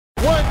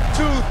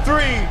2,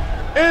 3,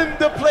 in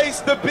the place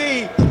to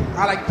be.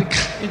 I like to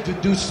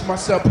introduce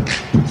myself.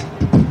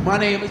 My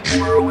name is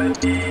Whirlwind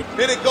D.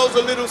 Then it goes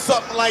a little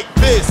something like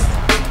this.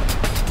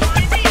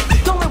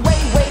 Going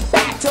way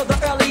back to the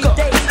early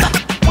days.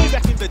 Way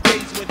back in the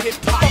days when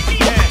hip-hop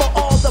began. For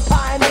all the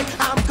pioneers,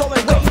 I'm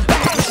going way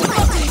back.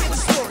 Hear the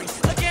story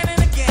again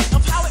and again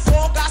of how it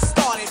all got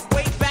started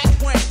way back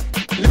when.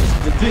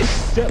 Listen to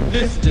this, just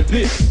listen to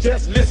this,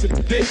 just listen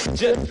to this,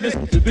 just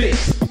listen to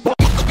this.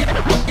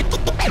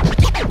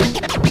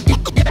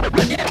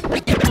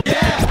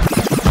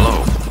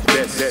 Hello.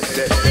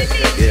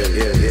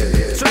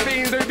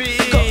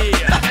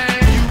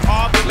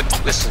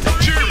 Listen.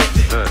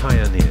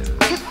 Pioneers.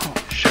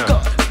 Shan.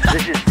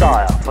 This is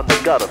Sire from the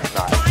gutter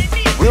snipe.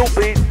 Real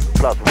beat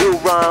plus real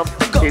rhyme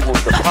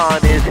equals the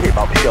Pioneers Hip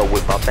Hop Show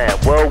with my man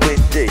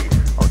Whirlwind D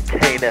on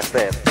Kane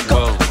FM.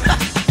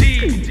 Whirlwind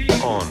D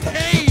on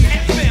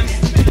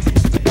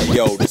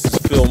Yo, this is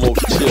Phil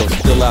Most Chill,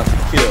 still out to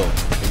kill.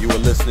 And you are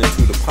listening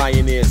to the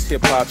Pioneers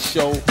Hip Hop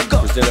Show,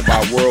 presented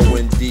by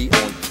Whirlwind D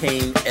on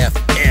Kane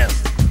FM.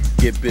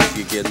 Get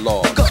busy, get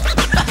lost.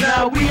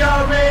 Now we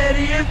are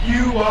ready if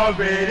you are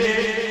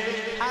ready.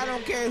 I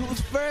don't care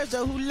who's first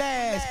or who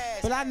last,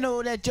 but I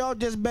know that y'all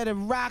just better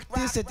rock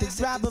this at the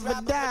drop of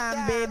a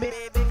dime, baby.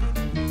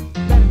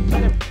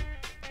 Better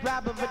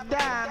drop of a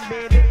dime,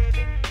 baby.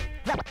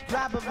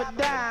 Drop of a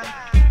dime.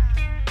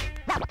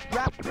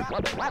 Drop of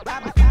a dime.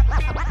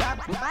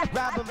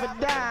 Drop of a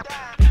dime.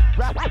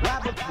 Drop of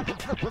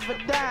a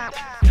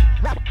dime.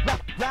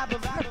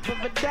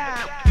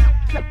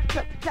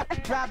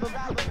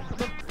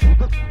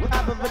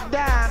 Drop of a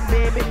dime,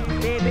 baby.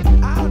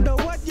 I don't know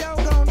what y'all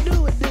gonna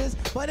do with this,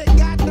 but it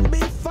got to be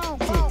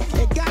funky.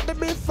 It got to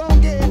be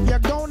funky if you're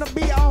gonna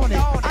be on it.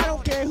 I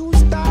don't care who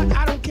start,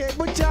 I don't care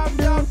what y'all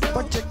do,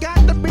 but you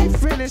got to be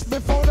finished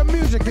before the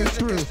music is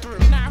through.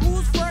 Now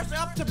who's first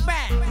up to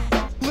bat?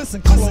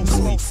 Listen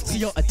closely, so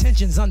your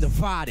attention's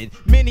undivided.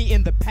 Many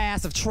in the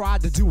past have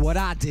tried to do what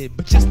I did,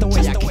 but just the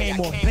way I came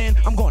off then,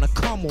 I'm gonna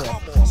come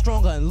off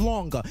stronger and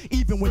longer,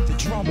 even with the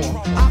drum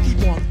off. I'll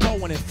keep on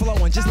going and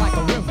flowing just like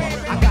a river.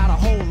 I got a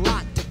whole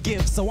lot to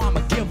give, so I'm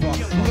a giver.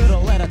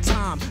 Little at a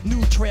time,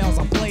 new trails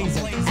I'm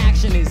blazing.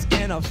 Action is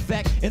in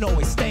effect, it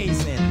always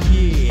stays in.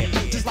 Yeah,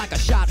 just like a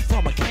shot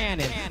from a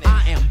cannon.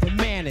 I am the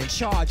man in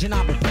charge, and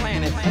I've been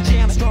planning a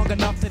jam strong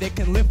enough that it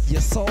can lift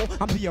your soul.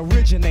 I'm the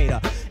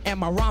originator, and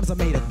my rhymes are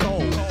made of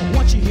gold.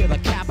 Once you hear the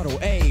capital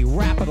A,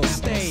 rap it'll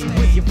stay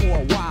with you for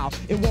a while.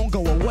 It won't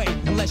go away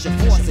unless you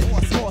force it.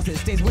 Because it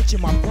stays with you,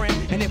 my friend.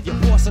 And if you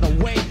force it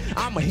away,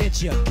 I'ma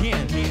hit you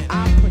again.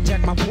 I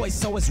project my voice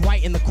so it's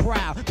right in the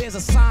crowd. There's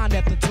a sign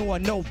at the door,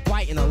 no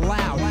biting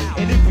allowed.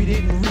 And if you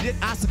didn't read it,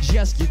 I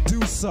suggest you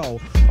do so,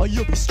 or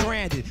you'll be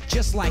stranded,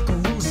 just like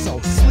Caruso.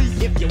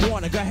 Sleep if you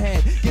wanna, go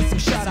ahead, get some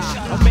shut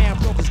eye. A man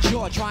broke his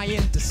jaw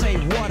trying to say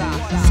what I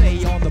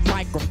say on the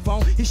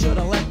microphone. He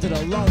should've left it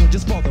alone,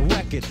 just for the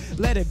record.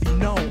 Let it be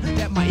known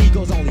that my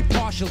ego's only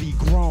partially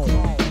grown.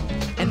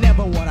 And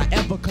never would I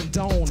ever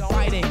condone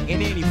fighting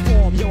in any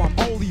form. Yo, I'm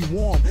only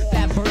warm.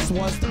 That verse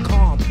was the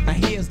calm. Now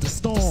here's the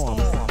storm.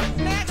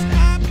 Next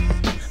up,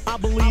 I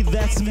believe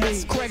that's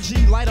me. Craig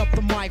G, light up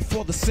the mic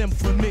for the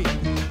symphony.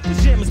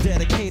 The jam is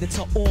dedicated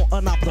to all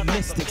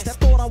unoptimistics that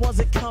thought I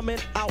wasn't coming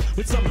out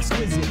with some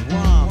exquisite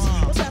rhymes.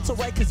 But that's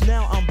alright, cause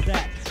now I'm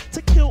back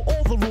to kill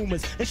all the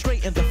rumors and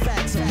straighten the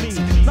facts of me.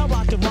 Now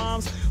rocking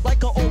rhymes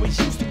like I always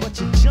used to, but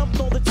you jumped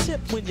on the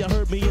tip when you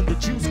heard me in the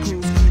Juice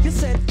Cruise. You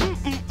said,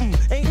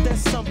 ain't that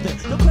something?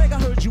 Yo, Craig, I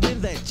heard you in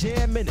that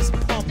jam and it's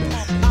pumping.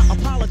 I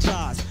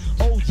apologize.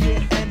 Oh yeah,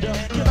 and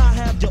can I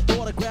have your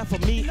autograph for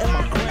me and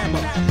my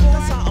grandma?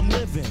 That's how I'm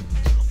living,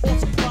 on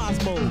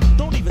surprise mode.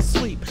 Don't even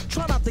sleep,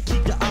 try not to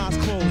keep your eyes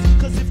closed,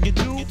 cause if you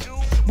do,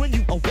 when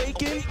you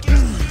awaken,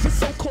 the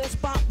so-called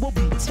spot will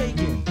be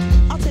taken.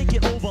 I'll take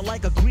it over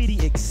like a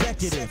greedy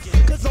executive,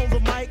 cause on the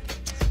mic,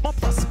 my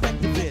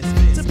perspective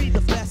is to be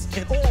the best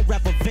in all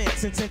rap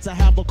events. And since I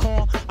have the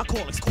call, I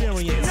call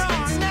experience.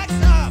 no,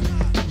 next up.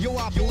 Yo,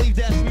 I believe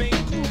that's me.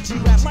 Kool G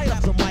Rap, light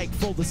up the mic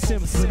for the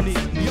symphony.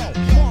 Yo,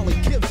 Marley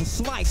gives a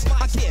slice.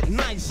 I get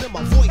nice and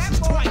my voice is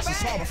twice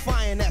as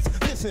horrifying as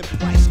this in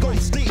price. Go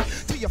steep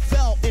till you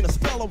fell in a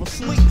spell of a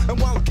sleep. And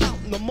while I'm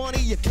counting the money,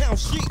 you count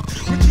sheep.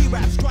 When G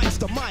Rap strikes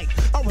the mic,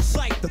 I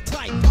recite the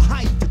type of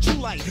hype that you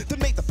like to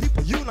make the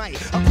people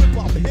unite. I grip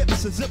off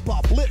hips and zip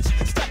off lips,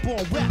 step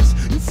on reps.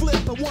 You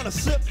flip and wanna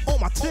sip on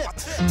my tip.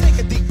 Take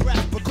a deep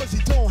breath because you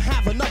don't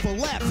have another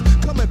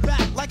left. Coming back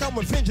like I'm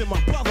revenging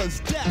my brother's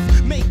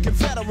death. Making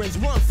veterans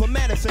run for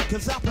medicine,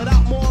 cause I put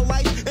out more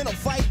life in a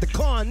fight the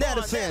con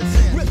editors.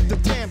 Rip the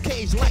damn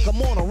cage like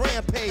I'm on a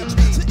rampage.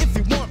 So if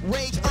you want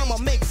rage, I'ma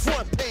make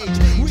front page.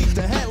 Read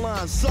the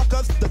headlines,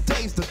 suckers, the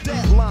day's the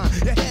deadline.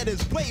 Your head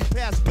is way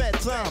past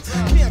bedtime.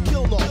 Can't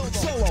kill no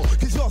solo,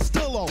 cause you're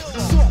still low.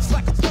 Soft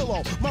like a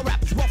pillow, my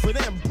rap is rougher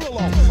than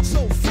Brillo.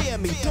 So fear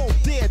me, don't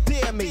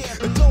dare me.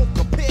 And don't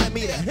compare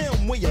me to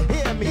him when you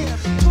hear me.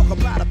 Talk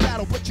about a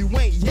battle, but you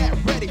ain't yet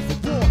ready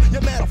for war.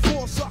 Your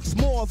metaphor sucks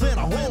more than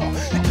a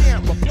whore. You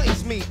can't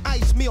replace me,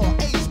 ice me or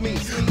ace me.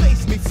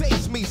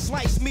 Face me,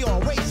 slice me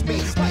or erase me.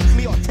 Spike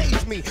me or taste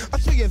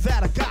you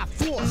that I got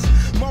force.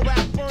 My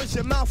rap burns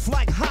your mouth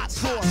like hot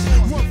sauce.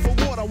 Run for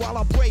water while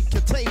I break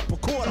your tape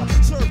recorder.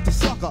 Serve the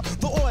sucker,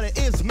 the order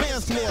is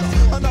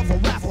manslaughter. Another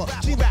rapper,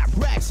 G Rap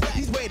Rex,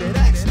 he's rated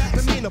X.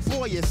 The meaner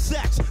boy is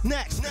sex.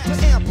 Next,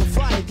 the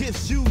amplifier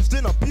gets used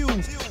and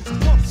abused.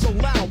 Pump so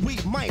loud we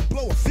might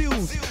blow a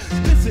fuse.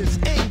 This is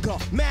anger,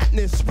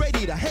 madness,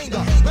 ready to hang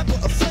up. Rapper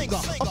a singer,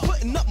 I'm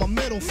putting up my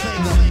middle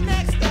finger.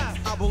 Next up,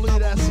 I believe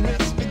that's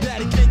Smith. Big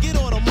Daddy Kane, get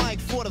on the mic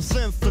for the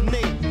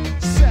Symphony.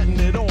 Setting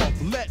it off,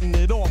 letting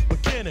it off,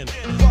 beginning.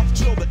 Rough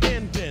till the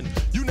ending,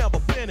 you never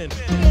been in.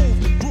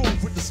 Move the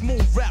groove with the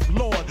smooth rap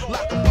lord,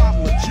 like a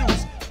bottle of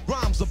juice.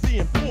 Rhymes are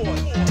being poured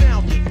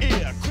down your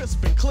ear,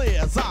 crisp and clear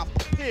as I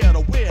prepare to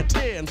wear,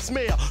 tear and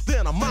smear.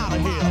 Then I'm out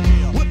of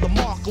here with the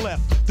mark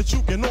left that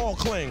you can all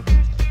cling.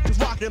 Cause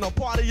rocking a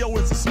party, yo,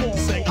 it's a small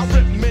thing. I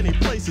rip many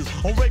places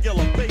on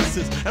regular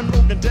basis, and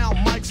broken down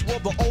mics were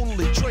the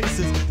only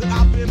traces that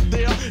I've been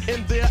there,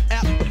 in there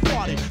at the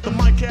party. The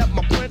mic had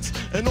my prints,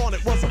 and on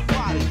it was a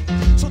body.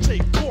 So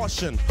take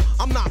caution,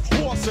 I'm not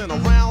horsing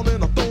around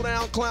in a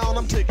throwdown clown,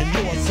 I'm taking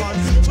yours,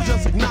 son. So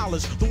just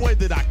acknowledge the way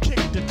that I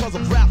kicked it, cause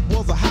if rap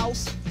was a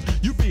house,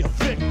 you'd be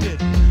evicted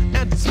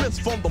and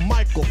dismissed from the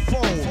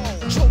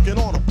microphone. Choking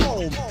on a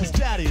bone, cause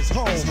daddy's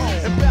home.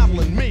 And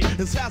battling me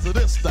is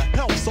hazardous to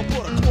health. So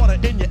put a quarter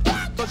in your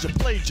act, cause you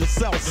played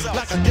yourself.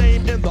 Like a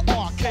game in the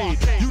arcade,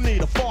 you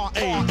need a far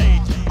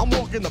aid. I'm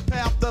walking the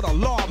path that a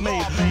law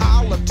made.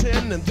 I'll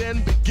attend and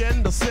then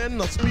begin to send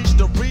a speech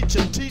to reach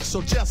and teach.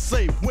 So just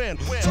say when,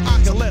 so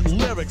I can let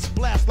lyrics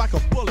blast like a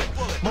bullet.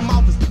 My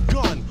mouth is the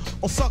gun,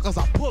 on suckers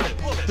I pull it.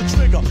 The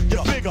trigger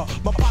get bigger,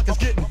 my pocket's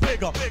getting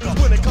bigger. Cause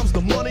when it comes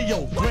to money,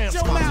 yo, grants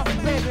you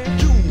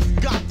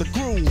got the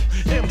groove.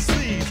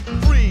 MCs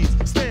freeze,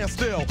 stand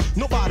still,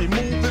 nobody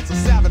move, it's a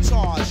savage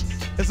charge.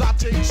 As I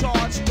take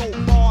charge,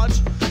 don't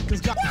barge,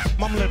 cause God,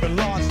 I'm living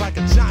large like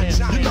a giant.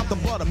 You're nothing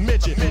but a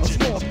midget, a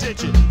small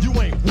digit. You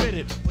ain't with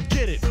it,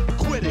 forget it,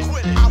 quit it.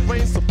 I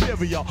reign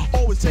superior,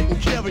 always taking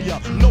care of ya.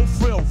 No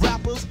frill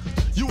rappers,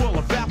 you will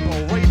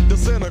evaporate,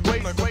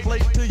 disintegrate,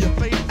 deflate to your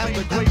fate. As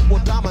the great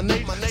will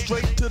dominate,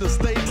 straight to the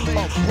stage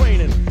of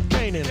reigning,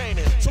 gaining.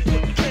 So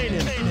put Kane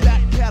in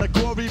that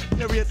category,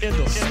 period, in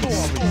the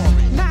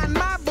story. Not in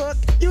my book.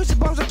 You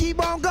supposed to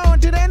keep on going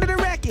to the end of the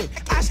record.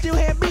 I still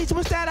hear beats.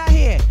 What's that I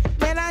hear?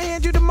 Man, I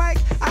hand you the mic.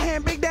 I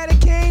hand Big Daddy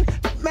Kane,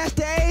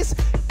 Master Ace,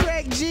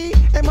 Greg G,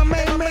 and my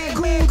main man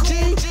Kool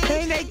G.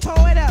 And they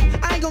tore it up.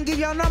 I ain't gonna give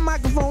y'all no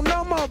microphone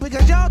no more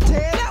because y'all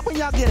tear it up when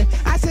y'all get it.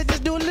 I said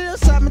just do a little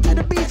something till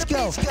the beats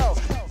go.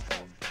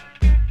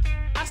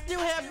 I still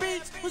have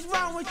beats. What's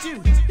wrong with you?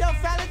 Yo,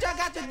 fellas, y'all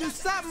got to do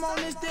something on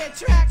this there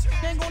track.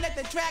 They ain't gonna let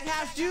the track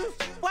house use.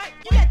 What?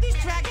 You let these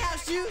track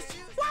house use?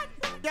 What?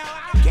 Yo,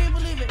 I can't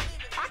believe it.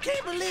 I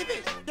can't believe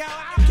it. Yo,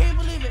 I can't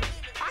believe it.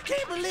 I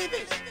can't believe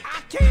it.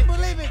 I can't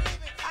believe it.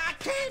 I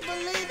can't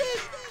believe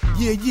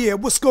it. Yeah,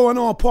 what's going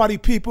on, party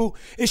people?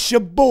 It's your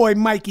boy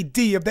Mikey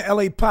D of the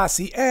LA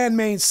Posse and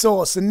Main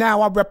Source, and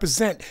now I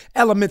represent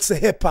elements of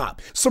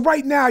hip-hop. So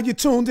right now you're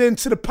tuned in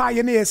to the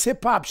Pioneers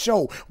Hip-Hop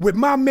Show with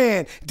my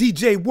man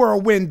DJ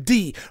Whirlwind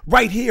D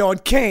right here on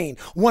Kane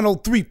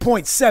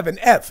 103.7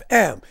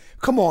 FM.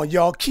 Come on,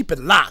 y'all, keep it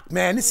locked,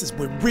 man. This is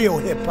where real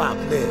hip-hop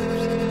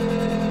lives.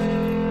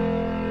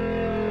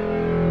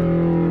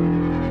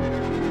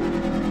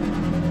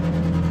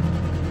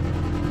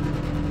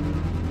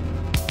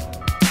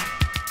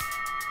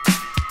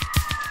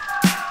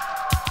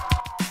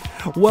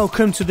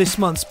 Welcome to this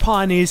month's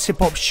Pioneers Hip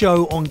Hop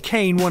Show on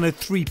Kane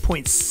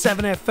 103.7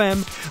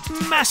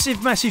 FM.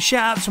 Massive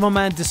shout out to my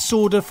man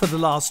Disorder for the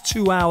last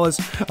 2 hours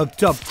of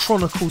Dub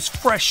Chronicles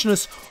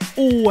freshness,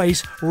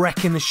 always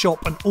wrecking the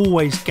shop and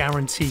always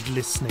guaranteed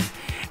listening.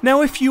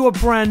 Now, if you are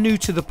brand new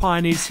to the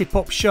Pioneers Hip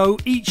Hop Show,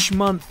 each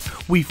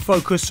month we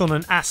focus on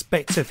an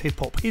aspect of hip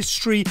hop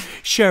history,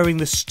 sharing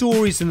the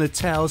stories and the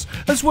tales,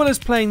 as well as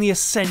playing the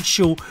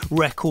essential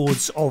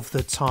records of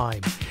the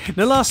time.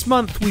 Now, last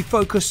month we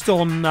focused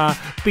on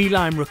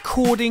Beeline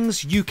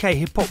Recordings, UK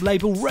hip hop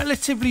label,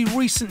 relatively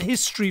recent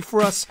history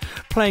for us,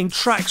 playing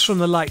tracks from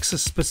the likes of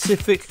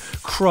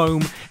Specifik,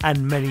 Chrome,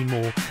 and many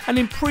more. And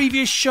in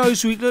previous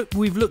shows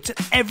we've looked at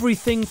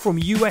everything from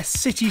US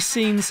city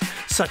scenes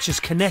such as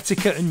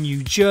Connecticut and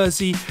New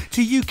Jersey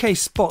to UK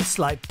spots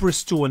like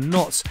Bristol and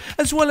Notts,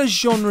 as well as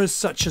genres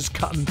such as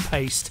cut and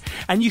paste.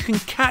 And you can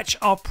catch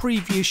our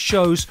previous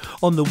shows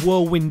on the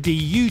Whirlwind D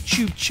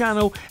YouTube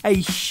channel. A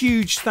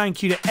huge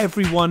thank you to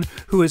everyone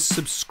who has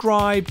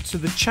subscribed to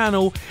the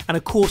channel, and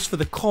of course for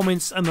the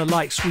comments and the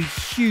likes. We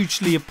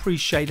hugely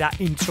appreciate that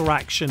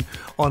interaction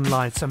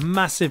online, so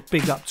massive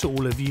big up to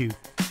all of you.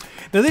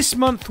 Now this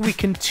month we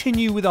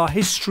continue with our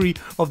history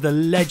of the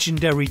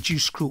legendary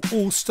Juice Crew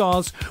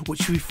All-Stars,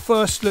 which we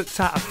first looked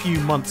at a few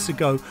months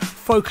ago,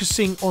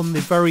 focusing on the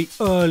very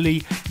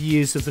early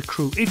years of the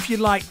crew. If you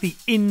like, the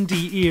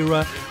indie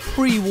era,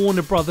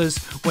 pre-Warner Brothers,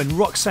 when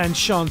Roxanne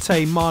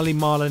Shante, Marley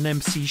Marl and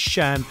MC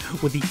Shan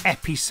were the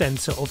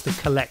epicenter of the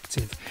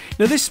collective.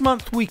 Now this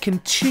month we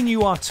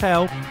continue our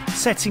tale,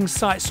 setting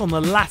sights on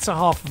the latter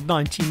half of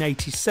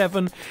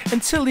 1987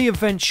 until the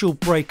eventual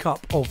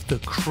breakup of the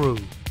crew.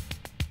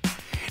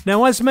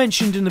 Now, as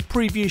mentioned in the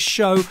previous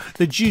show,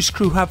 the Juice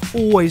Crew have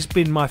always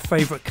been my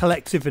favourite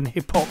collective in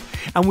hip-hop,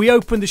 and we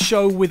opened the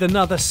show with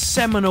another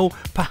seminal,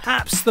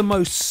 perhaps the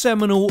most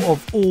seminal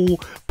of all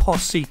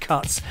posse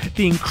cuts,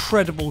 the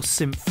incredible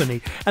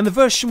Symphony. And the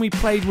version we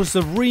played was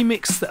the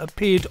remix that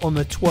appeared on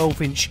the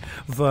 12-inch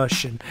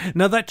version.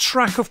 Now, that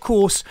track, of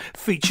course,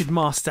 featured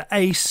Master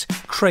Ace,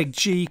 Craig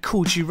G,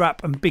 Kool G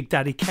Rap and Big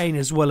Daddy Kane,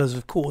 as well as,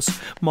 of course,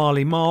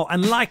 Marley Marl,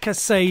 and like I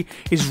say,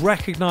 is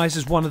recognised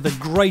as one of the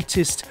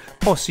greatest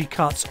posse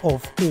cuts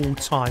of all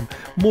time.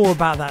 More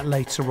about that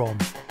later on.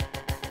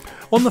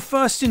 On the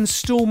first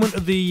instalment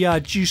of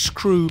the Juice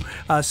Crew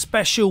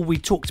special, we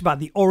talked about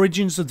the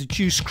origins of the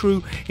Juice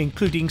Crew,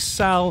 including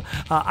Sal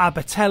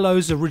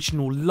Abatello's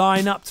original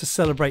lineup to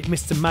celebrate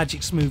Mr.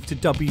 Magic's move to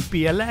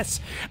WBLS,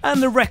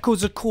 and the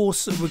records, of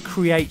course, that would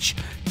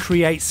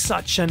create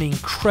such an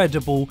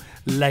incredible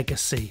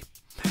legacy.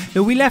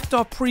 Now, we left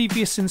our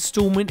previous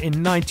instalment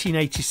in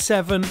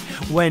 1987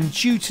 when,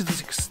 due to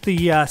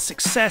the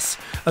success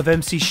of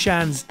MC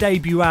Shan's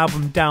debut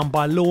album Down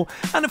by Law,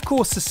 and of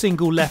course the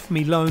single Left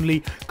Me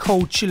Lonely,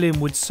 Cold Chillin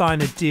would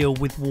sign a deal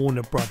with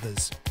Warner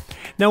Brothers.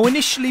 Now,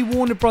 initially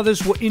Warner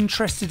Brothers were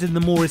interested in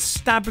the more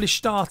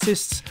established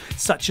artists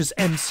such as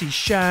MC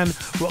Shan,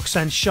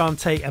 Roxanne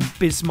Shante and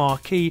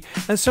Bizmarkie,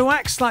 and so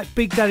acts like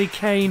Big Daddy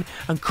Kane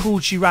and Kool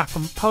G Rap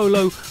and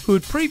Polo, who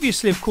had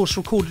previously of course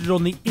recorded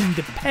on the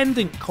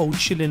independent Cold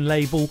Chillin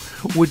label,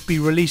 would be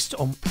released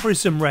on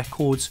Prism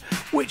Records,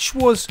 which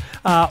was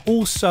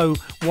also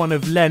one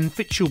of Len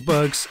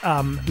Fitzgerald's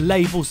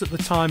labels at the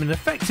time, and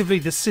effectively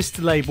the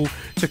sister label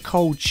to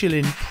Cold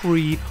Chillin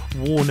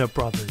pre-Warner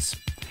Brothers.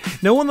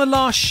 Now, on the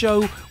last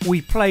show,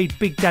 we played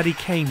Big Daddy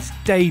Kane's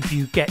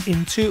debut, Get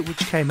Into It, which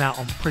came out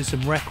on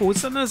Prism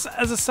Records. And as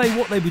I say,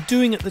 what they were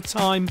doing at the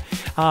time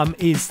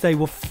is they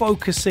were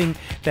focusing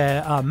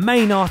their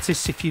main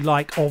artists, if you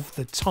like, of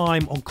the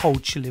time on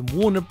Cold Chillin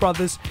Warner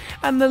Brothers,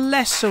 and the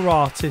lesser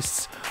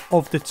artists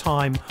of the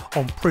time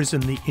on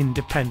Prism, the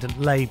independent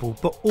label.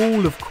 But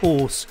all, of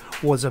course,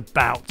 was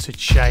about to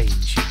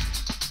change.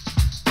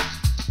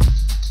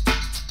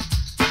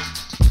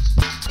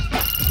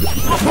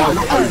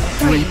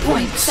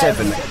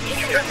 103.7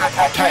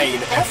 Kane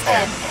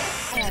FM.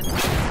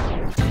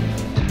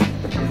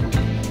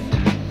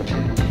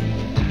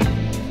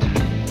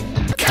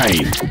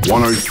 Kane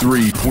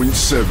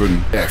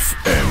 103.7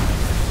 FM.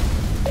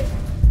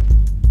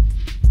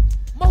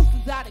 Most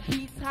exotic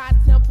beats, high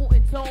tempo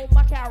and tone.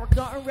 My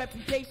character and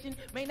reputation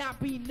may not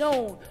be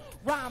known.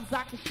 Rhymes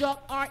I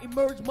construct are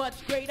emerge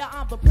much greater.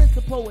 I'm the prince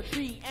of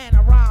poetry and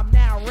a rhyme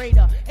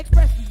narrator.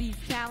 Expressing these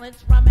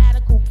talents,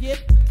 rhymatical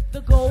gift.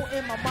 The goal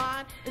in my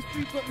mind is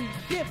frequently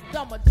shift.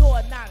 I'm a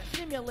door, not a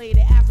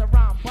simulator as a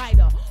rhyme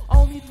biter.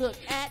 Only look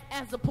at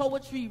as a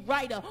poetry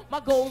writer. My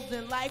goals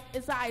in life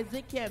is high as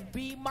it can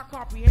be. My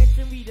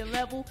comprehension reading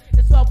level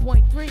is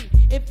 12.3.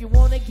 If you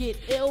wanna get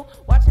ill,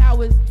 watch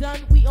how it's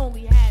done. We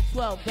only had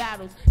 12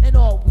 battles and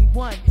all we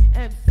won.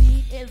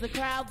 MC is a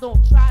crowd,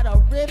 don't try to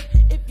riff.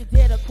 If you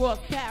dare to cross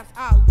paths,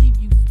 I'll leave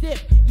you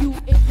stiff. You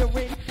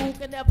ignorant fool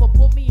can never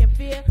put me in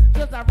fear.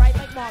 Cause I write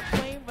like Mark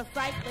Twain,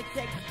 recite like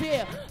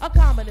Shakespeare. A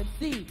common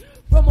MC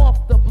from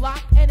off the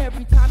block. And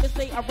every time you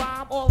say a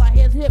rhyme, all I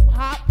hear is hip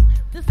hop.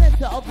 The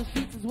center of the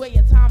streets is where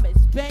your time is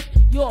spent.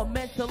 You're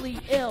mentally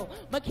ill,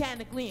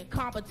 mechanically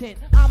incompetent.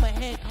 I'm a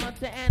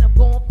headhunter and I'm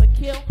going for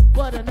kill.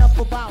 But enough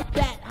about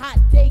that, hot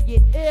day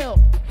get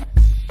ill.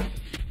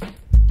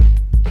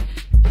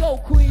 Go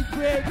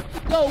Queensbridge,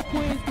 go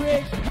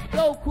Queensbridge,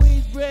 go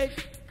Queensbridge,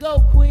 go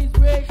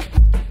Queensbridge.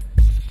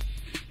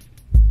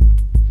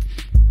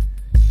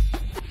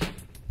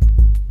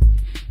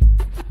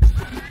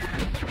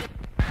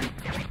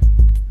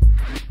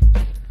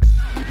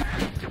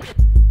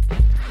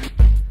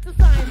 The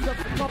science of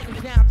the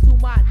compass down to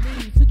my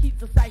knees to keep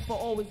the cipher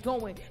always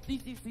going.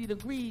 360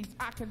 degrees,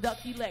 I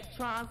conduct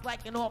electrons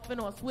like an off and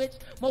on switch.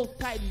 Most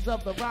titles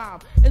of the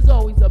rhyme is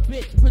always a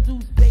bitch.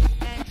 Produce bass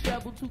and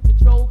treble to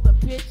control the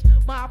pitch.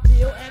 My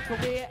field and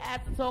career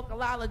as a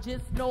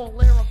talkologist, no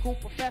lyrical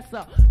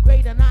professor.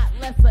 Greater, not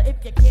lesser.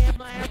 If you can't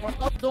learn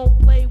up, don't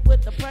play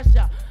with the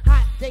pressure.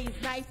 Hot days,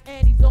 nice,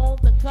 and he's on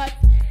the cuts.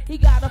 He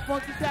got a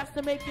funky fast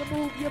to make you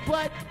move your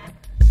butt.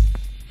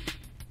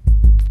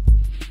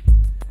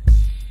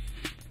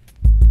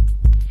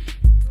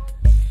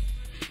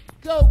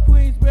 Go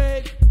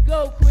Queensbridge,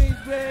 go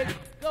Queensbridge,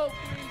 go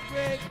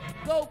Queensbridge,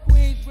 go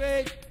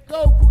Queensbridge,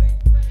 go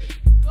Queensbridge,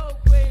 go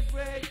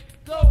Queensbridge,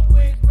 go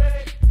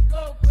Queensbridge,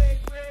 go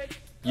Queensbridge.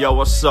 Yo,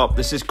 what's up?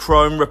 This is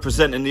Chrome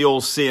representing the All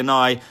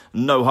C&I,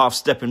 No Half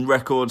Stepping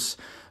Records,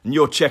 and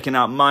you're checking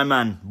out my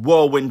man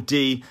Whirlwind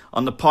D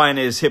on the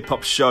Pioneers Hip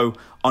Hop Show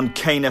on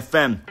Kane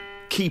FM.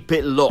 Keep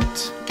it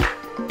locked.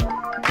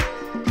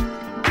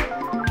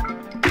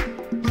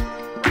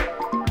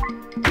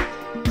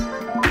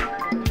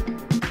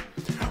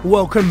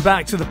 Welcome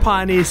back to the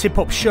Pioneers Hip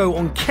Hop Show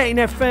on Kane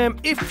FM.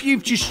 If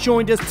you've just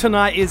joined us,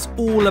 tonight is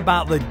all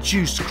about the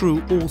Juice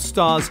Crew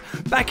All-Stars.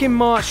 Back in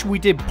March we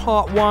did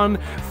part 1,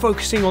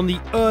 focusing on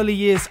the early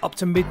years up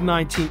to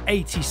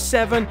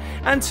mid-1987,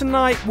 and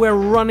tonight we're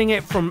running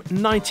it from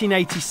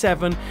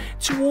 1987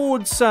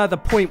 towards the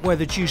point where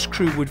the Juice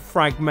Crew would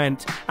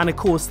fragment, and of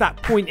course that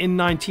point in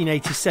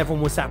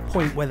 1987 was that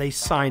point where they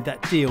signed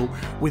that deal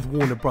with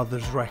Warner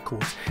Brothers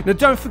Records. Now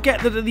don't forget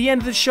that at the end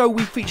of the show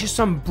we feature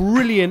some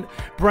brilliant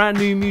brand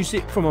new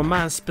music from a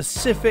man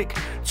Specifik,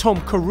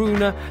 Tom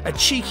Caruna, a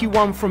cheeky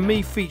one from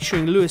me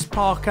featuring Lewis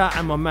Parker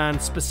and my man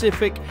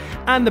Specifik,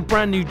 and the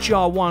brand new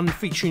Djar One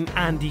featuring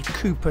Andy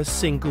Cooper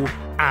single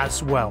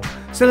as well.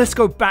 So let's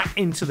go back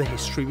into the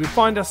history. We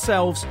find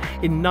ourselves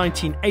in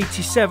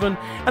 1987,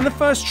 and the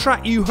first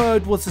track you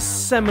heard was a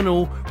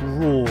seminal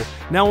Raw.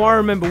 Now I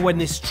remember when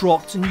this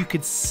dropped and you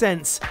could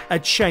sense a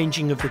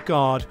changing of the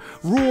guard.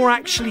 Raw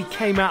actually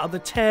came out at the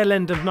tail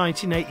end of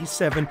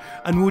 1987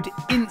 and would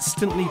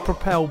instantly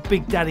propel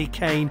Big Daddy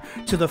Kane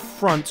to the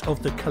front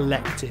of the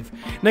collective.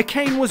 Now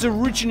Kane was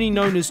originally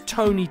known as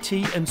Tony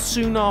T and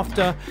soon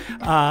after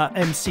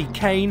MC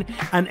Kane,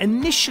 and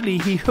initially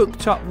he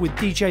hooked up with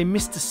DJ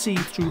Mr. C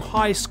through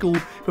high school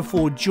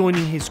before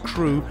joining his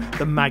crew,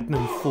 the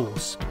Magnum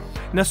Force.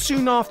 Now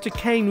soon after,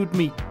 Kane would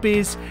meet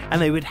Biz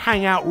and they would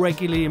hang out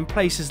regularly in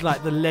places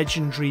like the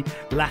legendary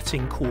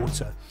Latin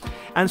Quarter,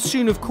 and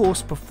soon of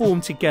course perform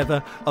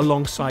together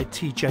alongside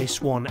TJ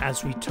Swan,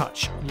 as we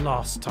touched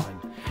last time.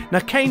 Now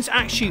Kane's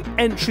actual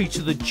entry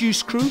to the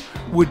Juice Crew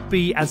would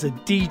be as a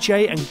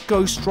DJ and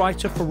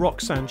ghostwriter for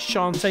Roxanne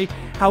Shante.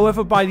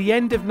 However, by the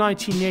end of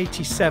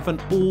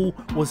 1987 all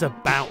was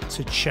about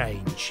to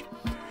change.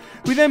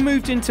 We then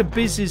moved into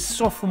Biz's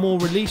sophomore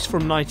release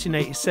from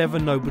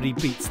 1987, Nobody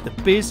Beats the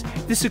Biz.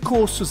 This of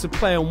course was a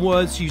play on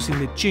words using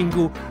the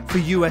jingle for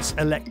US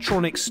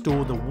electronics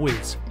store The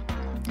Wiz.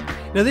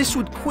 Now this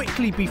would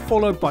quickly be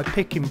followed by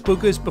Pickin'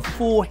 Boogers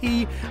before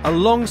he,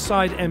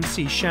 alongside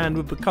MC Shan,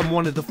 would become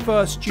one of the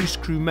first Juice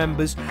Crew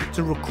members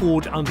to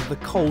record under the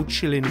Cold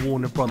Chillin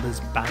Warner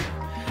Brothers banner.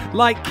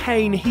 Like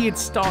Kane, he had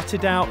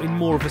started out in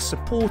more of a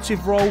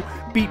supportive role,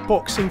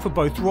 beatboxing for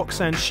both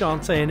Roxanne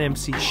Shante and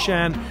MC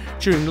Shan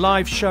during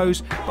live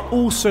shows, but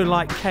also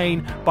like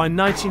Kane, by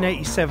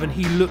 1987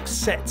 he looked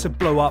set to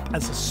blow up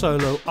as a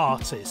solo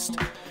artist.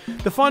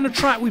 The final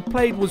track we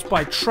played was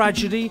by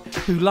Tragedy,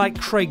 who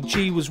like Craig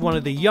G was one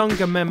of the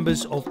younger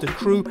members of the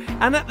crew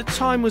and at the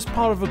time was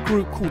part of a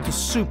group called the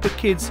Super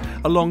Kids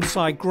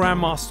alongside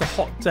Grandmaster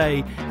Hot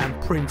Day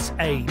and Prince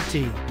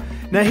AD.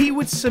 Now he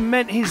would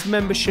cement his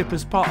membership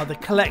as part of the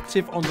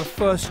collective on the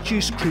first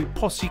Juice Crew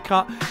posse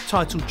cut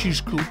titled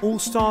Juice Crew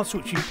All-Stars,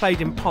 which we played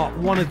in part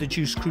 1 of the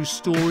Juice Crew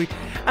story,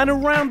 and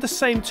around the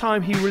same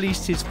time he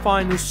released his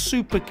final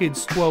Super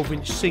Kids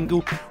 12-inch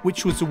single,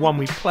 which was the one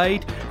we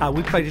played.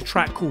 We played a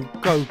track called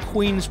Go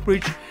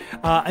Queensbridge,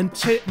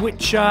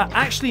 which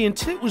actually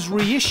until it was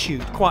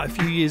reissued quite a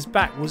few years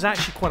back was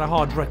actually quite a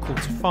hard record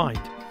to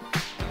find.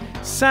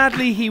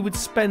 Sadly, he would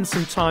spend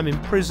some time in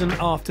prison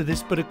after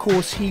this, but of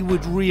course he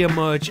would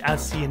re-emerge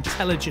as the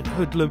intelligent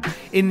hoodlum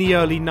in the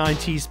early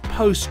 90s,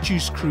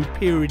 post-Juice Crew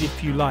period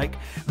if you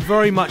like,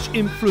 very much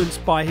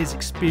influenced by his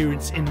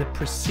experience in the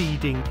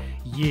preceding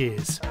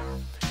years.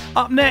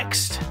 Up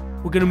next,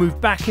 we're going to move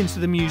back into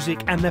the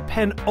music and the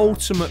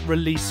penultimate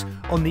release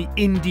on the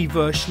indie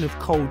version of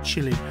Cold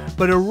Chillin,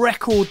 but a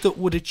record that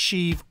would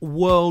achieve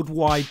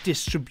worldwide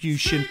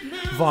distribution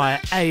via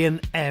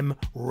A&M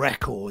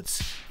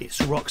Records. It's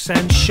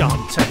Roxanne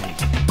Shante.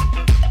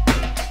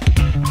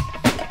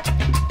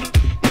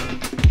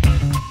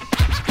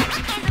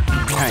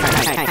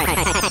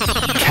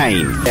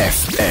 Kane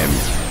FM.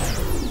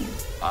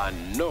 I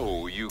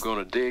know you're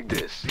gonna dig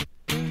this.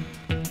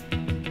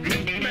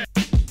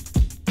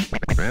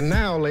 And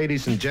now,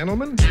 ladies and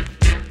gentlemen,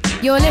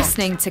 you're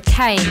listening to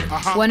Kane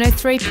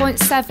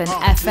 103.7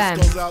 FM.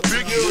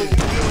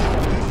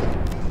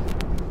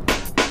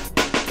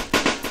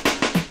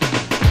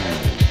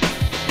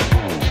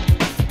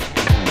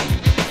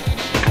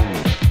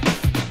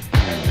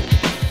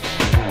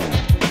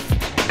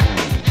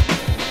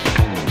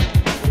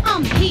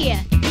 I'm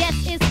here, yes,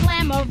 it's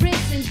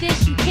glamorous, and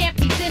this you can't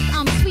resist.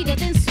 I'm sweeter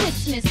than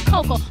Swiss Miss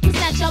Coco. We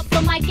snatch up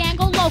the mic and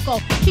go loco.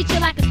 Treat you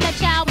like a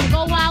stepchild and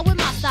go wild with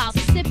my style. So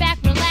sit back,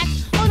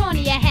 relax, hold on to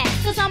your hat,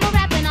 cause I'm a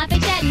rapper, not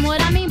fake chatting.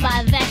 What I mean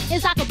by that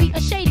is I could be a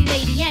shady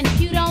lady, and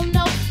if you don't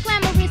know,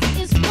 Glamorous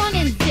is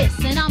running this,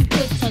 and I'm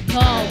good to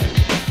go.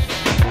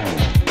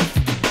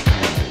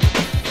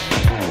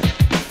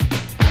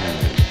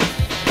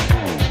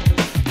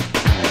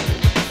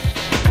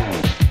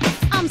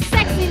 I'm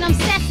sexy and I'm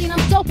sassy and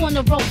I'm dope on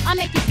the rope. I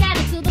make you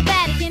scatter to the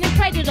Vatican and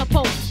pray to the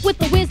Pope. With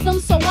the wisdom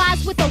so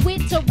wise, with the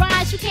wit to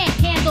rise, you can't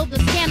handle the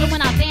scandal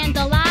when I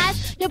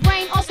vandalize. Your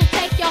brain also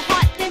take your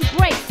heart, then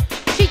break.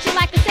 Treat you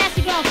like a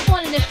sassy girl,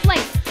 fun and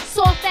flake.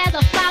 Soft as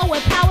a flower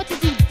with power to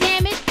do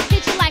damage.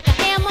 Hit you like a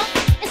hammer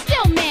and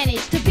still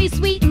manage to be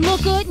sweet and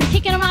look good and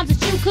kicking around that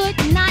you could.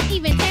 Not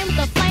even tame with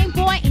a flame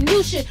boy, and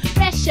you should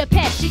rest your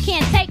pest. You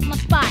can't take my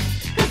spot,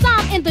 cause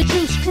I'm in the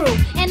juice crew.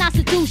 And I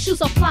seduce you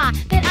so fly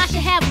that I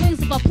should have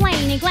wings of a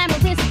plane. And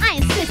glamorous, I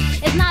insist,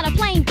 it's not a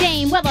plain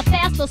game. Whether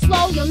fast or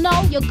slow, you'll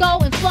know, you'll go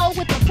and flow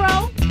with the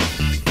pro.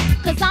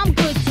 Cause I'm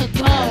good to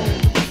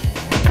go.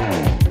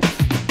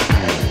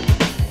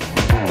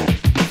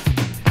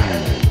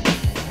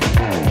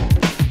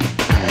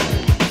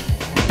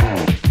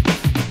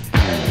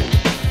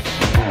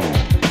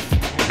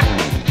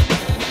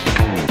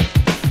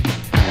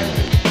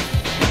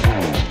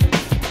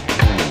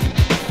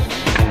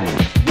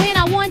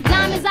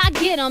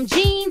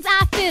 Jeans,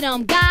 I fit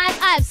them. Guys,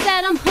 I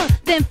upset them.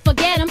 Then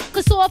forget them.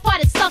 Cause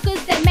sore-parted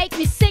suckers that make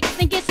me sick.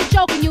 Think it's a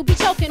joke and you'll be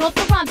choking off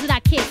the rhymes that I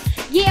kick.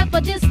 Yeah,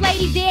 for this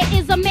lady there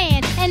is a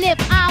man. And if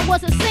I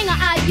was a singer,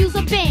 I'd use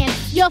a band.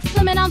 You're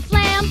flim and I'm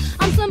flam.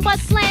 I'm slim but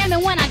slam.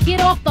 And when I get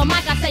off the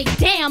mic, I say,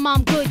 damn,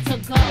 I'm good to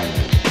go.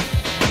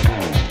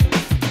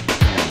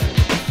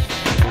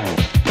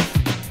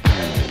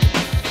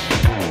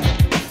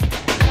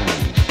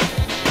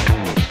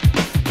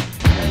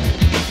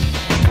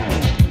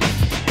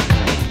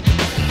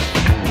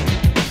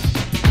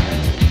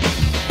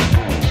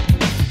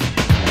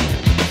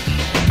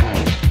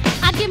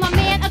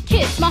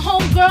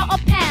 Girl, a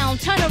pound,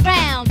 turn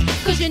around,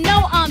 cause you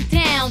know I'm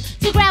down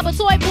to grab a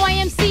toy boy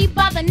MC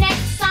by the neck,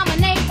 sign my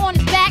name on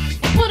his back,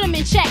 and put him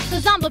in check,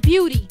 cause I'm the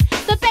beauty.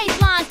 The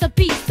bass line's the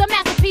beast, the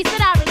masterpiece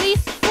that I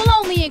release will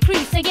only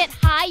increase and get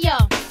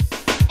higher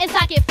as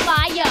I get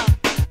flyer.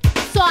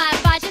 So I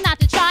advise you not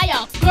to try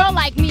a girl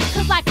like me,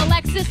 cause like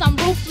Alexis, I'm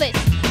ruthless.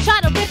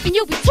 Try to rip and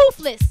you be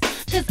toothless,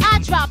 cause I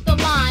drop the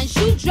lines,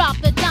 you drop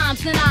the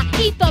dimes, and I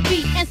eat the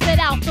beat and spit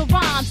out the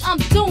rhymes. I'm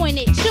doing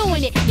it,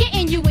 chewing it,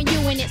 getting you and you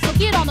in it. So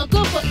get on the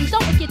good foot and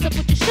don't forget to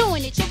put your shoe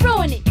in it. You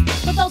ruin it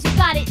for those who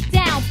got it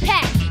down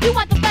pat. You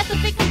want the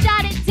Specifik, come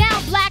jot it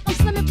down. Black, I'm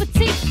slim and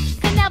petite,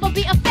 can never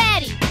be a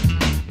fatty.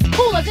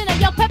 Cooler than a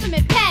young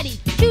peppermint patty,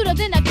 cuter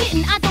than a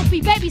kitten. I don't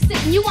be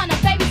babysitting. You want a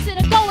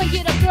babysitter? Go and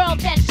get a girl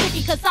that's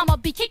tricky, cause I'ma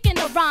be kicking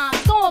the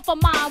rhymes, going for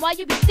mine while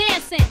you be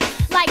dancing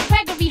like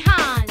Gregory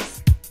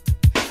Hines.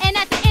 And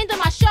at the end of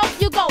my show,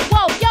 you go,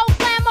 whoa, yo,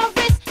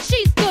 Glamorous,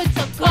 she's good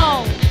to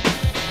go.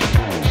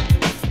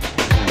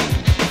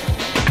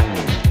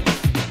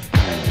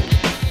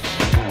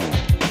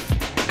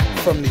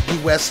 From the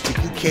US to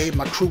UK,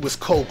 my crew is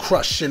cold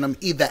crushing. I'm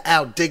either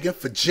out digging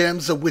for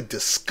gems or we're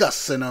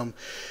discussing them.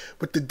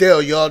 With the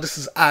deal, y'all, this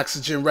is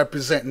Oxygen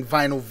representing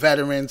vinyl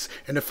veterans.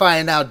 And if I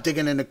ain't out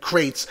digging in the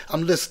crates,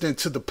 I'm listening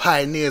to the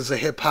Pioneers of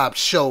Hip Hop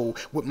show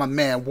with my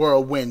man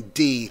Whirlwind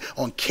D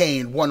on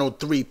Kane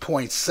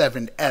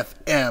 103.7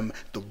 FM.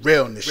 The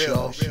realness,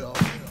 y'all.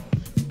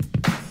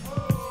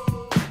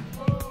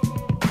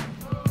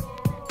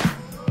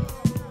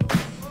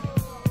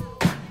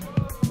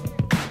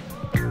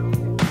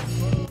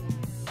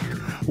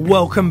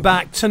 Welcome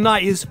back.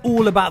 Tonight is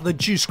all about the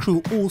Juice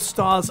Crew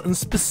All-Stars and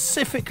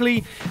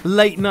specifically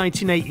late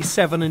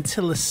 1987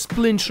 until the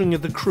splintering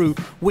of the crew,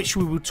 which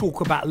we will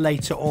talk about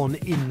later on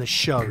in the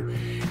show.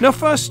 Now,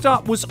 first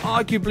up was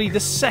arguably the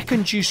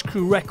second Juice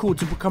Crew record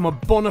to become a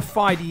bona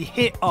fide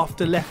hit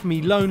after Left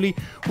Me Lonely,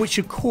 which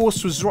of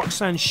course was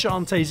Roxanne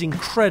Shante's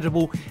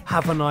incredible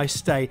Have a Nice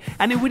Day,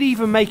 and it would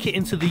even make it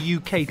into the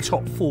UK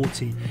Top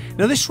 40.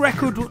 Now, this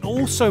record would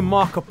also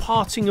mark a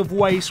parting of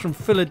ways from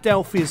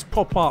Philadelphia's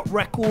pop art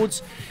records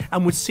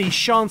and would see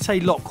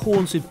Shante lock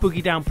horns with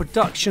Boogie Down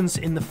Productions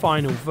in the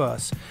final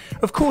verse.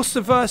 Of course,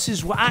 the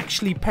verses were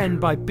actually penned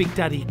by Big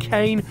Daddy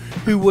Kane,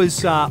 who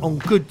was on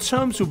good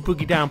terms with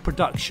Boogie Down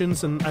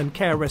Productions and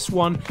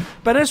KRS-One,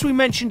 but as we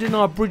mentioned in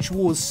our Bridge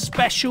Wars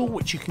special,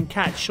 which you can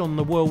catch on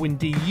the Whirlwind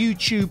D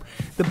YouTube,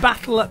 the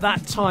battle at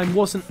that time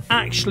wasn't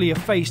actually a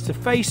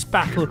face-to-face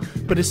battle,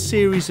 but a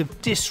series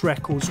of diss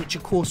records, which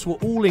of course were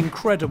all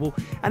incredible,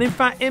 and in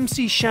fact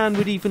MC Shan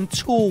would even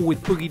tour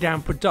with Boogie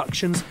Down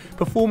Productions,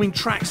 performing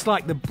tracks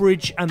like The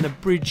Bridge and The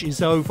Bridge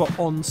Is Over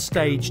on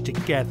stage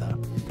together.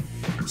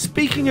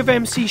 Speaking of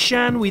MC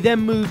Shan, we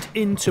then moved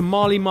into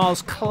Marley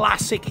Marl's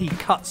classic He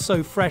Cuts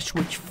So Fresh,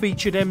 which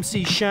featured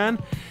MC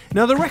Shan.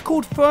 Now, the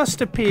record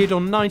first appeared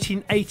on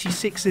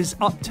 1986's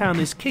Uptown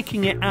Is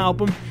Kicking It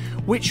album,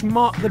 which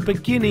marked the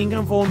beginning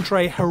of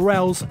Andre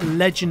Harrell's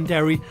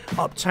legendary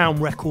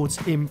Uptown Records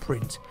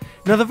imprint.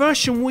 Now, the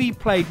version we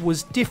played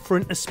was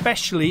different,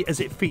 especially as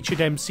it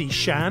featured MC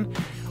Shan.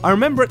 I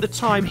remember at the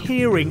time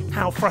hearing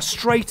how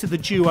frustrated the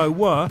duo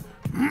were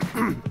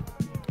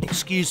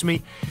excuse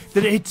me,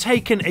 that it had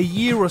taken a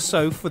year or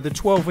so for the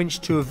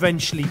 12-inch to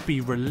eventually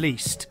be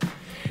released.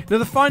 Now,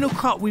 the final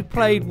cut we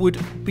played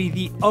would be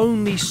the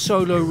only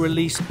solo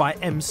release by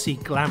MC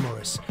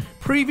Glamorous.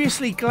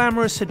 Previously,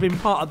 Glamorous had been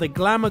part of the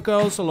Glamour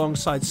Girls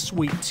alongside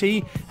Sweet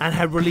Tea and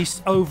had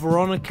released Oh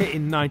Veronica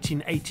in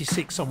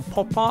 1986 on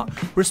Pop Art,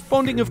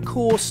 responding of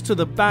course to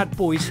the Bad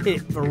Boys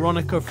hit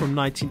Veronica from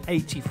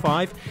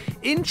 1985.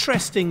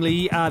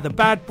 Interestingly, the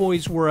Bad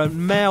Boys were a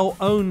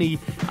male-only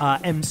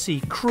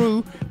MC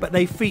crew, but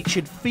they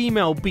featured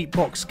female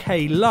beatbox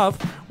K Love,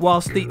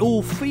 whilst the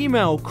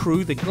all-female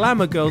crew, the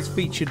Glamour Girls,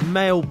 featured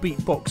male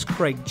beatbox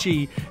Craig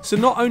G, so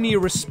not only a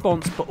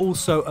response but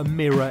also a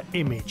mirror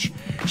image.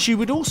 She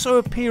would also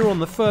appear on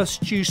the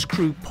first Juice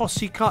Crew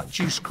Posse cut,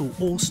 Juice Crew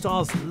All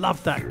Stars.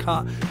 Love that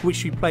cut,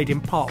 which we played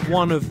in part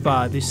 1 of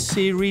this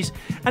series.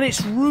 And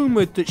it's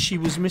rumoured that she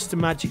was Mr.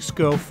 Magic's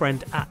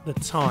girlfriend at the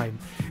time.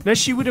 Now,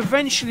 she would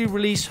eventually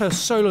release her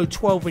solo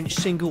 12-inch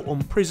single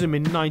on Prism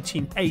in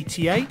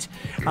 1988,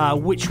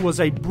 which was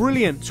a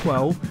brilliant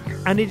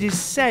 12, and it is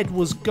said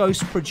was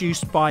ghost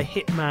produced by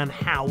hitman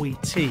Howie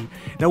T.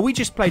 Now, we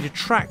just played a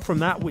track from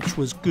that, which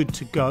was Good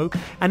to Go,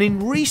 and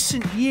in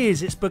recent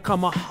years it's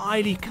become a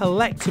highly collectible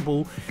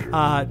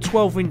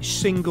 12-inch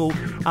single,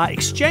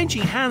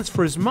 exchanging hands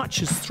for as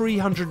much as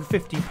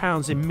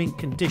 £350 in mint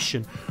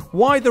condition.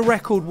 Why the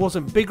record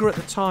wasn't bigger at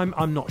the time,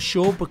 I'm not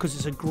sure, because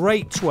it's a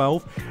great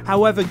 12.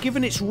 However,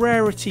 given its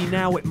rarity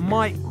now, it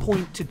might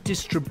point to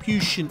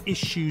distribution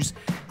issues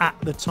at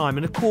the time.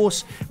 And of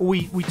course,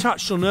 we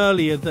touched on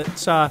earlier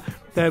that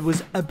there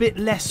was a bit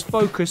less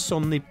focus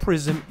on the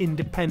Prism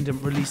independent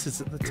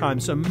releases at the time,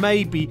 so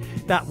maybe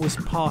that was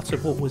part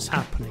of what was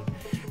happening.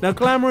 Now,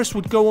 Glamorous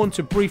would go on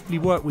to briefly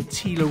work with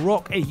Tila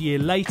Rock a year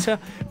later,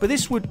 but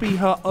this would be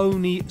her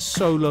only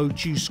solo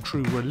Juice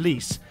Crew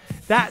release.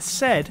 That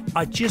said,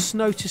 I just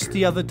noticed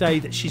the other day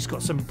that she's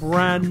got some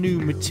brand new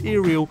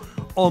material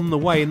on the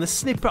way, and the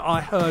snippet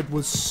I heard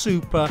was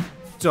super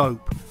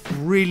dope.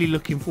 Really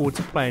looking forward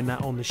to playing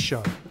that on the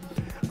show.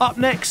 Up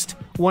next,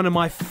 one of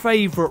my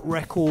favourite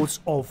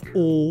records of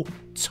all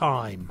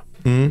time.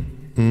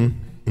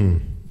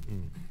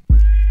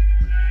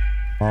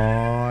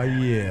 Oh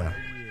yeah,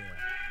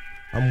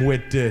 I'm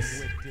with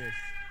this.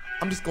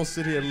 I'm just gonna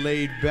sit here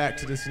laid back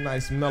to this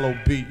nice mellow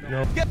beat, you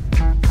know.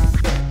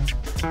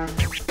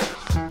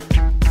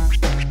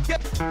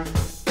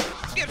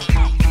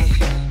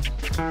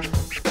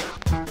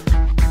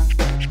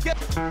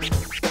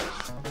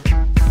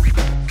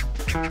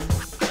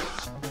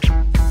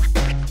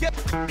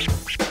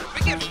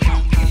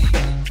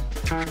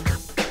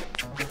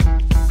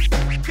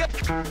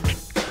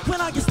 When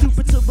I get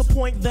stupid to the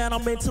point that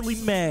I'm mentally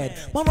mad,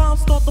 my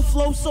rhymes start to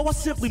flow, so I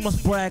simply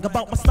must brag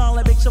about my style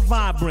that makes you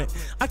vibrant.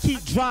 I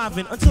keep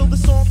driving until the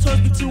song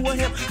turns me to a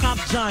hip-hop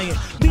giant.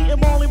 Me and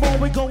Marley Marl,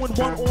 we're going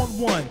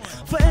one-on-one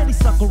for any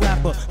sucker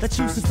rapper that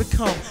chooses to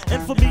come.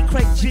 And for me,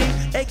 Craig G,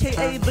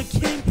 a.k.a. the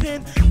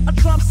Kingpin, I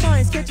drop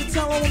science, can't you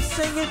tell how I'm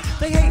singing?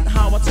 They hate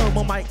how I turn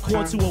my mic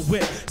cord to a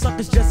whip.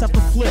 Suckers just have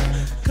to flip,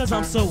 cause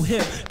I'm so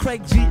hip.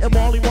 Craig G and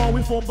Marley Marl,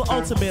 we form the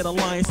ultimate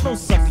alliance. No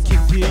sucker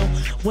can deal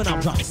when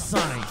I'm dropping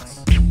science.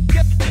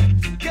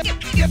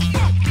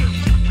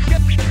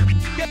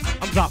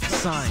 I'm dropping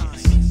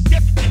science.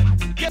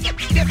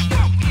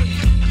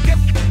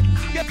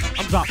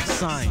 I'm dropping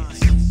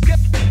science.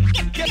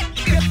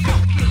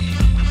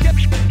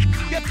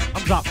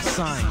 I'm dropping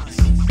science.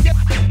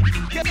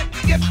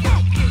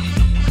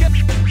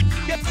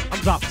 I'm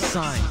dropping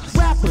science.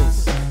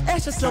 Rappers,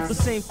 ask yourself the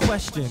same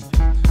question.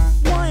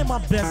 Why am I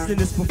best in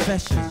this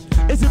profession?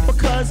 Is it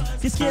because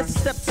you're scared to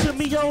step to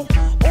me, yo?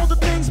 All the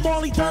things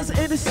Marley does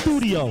in his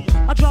studio.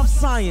 I drop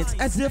science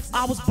as if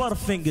I was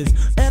Butterfingers.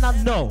 And I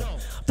know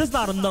there's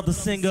not another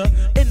singer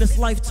in this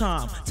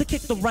lifetime to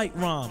kick the right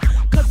rhyme,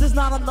 cause there's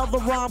not another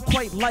rhyme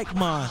quite like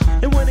mine.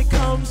 And when it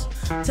comes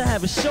to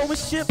having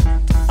showmanship,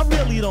 I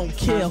really don't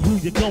care who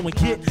you're going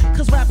to get,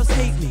 cause rappers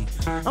hate me.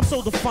 I'm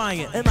so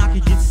defiant, and I can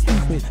get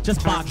stupid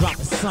just by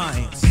dropping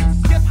science.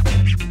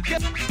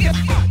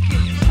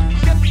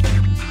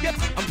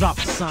 I'm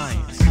dropping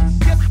science.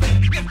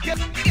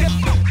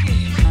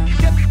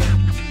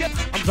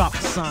 I'm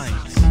dropping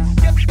science.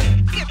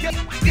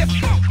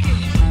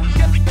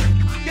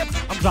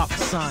 I'm dropping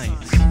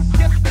science.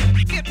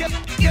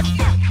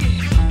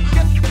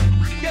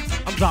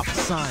 I'm dropping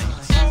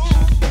science.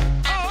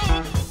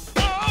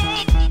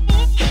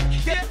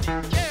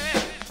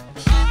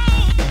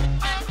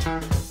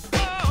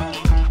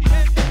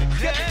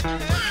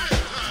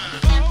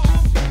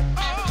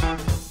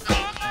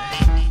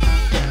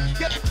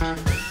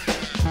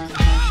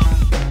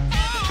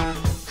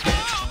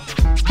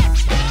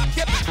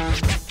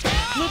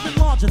 Living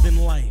larger than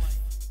life.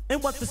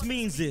 And what this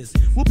means is,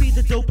 we'll be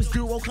the dopest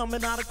duo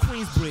coming out of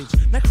Queensbridge.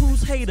 Now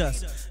crews hate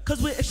us,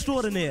 cause we're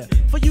extraordinaire.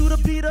 For you to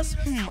beat us,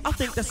 I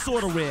think that's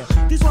sorta rare.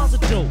 These rhymes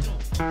are dope,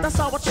 that's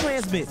how I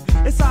transmit.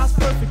 It size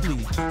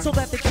perfectly, so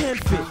that they can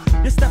fit.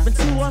 You're stepping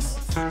to us,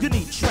 you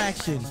need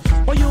traction,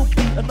 or you'll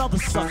be another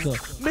sucker,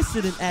 miss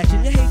it in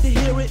action. You hate to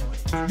hear it,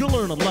 you'll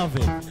learn to love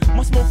it.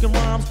 My smoking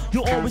rhymes,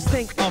 you'll always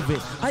think of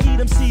it. I eat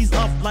MCs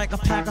up like a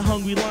pack of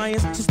hungry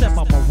lions, so step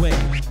out my way,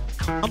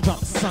 I'm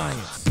dropping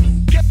science.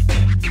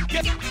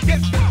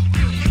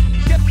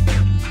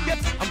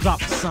 I'm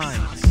dropping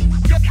science.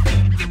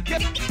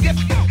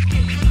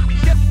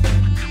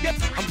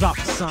 I'm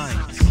dropping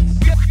science.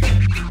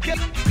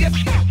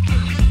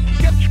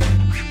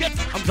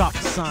 I'm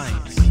dropping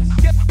science.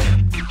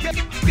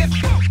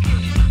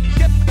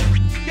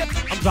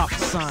 I'm dropping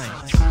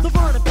science. The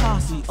Vernon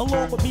Posse,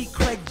 along with me,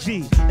 Craig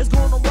G, is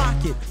gonna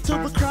rock it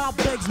till the crowd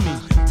begs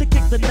me to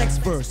kick the next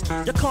verse.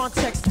 Your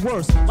context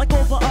worse, like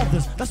all the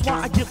others. That's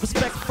why I give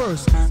respect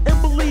first.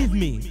 And believe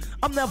me,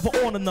 I'm never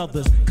on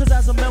another's. Cause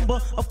as a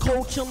member of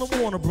Cold Chillin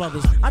Warner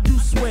Brothers, I do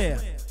swear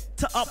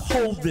to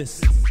uphold this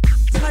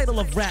title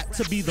of rap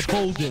to be the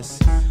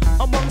boldest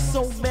among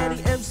so many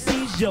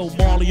MCs. Yo,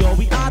 Marley, are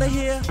we out of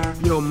here?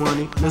 Yo,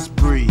 money, let's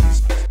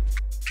breeze.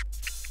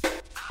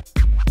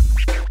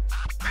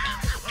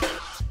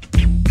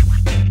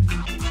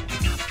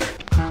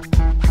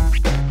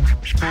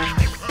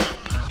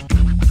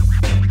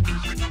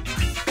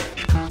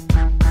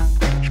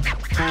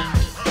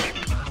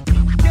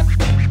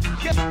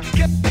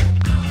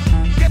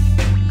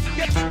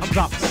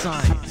 Drop the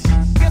science.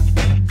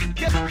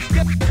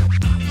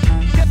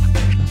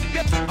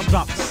 I'm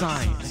drop the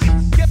science.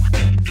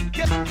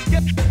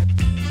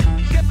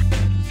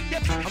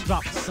 I'm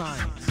drop the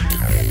science.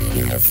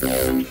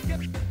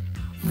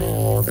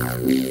 More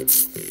than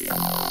meets the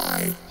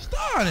eye.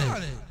 Start it.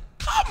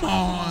 Come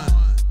on.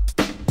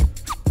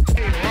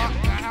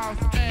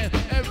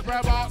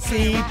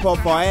 See for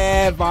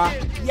forever.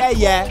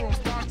 Yeah.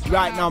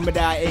 Right now, I'm out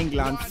of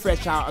England,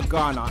 fresh out of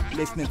Ghana,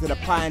 listening to the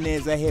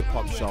Pioneers of Hip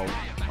Hop show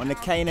on the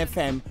Kane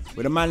FM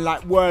with a man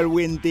like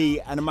Whirlwind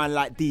D and a man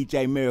like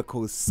DJ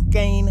Miracle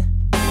Skane.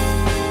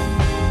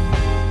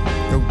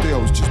 Yo, D, I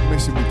was just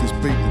messing with this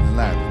beat in the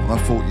lab, and I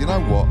thought, you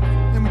know what?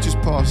 Let me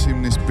just pass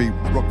him this beat,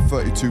 rock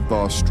 32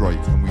 bars straight,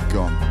 and we're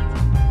gone.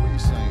 What are you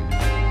saying?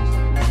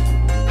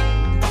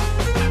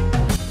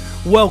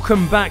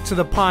 Welcome back to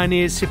the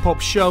Pioneers Hip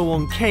Hop Show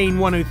on Kane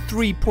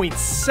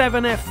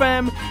 103.7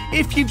 FM.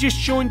 If you've just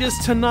joined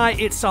us tonight,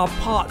 it's our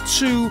part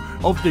 2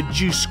 of the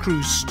Juice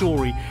Crew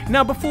story.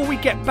 Now, before we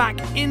get back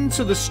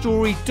into the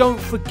story, don't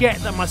forget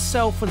that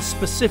myself and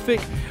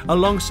Specifik,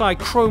 alongside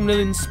Chrome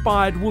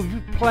Inspired, will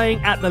be playing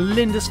at the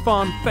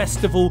Lindisfarne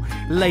Festival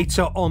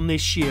later on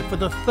this year for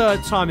the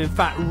 3rd time. In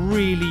fact,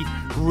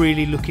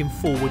 really looking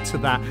forward to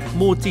that.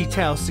 More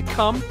details to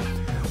come.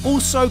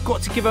 Also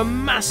got to give a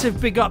massive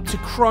big up to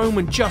Chrome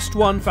and Just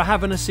One for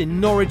having us in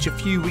Norwich a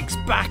few weeks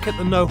back at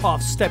the No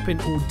Half Step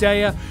in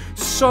Aldea.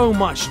 So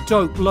much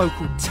dope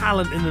local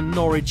talent in the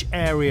Norwich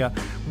area.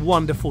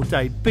 Wonderful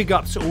day. Big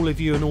up to all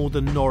of you and all the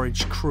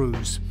Norwich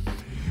crews.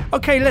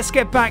 Okay, let's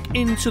get back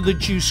into the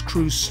Juice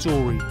Crew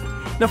story.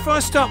 Now,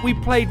 first up, we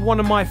played one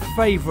of my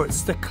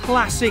favourites, the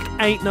classic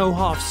Ain't No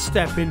Half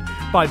Steppin'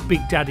 by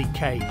Big Daddy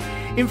Kane.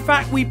 In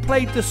fact, we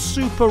played the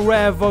super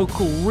rare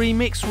vocal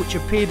remix, which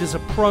appeared as a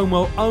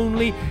promo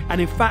only, and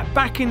in fact,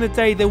 back in the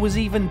day, there was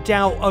even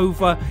doubt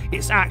over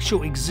its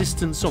actual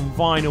existence on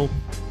vinyl,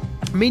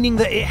 meaning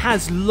that it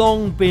has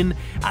long been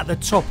at the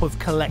top of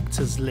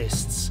collectors'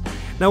 lists.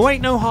 Now,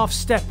 Ain't No Half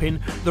Steppin',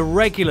 the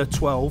regular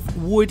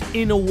 12, would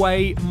in a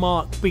way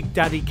mark Big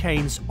Daddy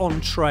Kane's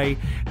entree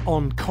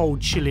on Cold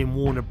Chillin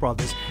Warner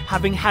Brothers,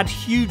 having had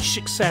huge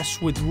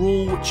success with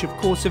Raw, which of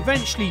course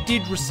eventually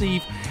did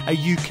receive a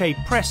UK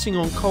pressing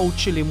on Cold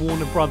Chillin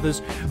Warner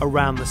Brothers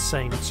around the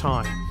same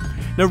time.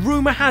 Now,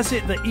 rumour has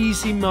it that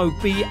Easy Mo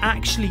B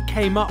actually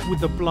came up with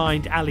the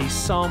Blind Alley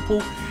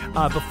sample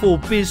before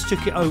Biz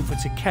took it over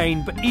to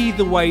Kane, but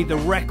either way, the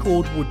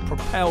record would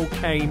propel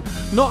Kane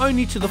not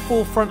only to the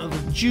forefront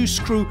of the Juice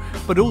Crew,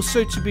 but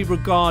also to be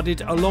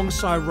regarded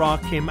alongside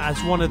Rakim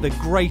as one of the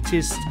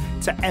greatest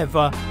to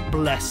ever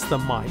bless the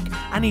mic.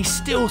 And he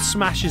still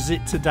smashes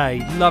it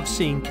today. Love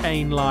seeing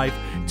Kane live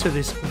to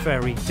this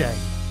very day.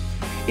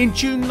 In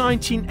June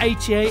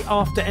 1988,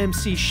 after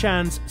MC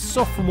Shan's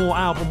sophomore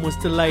album was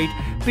delayed,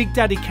 Big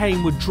Daddy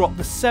Kane would drop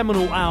the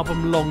seminal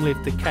album Long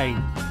Live the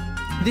Kane.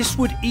 This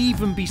would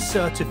even be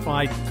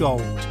certified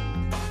gold.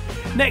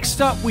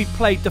 Next up, we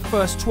played the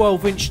first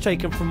 12-inch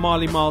taken from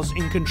Marley Marl's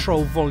In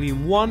Control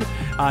Volume 1,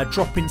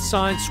 Drop in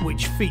Science,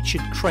 which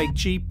featured Craig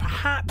G.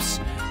 Perhaps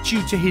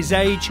due to his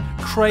age,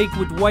 Craig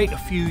would wait a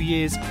few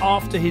years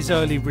after his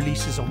early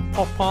releases on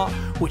Pop Art,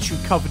 which we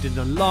covered in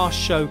the last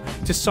show,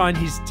 to sign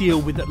his deal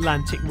with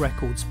Atlantic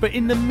Records. But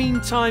in the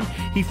meantime,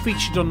 he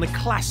featured on the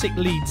classic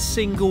lead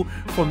single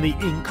from the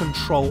In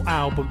Control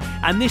album,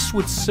 and this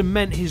would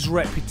cement his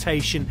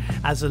reputation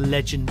as a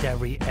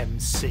legendary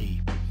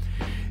MC.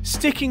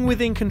 Sticking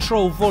with In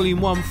Control Volume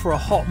 1 for a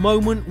hot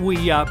moment, we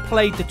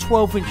played the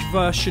 12-inch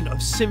version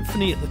of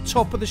Symphony at the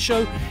top of the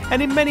show,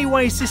 and in many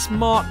ways this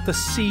marked the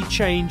sea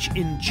change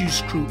in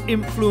Juice Crew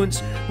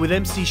influence, with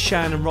MC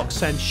Shan and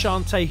Roxanne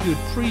Shante, who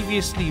had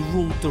previously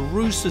ruled the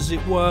roost as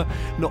it were,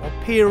 not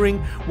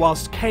appearing,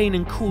 whilst Kane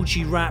and Kool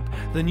G Rap,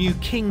 the new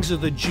kings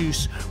of the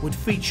Juice, would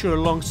feature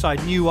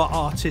alongside newer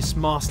artists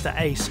Master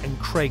Ace and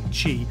Craig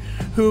G,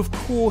 who of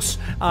course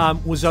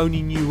was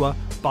only newer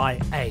by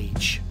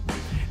age.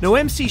 Now,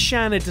 MC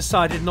Shan had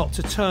decided not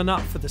to turn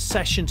up for the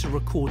session to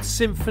record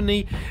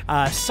Symphony,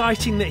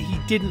 citing that he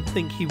didn't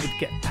think he would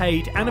get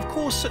paid, and of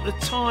course at the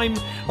time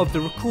of the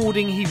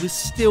recording he was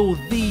still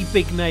the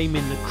big name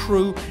in the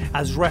crew,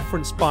 as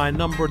referenced by a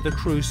number of the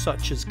crew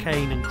such as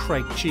Kane and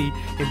Craig G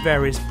in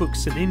various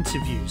books and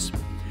interviews.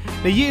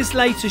 Now, years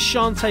later,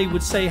 Shante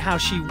would say how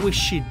she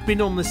wished she'd been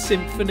on the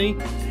Symphony.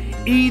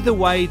 Either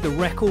way, the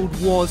record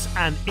was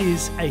and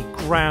is a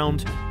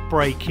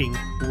groundbreaking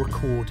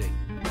recording.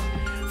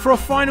 For a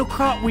final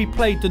cut, we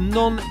played the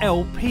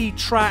non-LP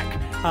track,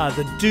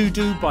 the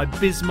Doo-Doo by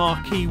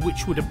Bizmarkie,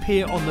 which would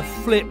appear on the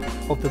flip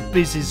of the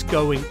Biz Is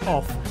Going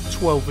Off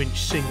 12-inch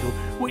single,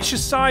 which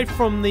aside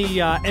from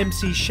the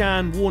MC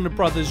Shan Warner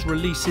Brothers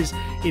releases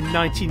in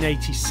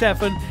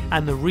 1987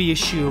 and the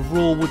reissue of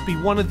Raw, would be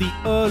one of the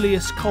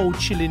earliest Cold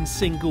Chillin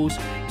singles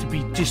to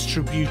be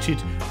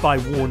distributed by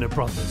Warner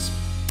Brothers.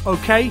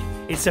 Okay,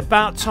 it's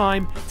about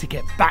time to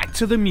get back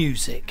to the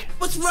music.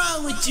 What's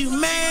wrong with you,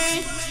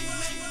 man?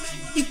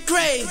 You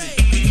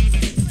crazy.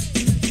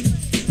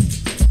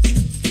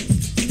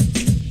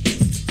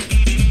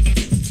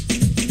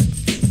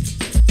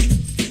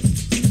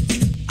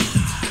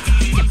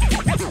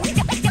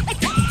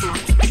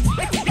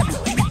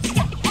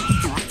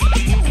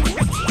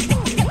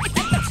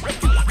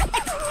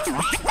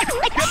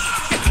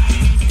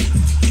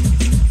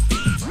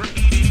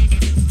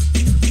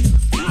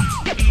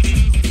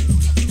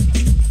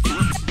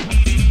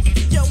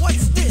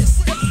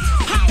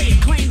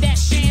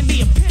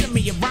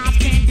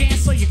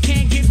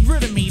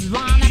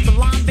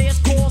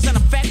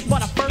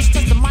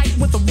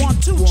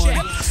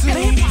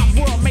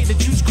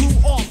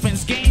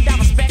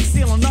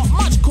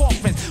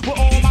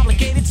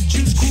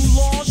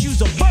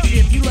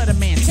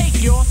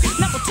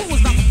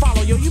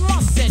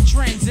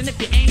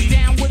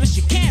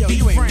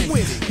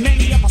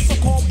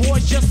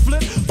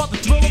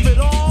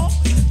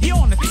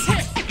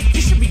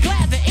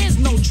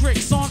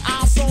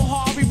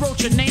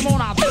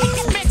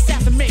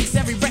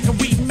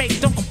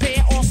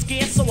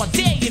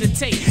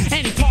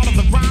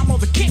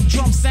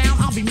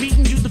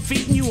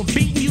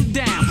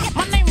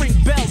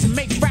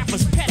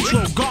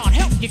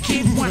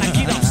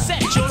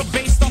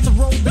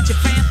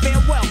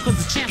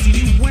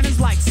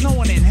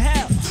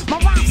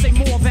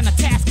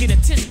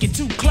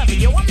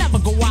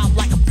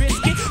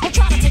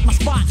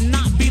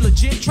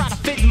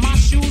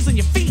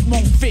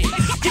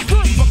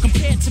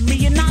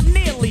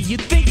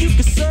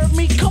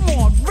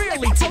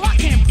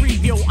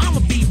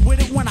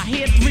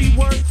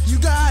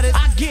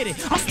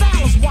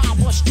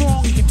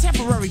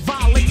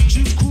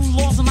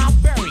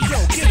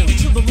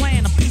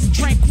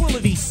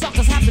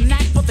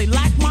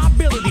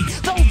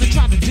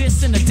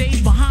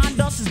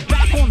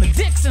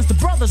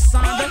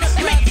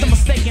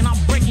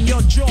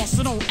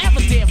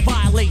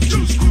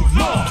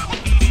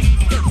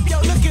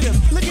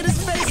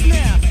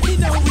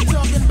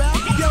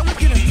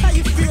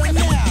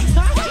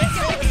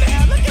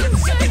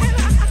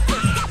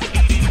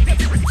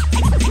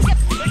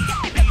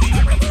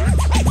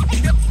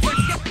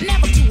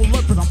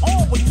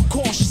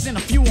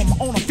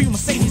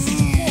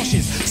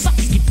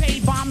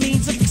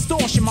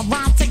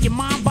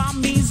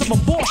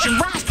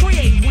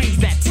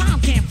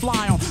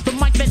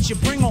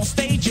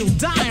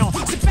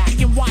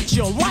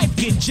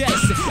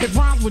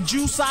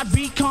 I'd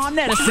be Con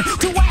Edison.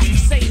 To ask me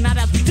say, not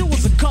as we do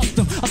as a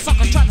custom. A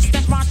sucker tried to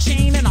snatch my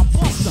chain and I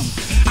bust him.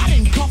 I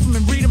didn't cuff him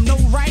and read him no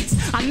rights.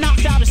 I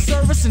knocked out his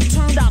service and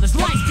turned out his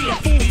lights. Be a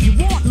fool if you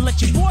want and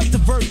let your boys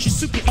divert you.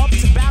 Soup you up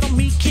to battle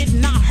me, kid,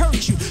 not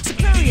hurt you.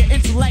 Superior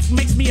intellect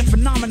makes me a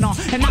phenomenon.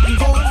 And I can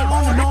go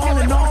on and on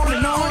and on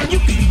and on. You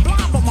can be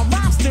blind, but my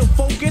rhyme's still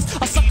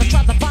focused. A sucker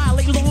tried to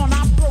violate law and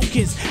I broke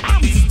his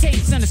albums, his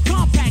tapes, and his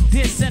compact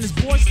discs. And his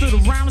boys stood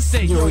around and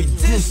said, yo, he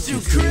dissed you,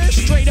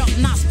 Chris. Straight up,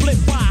 not split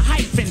by a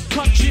hyphen.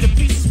 Cut you to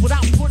pieces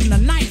without putting a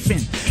knife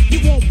in. You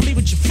won't believe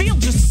what you feel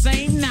just the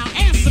same. Now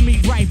answer me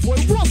right, boy,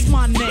 what's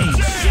my name?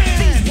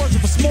 These words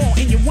of a small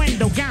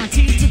innuendo,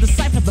 guaranteed to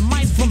decipher the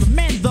mice from the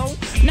men, though.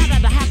 Now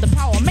that I have the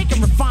power, make a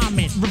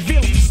refinement.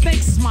 Reveal if the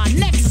snakes is my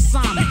next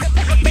assignment.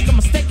 Make a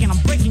mistake and I'm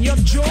breaking your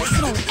jaw,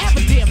 so don't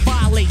ever dare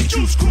violate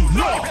Juice Crew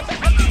law.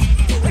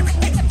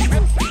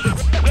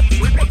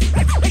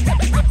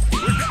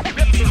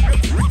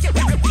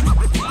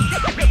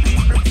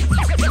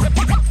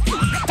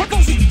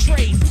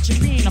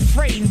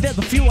 And there's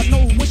a few I know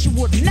who wish you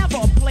would never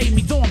have played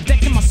me. Though I'm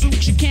decked in my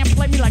suit, you can't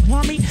play me like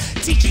Rummy.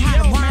 Teach you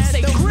how to rhyme,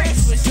 say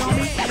Chris.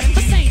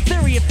 This ain't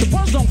theory if the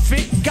words don't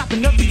fit. Got the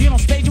nerve to get on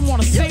stage and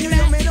wanna sing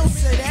that? Man, don't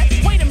say that.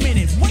 Wait a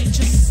minute, wait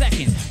just a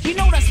second. You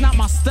know that's not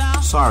my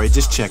style. Sorry,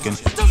 just checking.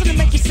 Doesn't it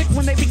make you sick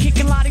when they be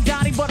kicking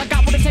lottie-dottie? But I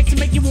got what it takes to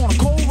make you want a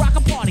cold rock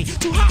a party.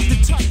 Too hot to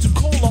touch, too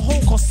cold a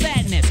hole called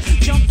sadness.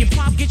 Jump your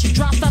pop, get you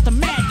dropped out the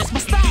madness. My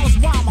style is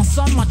wild, my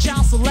son, my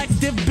child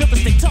selective. Built to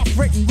stay tough,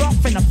 written,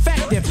 rough, and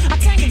effective. I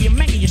tangle you,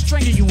 mangle you,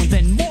 strangle you, and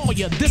then more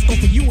ya. Disco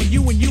for you and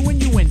you and you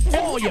and you and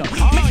all ya.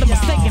 Make the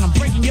mistake and I'm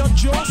breaking your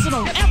jaw, so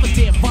don't ever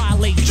dare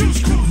violate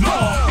Juice Crew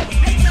law.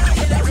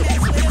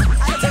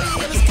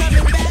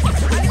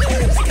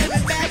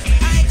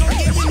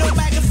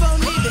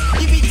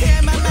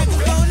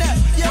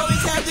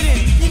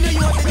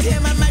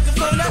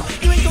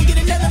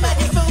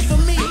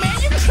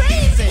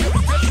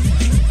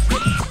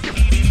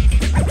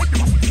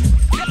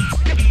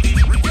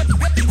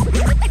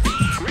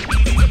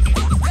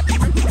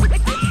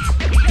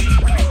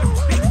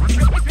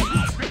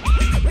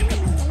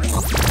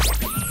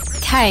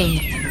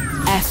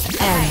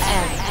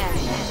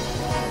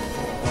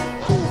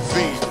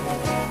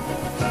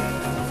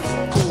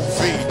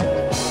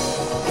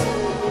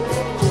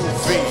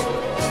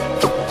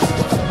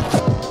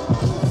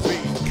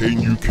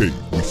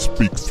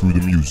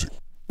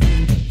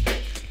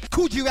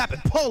 Rap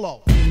and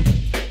Polo.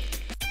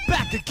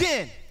 Back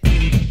again.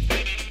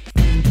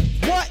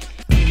 What?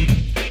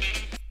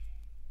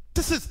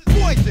 This is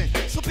poison,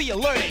 so be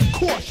alert and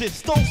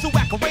cautious. Don't so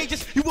act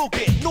courageous, you will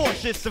get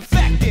nauseous,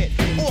 infected,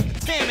 or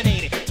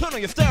contaminated. Turn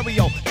on your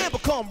stereo and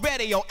become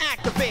radio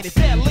activated,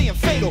 deadly and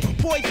fatal.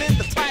 Poison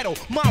the title,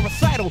 my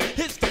recital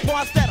hits the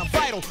parts that are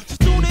vital. So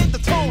tune in the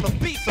tone of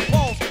beats and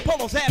bones.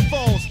 Polo's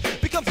headphones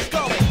becomes a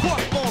skull and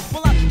crossbones.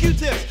 Pull out your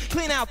Q-tips,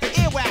 clean out the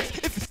earwax.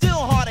 If you're still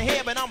hard to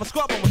hear, man, I'm a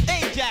scrubbing with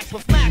Ajax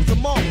with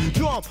maximum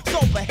drum. So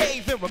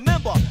behave and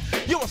remember,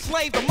 you're a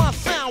slave to my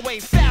sound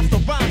wave. Faster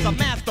rhymes, I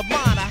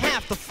mastermind. I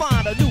have to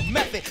find a new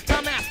method,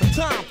 time after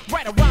time.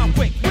 Write a rhyme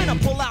quick when I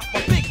pull out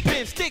my big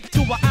pen. Stick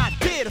to an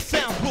idea that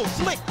sounds real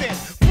slick then.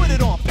 Put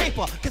it on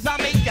paper, cause I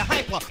make you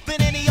hyper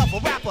than any other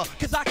rapper.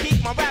 Cause I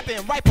keep my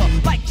rapping riper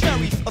like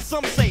cherries, or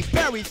some say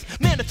berries.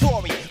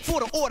 Mandatory for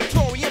the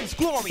auditorium's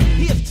glory.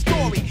 Here's the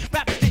story,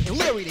 rappers getting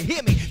leery to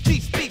hear me. G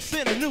speaks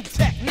in a new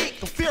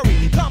technique of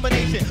fury.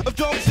 Combination of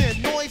drums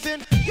and noise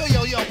and yo,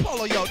 yo, yo,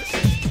 Polo, yo, this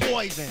is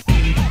poison.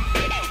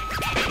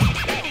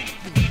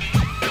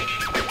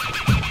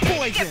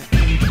 Poison.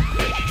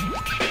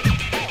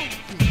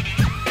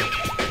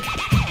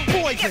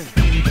 Poison.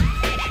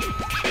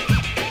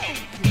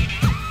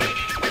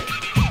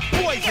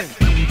 Poison.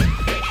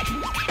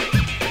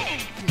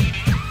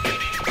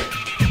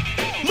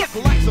 Look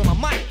likes on a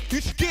mic,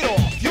 you should get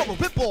off. You're a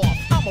rip-off,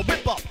 I'm a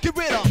rip-up, get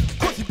rid of.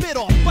 Cause you bit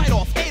off, bite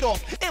off, ate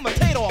off,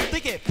 imitate off. They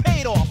get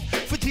paid off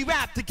for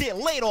G-Rap to get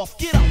laid off.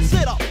 Get up,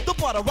 sit up, the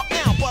butter up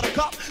now,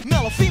 buttercup.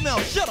 Male or female,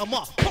 shut 'em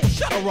up, oh,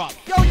 shut her up.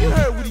 Yo, you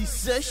heard what he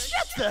said,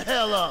 shut the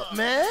hell up,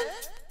 man.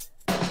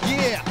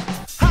 Yeah,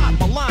 hide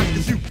my lines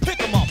cause you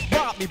pick 'em up.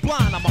 Rob me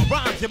blind, I'm a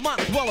rhymes, you might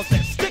as well as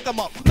say stick 'em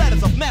up.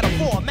 Letters of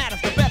metaphor,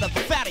 matters the better, the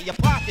fatter your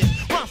pockets.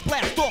 Rhymes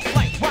blast off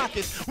like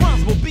rockets.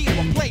 Rhymes will be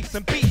replaced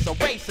and beats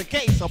erase a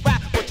case. A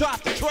rap will try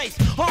to trace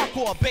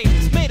hardcore bass.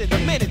 It's made in a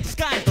minute, the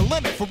sky's the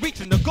limit for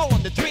reaching the goal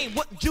and the dream.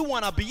 Wouldn't you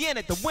wanna be in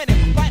it to win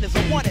it? Fighters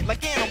are want it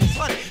like animals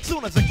hunting.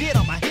 Soon as I get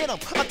 'em, I hit 'em.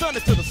 I done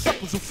it to the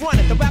suckers who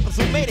fronted. The rappers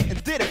who made it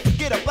and did it.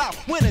 Forget about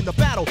winning the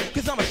battle,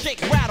 cause I'ma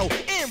shake, rattle,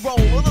 and roll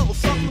a little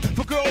something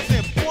for girls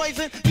and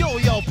poison. Yo,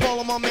 yo,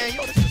 Polo, my man,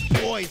 yo, this is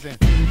poison.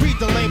 Read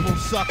the label,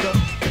 sucker.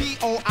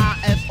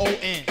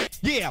 P-O-I-S-O-N.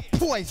 Yeah,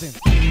 poison.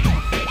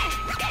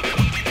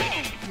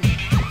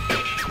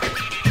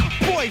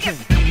 Poison.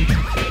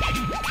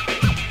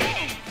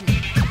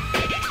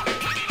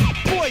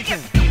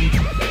 Poison.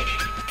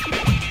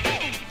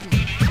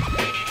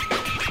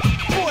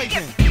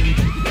 Poison.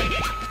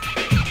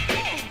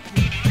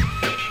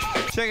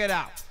 Check it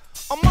out.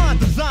 A mind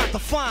designed to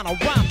find a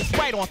rhyme that's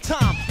right on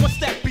time. One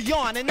step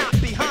beyond and not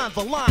behind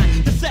the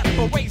line. To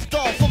separate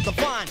stars from the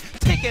vine.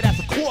 Take it as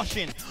a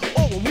caution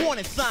or a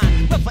warning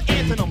sign. But for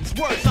antonyms,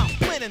 words I'm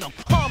blending them.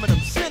 Harming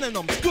them,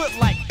 synonyms, good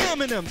like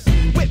Eminem's.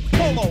 With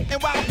Polo,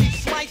 and while he's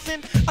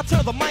slicing, I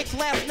turn the mic's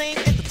last name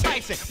into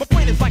Tyson. My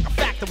brain is like a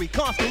factory,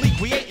 constantly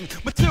creating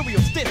material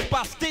stitch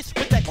by stitch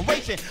with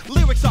decoration.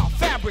 Lyrics are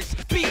fabrics,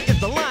 beat is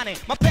the lining.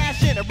 My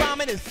passion and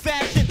rhyming is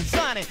fashion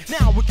designing.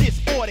 Now it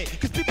gets ordered,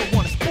 cause people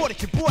want to sport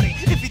it, you bought it.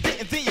 If you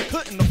didn't, then you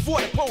couldn't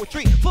afford it.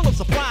 Poetry full of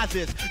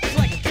surprises, just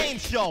like a game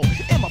show.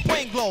 And my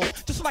brain glows,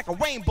 just like a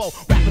rainbow.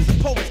 Rappers and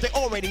poets, they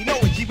already know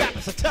it. G-Rap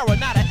is a terror,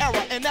 not an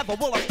error. And never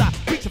will I stop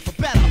reaching for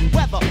better.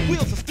 Whether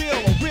wheels of steel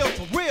or real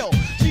to real,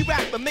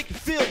 G-Rap will make you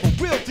feel the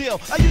real deal.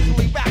 I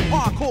usually rap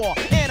hardcore,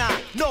 and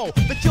I know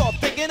that you're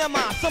thinking of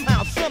mine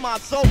somehow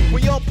semi-so.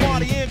 When you're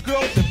partying,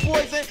 girls and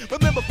poison,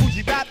 remember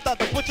Fuji Rap, thought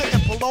the butcher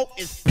and Polo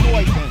is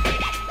poison.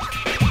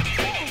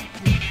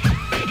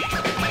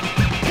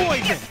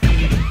 Poison.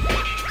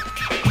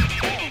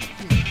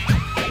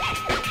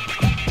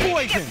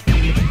 Poison.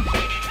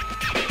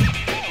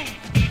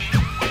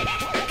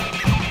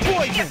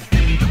 Poison.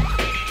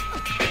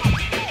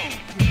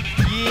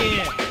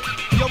 Yeah.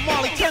 Yo,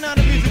 Marley, turn on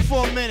the music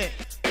for a minute.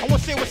 I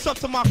want to say what's up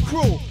to my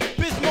crew.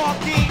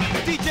 Bizmarkie,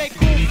 DJ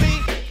Kool V,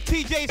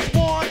 TJ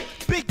Swan,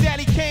 Big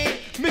Daddy Kane,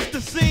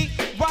 Mr. C,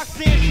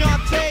 Roxanne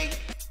Shante,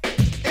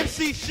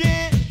 MC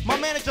Shan, my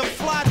manager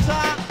Fly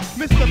Tie,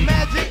 Mr.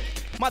 Magic,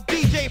 my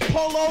DJ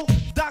Polo,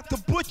 Dr.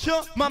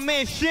 Butcher, my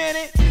man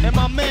Shannon, and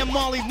my man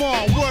Marley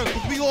Marl. Word,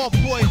 cause we all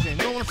poison,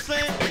 know what I'm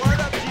saying? Word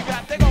up,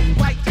 G-Rap, they gon'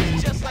 bite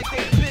this just like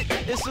they bit.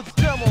 It's a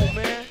demo,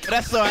 man.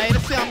 That's alright,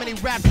 let's see how many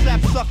rap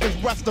sap suckers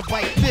rust to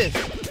bite this.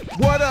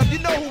 Word up, you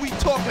know who we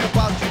talking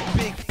about, you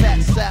big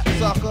fat sap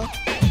sucker.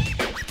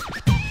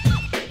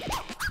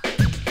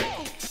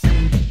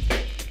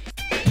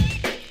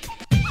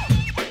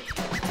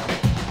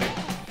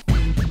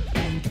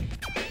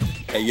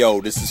 Hey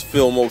yo, this is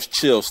Phil Most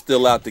Chill,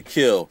 still out to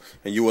kill,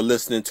 and you are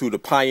listening to the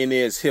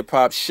Pioneers Hip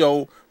Hop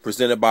Show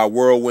presented by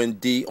Whirlwind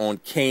D on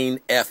Kane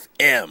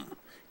FM.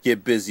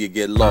 Get busy or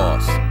get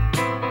lost.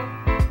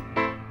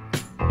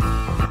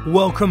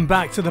 Welcome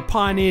back to the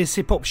Pioneers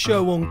Hip Hop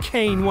Show on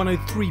Kane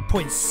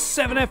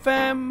 103.7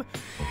 FM.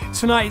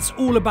 Tonight it's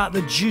all about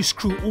the Juice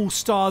Crew All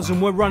Stars, and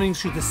we're running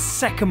through the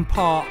second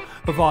part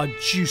of our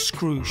Juice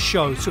Crew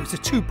show. So it's a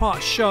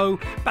two-part show.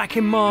 Back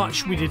in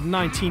March we did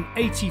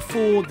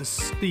 1984,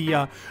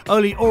 the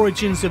early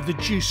origins of the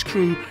Juice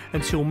Crew,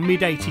 until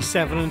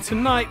mid-87, and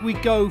tonight we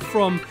go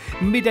from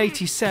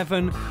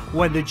mid-87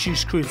 when the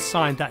Juice Crew had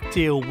signed that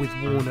deal with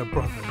Warner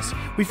Brothers.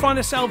 We find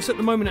ourselves at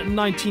the moment at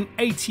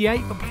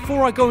 1988, but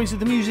before I go into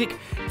the music,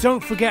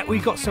 don't forget we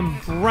got some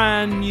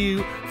brand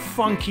new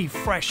funky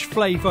fresh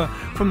flavour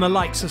from the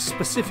likes of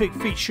Specifik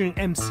featuring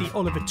MC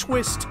Oliver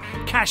Twist,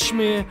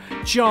 Kashmere,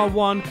 Djar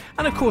One,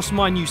 and of course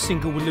my new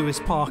single with Lewis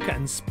Parker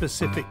and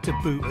Specifik to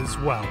boot as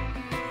well.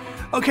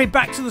 Okay,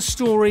 back to the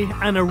story,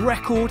 and a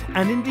record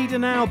and indeed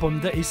an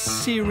album that is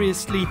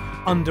seriously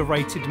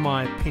underrated in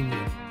my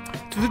opinion.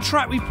 So the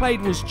track we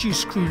played was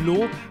Juice Crew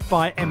Law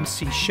by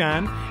MC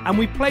Shan, and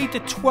we played the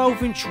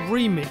 12-inch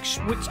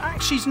remix, which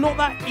actually is not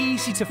that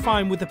easy to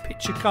find with a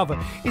picture cover.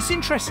 It's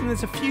interesting,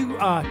 there's a few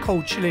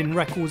Cold Chillin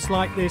records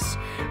like this.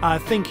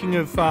 Thinking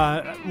of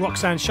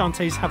Roxanne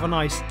Shante's Have a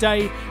Nice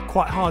Day,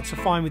 quite hard to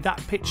find with that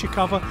picture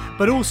cover,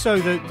 but also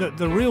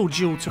the real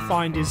jewel to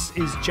find is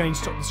Jane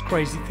Stop This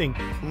Crazy Thing,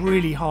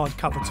 really hard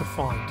cover to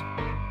find.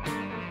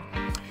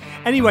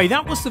 Anyway,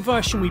 that was the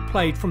version we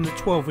played from the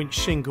 12-inch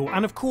single,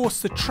 and of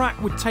course the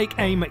track would take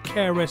aim at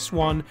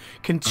KRS-One,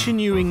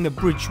 continuing the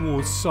Bridge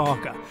Wars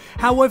saga.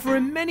 However,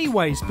 in many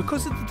ways,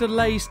 because of the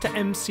delays to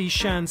MC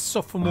Shan's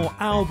sophomore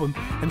album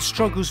and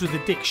struggles with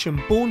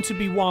addiction, Born to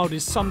Be Wild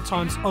is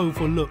sometimes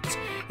overlooked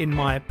in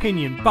my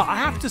opinion, but I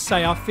have to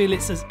say I feel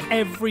it's as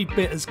every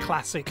bit as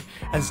classic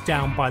as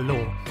Down by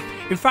Law.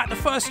 In fact, the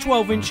first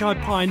 12-inch I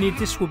pioneered,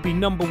 this would be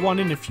 #1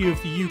 in a few of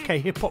the UK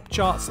hip-hop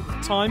charts at the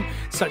time,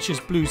 such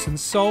as Blues and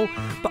Soul,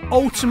 but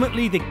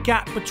ultimately the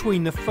gap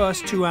between the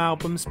first two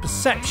albums,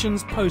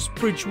 Perceptions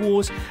post-Bridge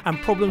Wars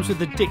and Problems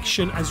with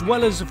Addiction, as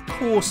well as of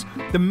course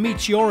the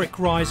meteoric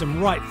rise,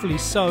 and rightfully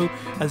so,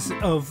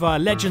 of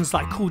legends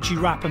like Kool G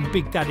Rap and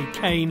Big Daddy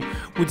Kane,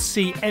 would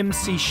see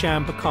MC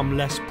Shan become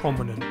less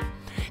prominent.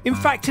 In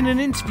fact, in an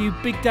interview,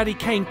 Big Daddy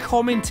Kane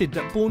commented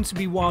that Born to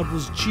Be Wild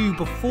was due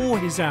before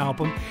his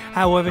album.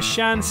 However,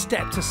 Shan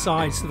stepped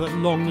aside so that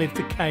Long Live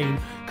the Kane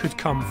could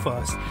come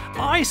first.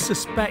 I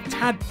suspect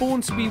had Born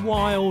to Be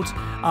Wild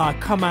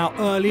come out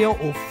earlier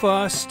or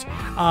first,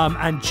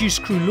 and Juice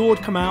Crew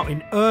Lord come out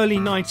in early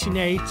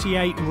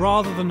 1988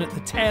 rather than at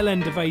the tail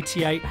end of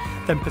 88,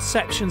 then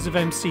perceptions of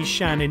MC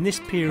Shan in this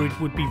period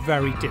would be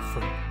very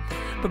different.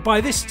 But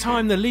by this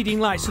time, the leading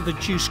lights of the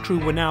Juice Crew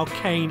were now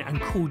Kane and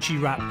Kool G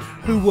Rap,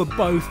 who were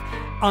both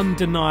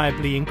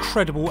undeniably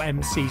incredible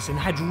MCs and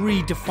had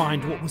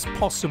redefined what was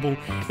possible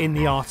in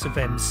the art of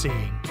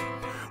MCing.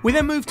 We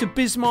then moved to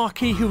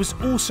Bizmarkie, who was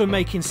also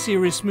making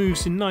serious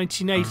moves in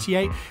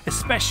 1988,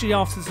 especially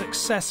after the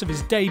success of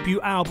his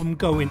debut album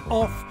Going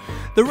Off.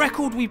 The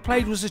record we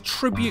played was a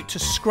tribute to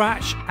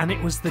Scratch, and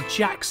it was the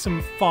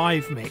Jackson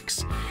 5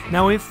 mix.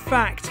 Now, in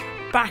fact,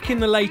 back in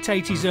the late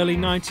 80s, early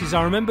 90s,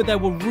 I remember there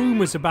were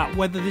rumours about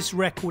whether this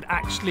record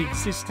actually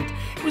existed.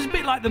 It was a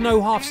bit like the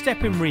No Half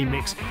Steppin'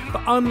 remix,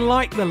 but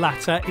unlike the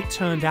latter, it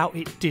turned out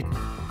it didn't.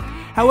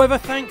 However,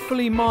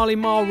 thankfully, Marley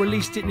Marl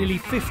released it nearly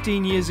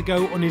 15 years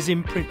ago on his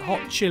imprint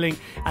Hot Chillin',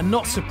 and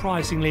not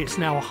surprisingly, it's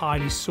now a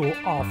highly sought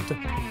after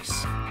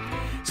piece.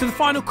 So the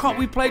final cut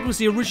we played was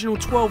the original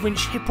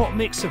 12-inch hip-hop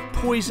mix of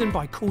Poison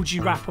by Kool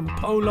G Rap and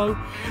Polo.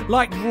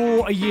 Like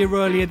Raw a year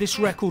earlier, this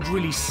record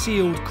really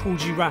sealed Kool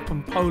G Rap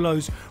and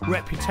Polo's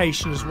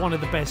reputation as one of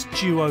the best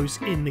duos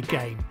in the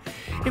game.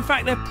 In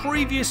fact, their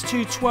previous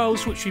two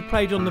 12s, which we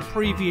played on the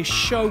previous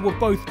show, were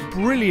both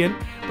brilliant,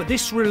 but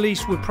this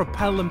release would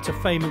propel them to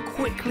fame and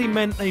quickly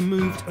meant they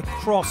moved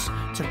across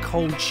to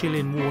Cold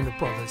Chillin Warner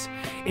Brothers.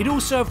 It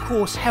also, of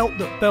course, helped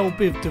that Belle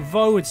Biv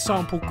DeVoe had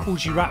sampled Kool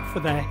G Rap for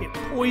their hit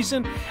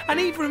Poison, and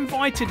even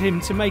invited him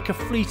to make a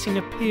fleeting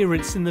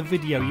appearance in the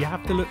video. You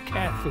have to look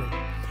carefully.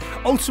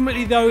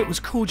 Ultimately, though, it was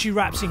Kool G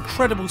Rap's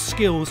incredible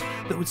skills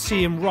that would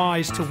see him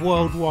rise to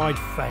worldwide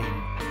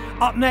fame.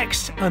 Up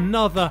next,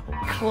 another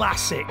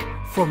classic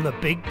from the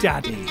Big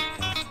Daddy.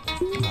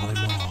 Marley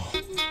Marl,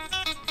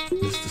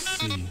 Mr.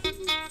 C,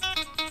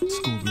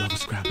 Scoob Lover,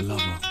 Scrap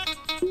Lover,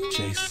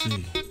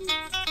 JC,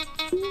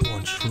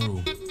 One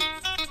True,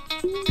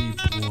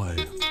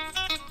 B-Boy,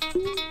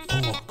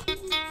 Orc.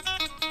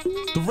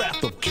 The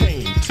wrath of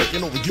Kane,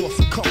 taking over your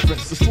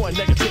circumference, destroying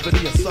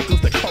negativity and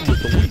suckers that come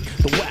with the weak,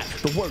 the whack,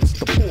 the worst,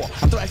 the poor.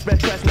 I thrash man,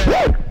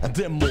 and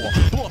then more.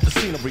 Blow up the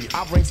scenery,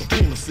 I reign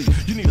supremacy.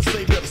 You need a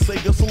savior to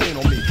save your lean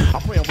on me. I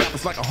prey on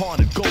rappers like a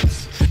haunted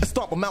ghost and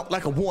stomp them out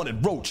like a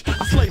wanted roach.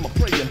 I slay my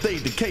prey and they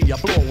decay. I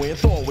blow away and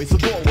throw away, so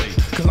go away,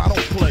 cause I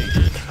don't play.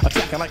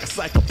 Attacking like a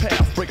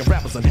psychopath, breaking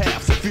rappers in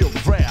half, so feel the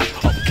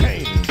wrath of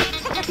Kane.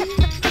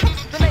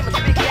 The name is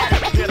Big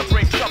Daddy. Here to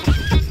bring trouble.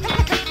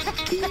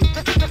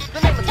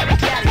 The name is Big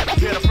Daddy.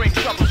 Here to bring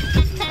trouble. The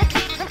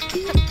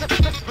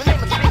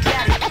name is Big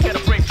Daddy. Here to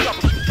bring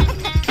trouble. The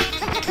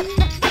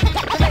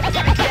name is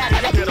Big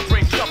Daddy. Here to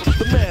bring trouble.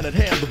 The man at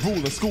hand, the rule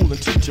in school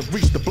and teacher,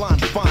 reach the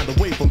blind to find a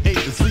way from A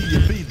to Z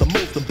and be the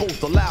most and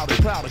both allowed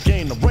and proud to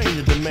gain the reign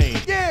of domain.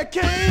 Yeah,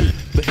 Kane.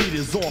 The heat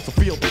is on, so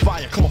feel the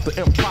fire. Come off the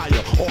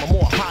empire on a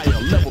more higher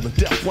level than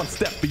death. One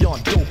step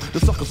beyond dope. The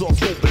suckers all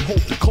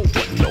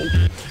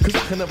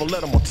never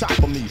let them on top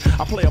of me.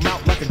 I play them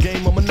out like a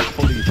game of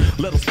Monopoly.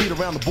 Let them speed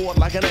around the board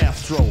like an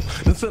Astro.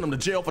 Then send them to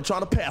jail for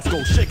trying to pass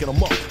go. Shaking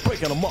them up,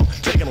 breaking them up,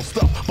 taking them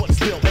stuff, but it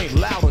still ain't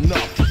loud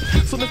enough.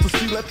 So Mr.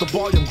 C, let the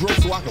volume grow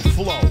so I can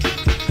flow.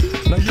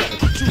 Now yo,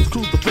 choose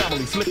cruise the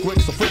family. Slick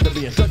Rick's a friend of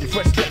me. And Dougie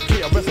Fresh, Step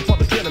Care, rest of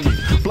public enemy.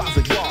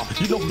 Blase Bar,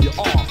 you know who you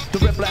are. The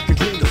red, black, and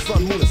green, the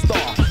sun, moon, and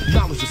star.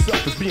 Knowledge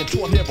yourself is being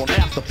taught here on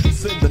After.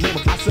 Peace in the name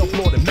of myself,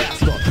 Lord and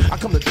Master. I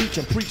come to teach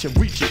and preach and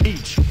reach you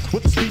each.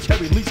 With the speech,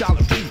 Harry Leach, I'll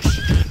impeach.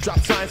 Drop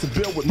science and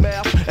build with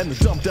math. And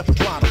the dumb, deaf, and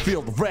blind to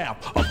feel the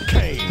rap of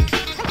Kane.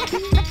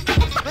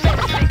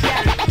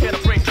 Here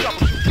to bring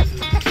trouble.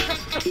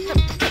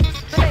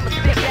 The name is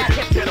Big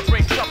Daddy. Here to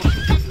bring trouble.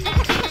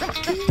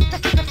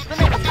 The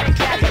name is Big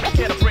Daddy.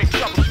 Here to bring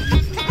trouble.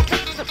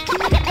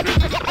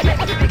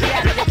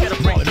 Here to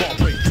bring Marley Marl,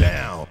 break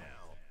down.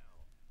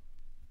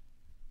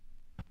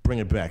 Bring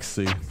it back,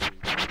 see.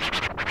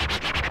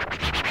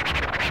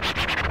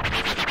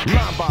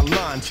 Line by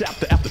line,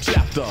 chapter after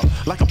chapter.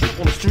 Like a pimp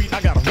on the street,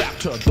 I got a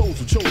raptor. Those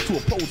who chose to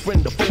oppose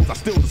friend of foes, I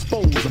still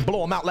dispose and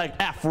blow them out like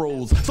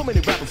afros. So many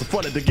rappers are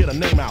fronted to get a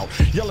name out.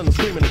 Yelling and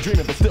screaming and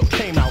dreaming, but still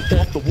came out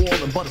off the wall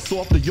and butter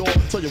soft to yaw.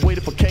 So you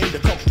waited for Kane to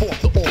come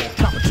forth to all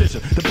competition.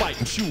 To bite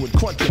and chew and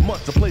crunch and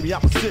munch to play the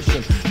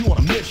opposition. You on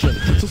a mission,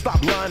 so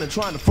stop lying and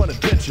trying to front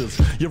adventures.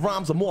 Your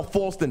rhymes are more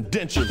false than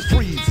dentures.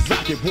 Freeze as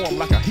I get warm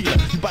like a heater.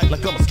 You bite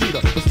like a mosquito,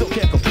 but still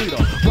can't complete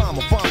a rhyme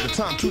or find the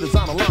time to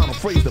design a line or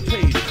phrase the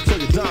page. So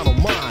you die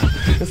on mine.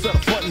 Instead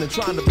of fronting and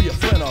trying to be a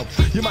friend of,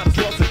 you might as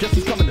well say guess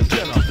who's coming to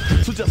dinner.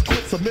 So just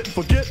quit, submit, and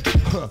forget.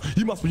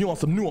 You must be on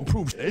some new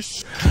improved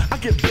ish. I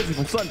get busy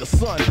from sun to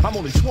sun. I'm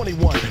only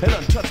 21 and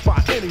untouched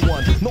by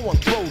anyone. No one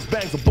throws,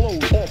 bangs, or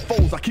blows. All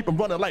foes, I keep them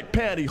running like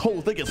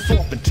pantyhose. They get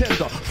soft and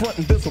tender, front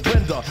and then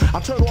surrender. I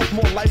turn off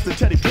more lights than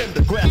Teddy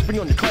Bender. Grasping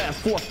on your class,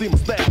 force theme of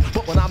staff.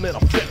 But when I'm in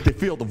effect, they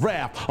feel the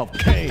wrath of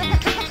Kane.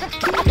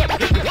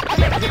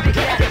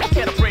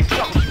 Can't bring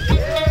trouble.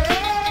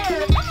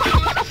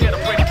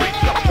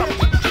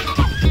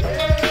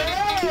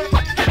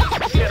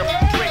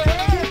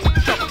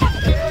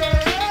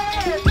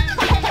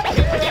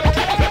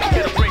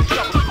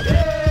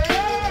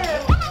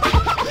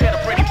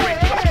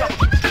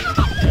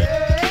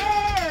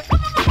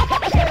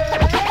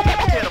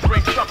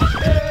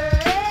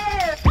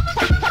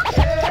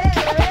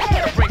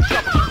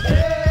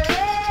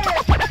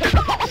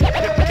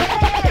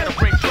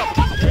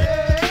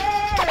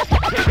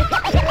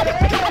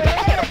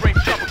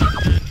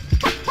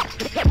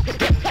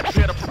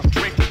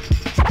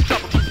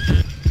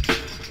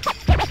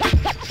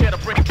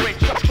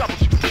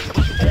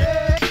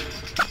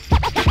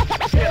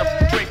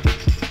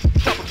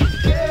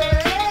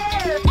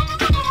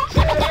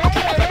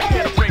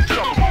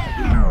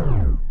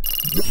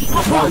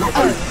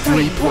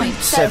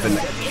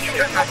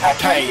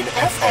 Kane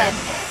FM.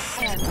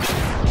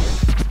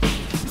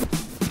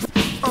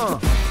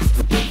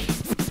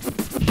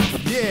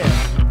 Yeah.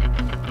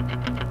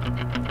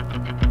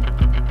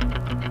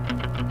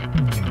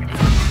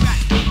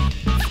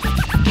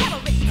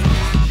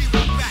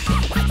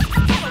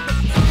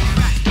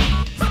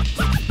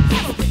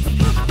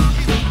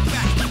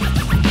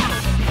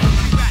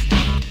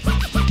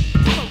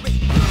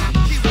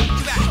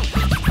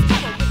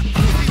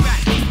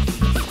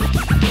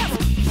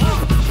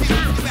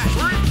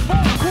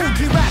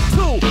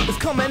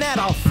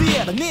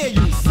 Near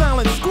you,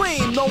 silent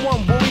scream, no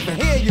one will even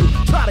hear you.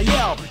 Try to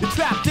yell, you're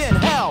trapped in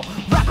hell.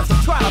 Rappers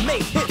are trying to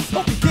make hits,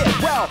 hope you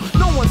get well.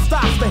 No one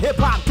stops the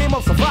hip-hop game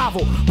of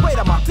survival. Wait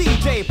on my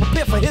DJ,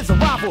 prepare for his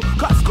arrival.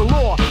 Cuts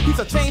galore, he's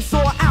a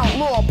chainsaw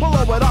outlaw. Pull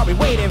over, what are we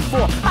waiting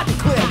for? I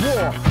declare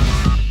war.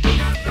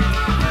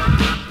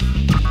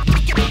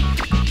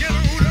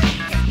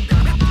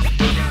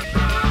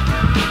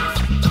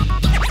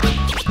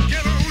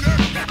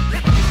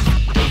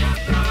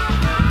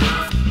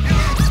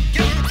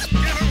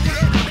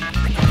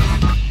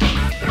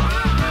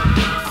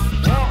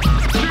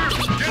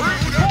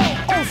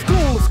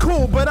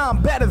 But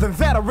I'm better than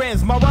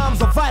veterans. My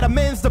rhymes are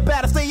vitamins, the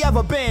baddest they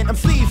ever been.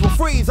 MCs will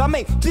freeze, I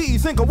make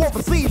G's and go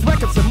overseas.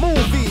 Records and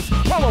movies,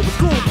 follow with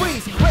cool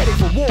breeze. Ready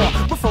for war,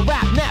 with a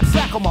rap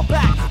knapsack on my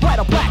back. Write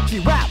a black G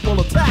Rap will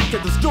attack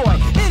and destroy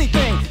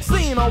anything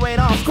seen or ain't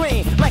on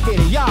screen. Like it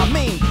y'all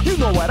mean, you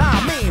know what I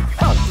mean.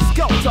 Helter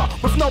skelter,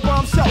 with no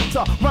bomb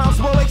shelter.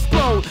 Rhymes will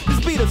explode,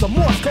 this beat is a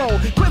Morse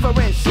code.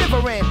 Quivering,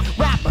 shivering,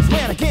 rappers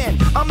ran again.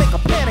 I make a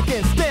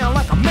panicking, stand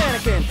like a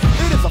mannequin.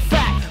 It is a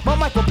fact, my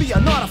mic will be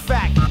an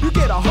artifact. You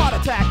get a heart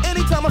attack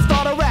anytime I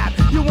start a rap.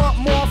 You want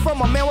more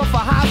from a man with a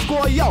high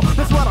score? Yo,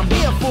 that's what I'm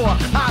here for.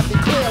 I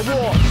declare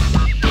war.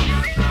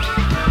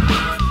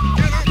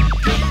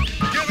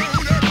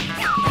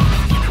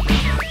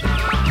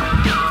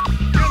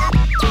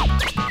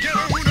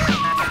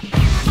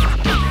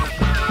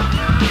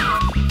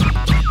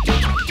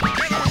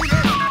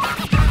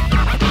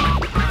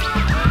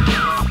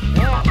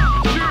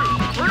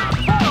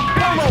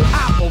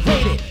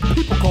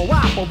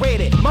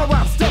 My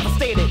rhyme's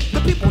devastated, the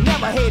people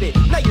never hate it.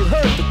 Now you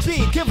heard the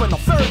G, giving a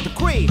third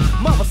degree.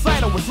 My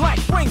recital was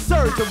like brain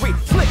surgery,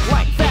 slick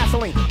like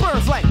Vaseline,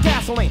 burns like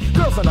gasoline.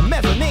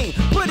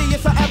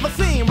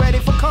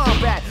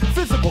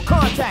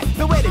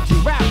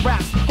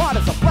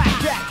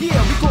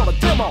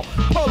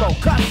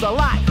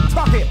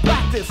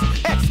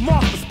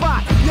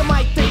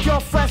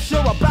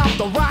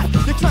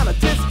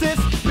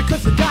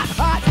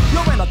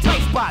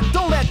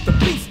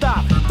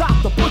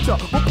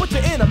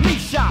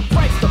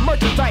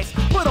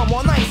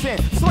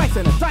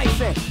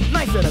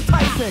 Tyson and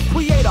Tyson,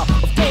 creator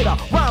of data.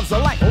 Rhymes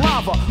are like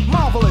lava,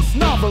 marvelous,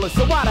 novelist.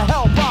 So why the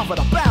hell bother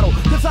to battle?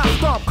 Cause I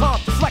stomp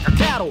just like a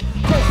cattle.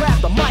 Go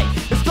grab the mic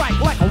and strike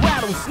like a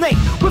rattlesnake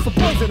with a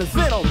poisonous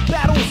venom.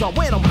 Battles I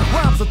win them.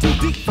 Rhymes are too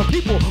deep for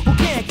people who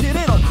can't get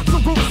in them.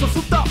 Some groups are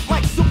souped up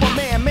like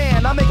Superman,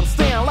 man. I make them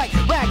stand like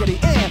Raggedy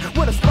Ann.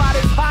 When the spot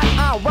is hot,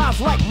 I'll rise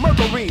like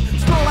Mercury.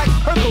 Strong like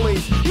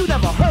Hercules. You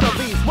never heard of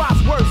these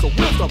wise words of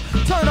wisdom.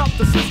 Turn up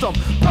the system.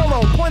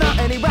 Polo, point out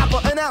any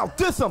rapper and I'll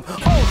diss them.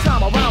 Old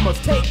time rhymers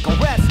take a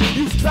rest.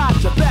 You tried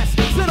your best.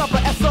 Set up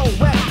an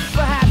SOS.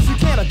 Perhaps you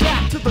can't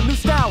adapt to the new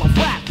style of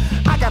rap.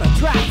 I got a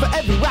track for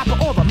every rapper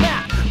on the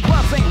map.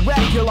 Rhymes ain't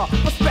regular,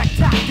 but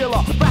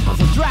spectacular. Rappers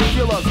are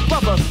Draculas,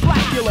 brothers,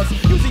 Blackulas.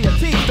 Using your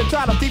teeth to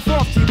try to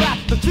deform G-Rap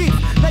the chief.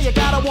 Now you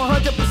got a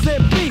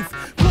 100% beef.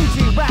 Kool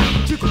G Rap,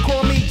 you can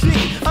call me G.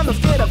 I'm not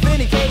scared of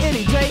any K,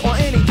 any J, or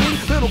any D.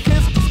 Little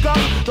kids discuss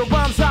the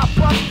rhymes I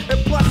bust. And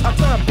plus I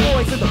turn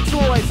boys into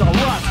toys on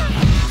us.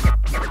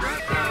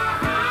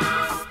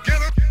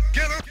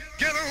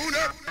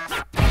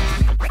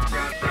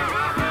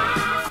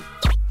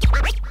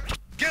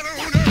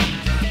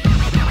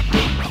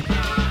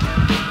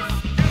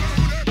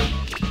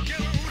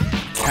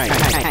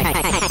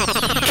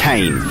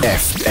 Kane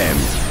FM.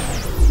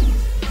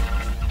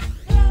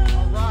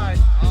 Alright,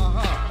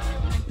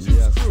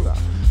 yes, stop.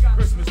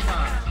 Christmas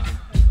time.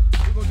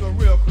 We're gonna do a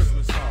real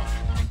Christmas song.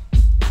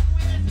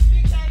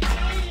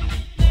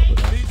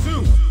 Me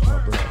too.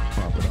 Pump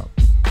it up.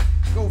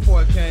 Go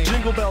for it, Kane.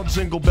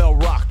 Jingle bell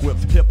rock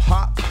with hip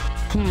hop.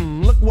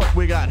 Look what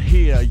we got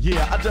here.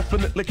 Yeah, I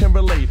definitely can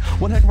relate.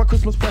 One heck of a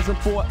Christmas present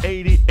for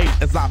 88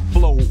 as I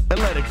flow and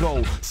let it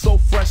go. So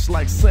fresh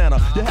like Santa,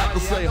 you have to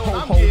say ho,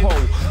 ho,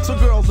 ho. So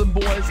girls and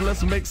boys,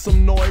 let's make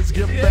some noise.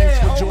 Give thanks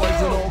for joys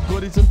and all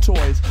goodies and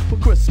toys for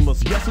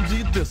Christmas. Yes,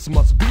 indeed, this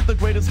must be the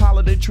greatest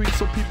holiday treat.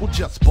 So people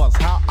just buzz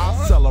how I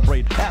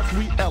celebrate as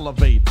we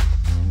elevate.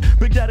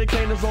 Big Daddy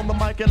Kane is on the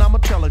mic and I'ma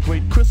tell a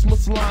great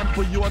Christmas line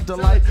for your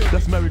delight.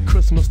 That's Merry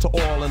Christmas to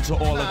all and to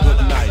all a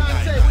good night.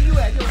 Say, where you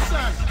at? Yo,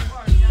 son.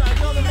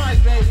 Get on the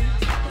mic, baby.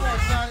 Come on,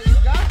 son. You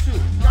got to,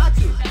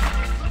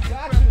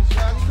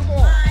 Shani. Come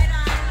on.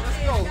 Let's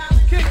go.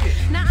 Kick it.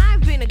 Now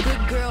I've been a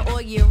good girl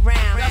all year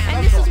round,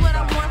 and this is what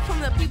I want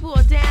from the people who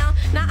are down.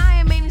 Now I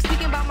am mainly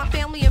speaking about my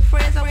family and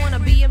friends. I want a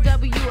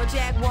BMW, a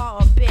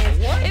Jaguar, or Benz.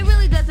 It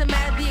really doesn't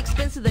matter the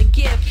expense of the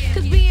gift,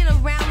 cause being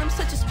around them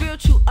such a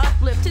spiritual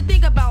uplift. To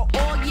think about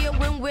all year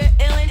when we're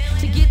illin',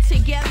 to get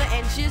together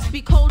and just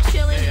be cold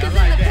chillin'. Cause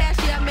in the past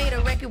year I made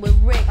a record with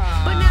Rick,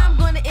 but now I'm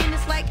gonna end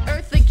this like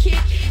Eartha Kitt.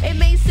 It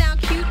may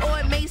sound cute or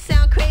it may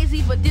sound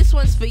crazy, but this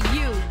one's for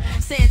you,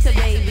 Santa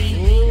baby.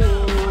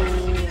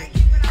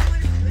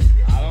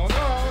 I don't know.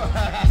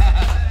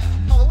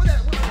 Oh, what that?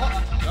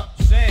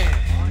 Shan.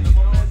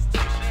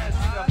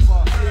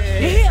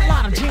 You hear a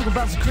lot of jingle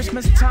bells at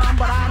Christmas time,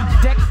 but I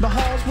deck the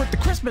halls with the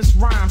Christmas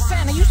rhyme.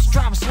 Santa used to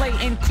drive a sleigh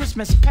in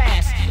Christmas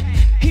past.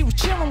 He was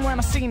chillin' when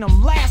I seen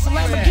him last. A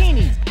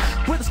Lamborghini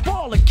with a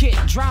spoiler kit.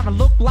 Driving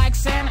looked like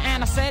Santa,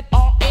 and I said,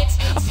 oh, it's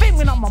a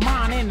feeling on my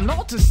mind in an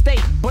altered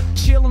state. But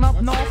chillin' up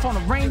north on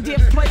a reindeer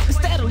plate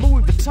instead of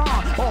Louis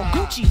Vuitton or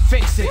Gucci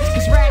fix it.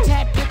 Cause Rags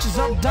had pictures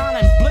of Donna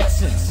and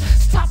Blitzens.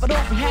 To top it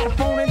off, he had a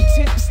phone in the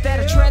tip instead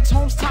of treads,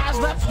 homes, tires,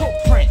 left hook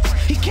prints.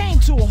 He came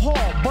to a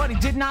halt, but he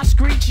did not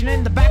screech. And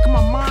in the back of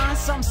my mind,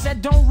 something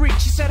said, don't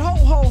reach. He said, ho,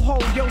 ho, ho,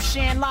 yo,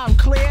 Shan, loud and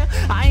clear.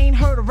 I ain't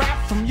heard a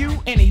rap from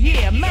you in a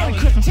year. Merry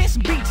Christmas, here's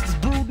some beats that's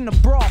brewed in the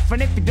broth.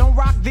 And if you don't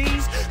rock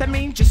these, that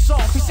means you're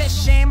soft. He said,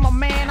 Shan, my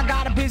man, I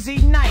got a busy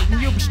night, and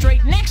you'll be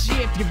straight next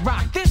year if you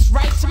rock this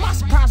right. To my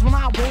surprise, when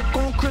I woke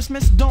on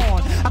Christmas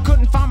dawn, I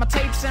couldn't find my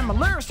tapes and my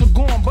lyrics were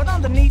gone. But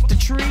underneath the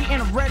tree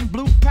in a red and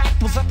blue pack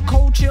was up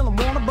Cold Chillin,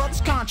 Warner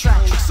Brothers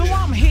contract. So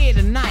I'm here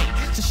tonight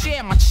to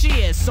share my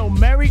cheers. So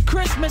Merry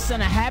Christmas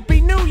and a Happy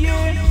New Year.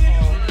 Okay,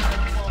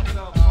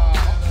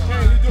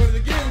 we do it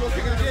again. We'll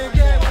kick it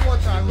again. One more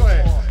time. Go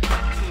ahead.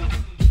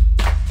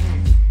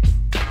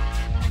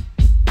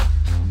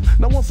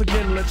 Now once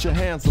again, let your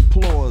hands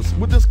applause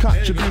with this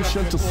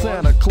contribution to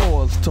Santa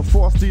Claus, to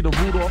Frosty, to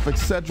Rudolph,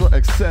 etc.,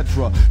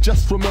 etc.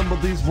 Just remember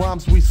these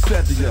rhymes we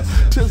said to you.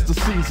 'Tis the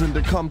season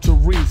to come to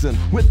reason.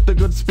 With the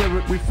good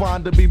spirit we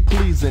find to be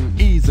pleasing,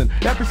 easing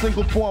every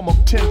single form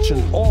of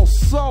tension.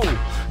 Also,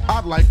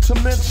 I'd like to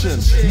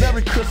mention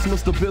Merry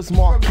Christmas to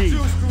Bizmarkie,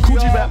 Kool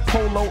G Rap,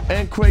 Polo,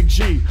 and Craig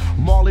G.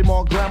 Marley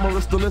Marl,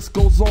 Glamorous, the list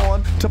goes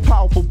on. To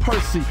Powerful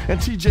Percy and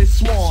TJ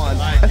Swan.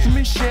 And to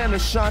me, Shan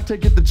and Shante,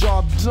 get the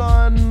job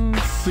done.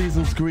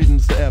 Season's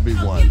greetings to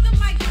everyone.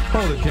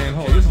 Hold it, Kane,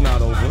 hold it. It's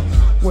not over.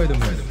 Wait a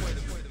minute.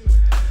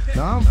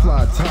 Now I'm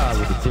fly tired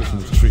with the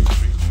Christmas tree.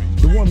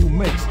 The one who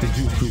makes the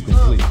juice too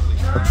complete.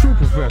 A true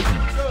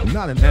professional, and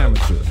not an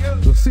amateur.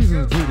 The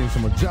season's greetings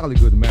from a jolly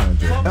good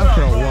manager.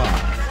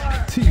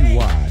 FLY.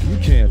 T.Y., you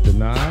can't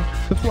deny.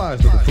 The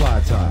flies to the fly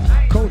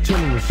tie. Cold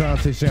Chillin with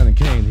Shante, Shan, and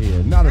Kane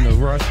here. Not in a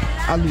rush,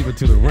 I leave it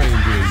to the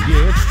reindeers.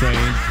 Yeah, it's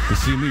strange to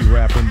see me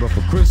rapping, but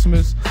for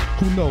Christmas,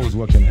 who knows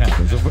what can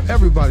happen. So for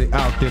everybody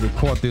out there that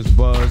caught this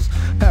buzz,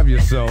 have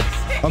yourself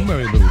a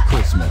merry little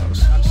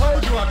Christmas. I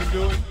told you I could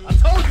do it. I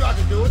told you I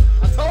could do it.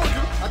 I told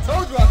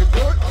you I could do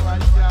it. All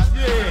right,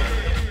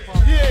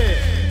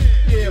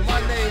 yeah, my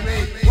name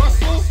ain't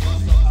Russell,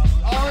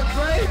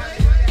 Andre.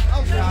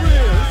 I'm for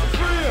real, this is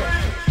real.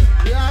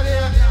 You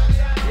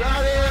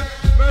out here,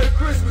 Merry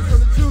Christmas from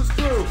the Juice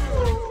Crew.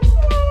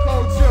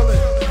 Cold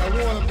Chillin and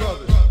Warner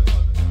Brothers.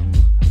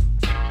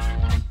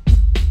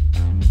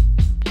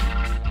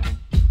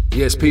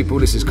 Yes, people,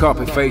 this is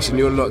Carpet Face, and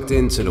you're locked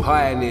into the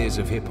Pioneers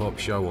of Hip Hop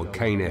show on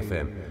Kane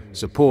FM.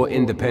 Support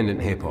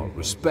independent hip hop.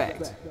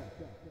 Respect.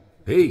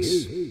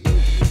 Peace.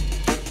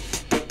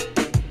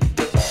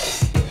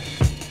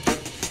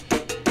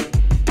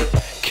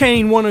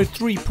 Kane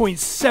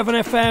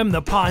 103.7 FM,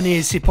 the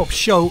Pioneers Hip Hop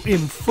Show in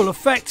full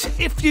effect.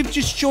 If you've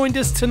just joined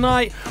us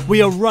tonight,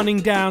 we are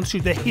running down through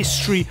the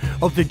history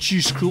of the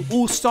Juice Crew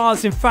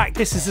All-Stars. In fact,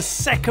 this is the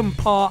second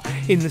part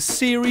in the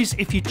series.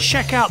 If you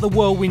check out the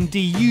Whirlwind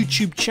D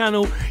YouTube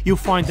channel, you'll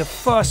find the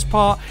first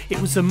part. It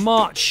was a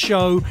March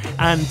show,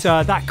 and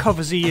that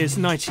covers the years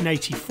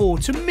 1984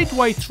 to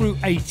midway through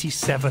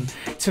 87.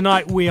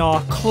 Tonight we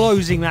are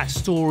closing that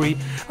story,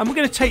 and we're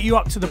going to take you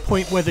up to the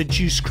point where the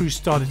Juice Crew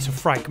started to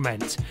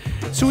fragment.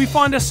 So we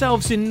find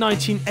ourselves in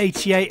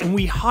 1988, and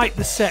we hype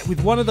the set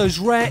with one of those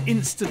rare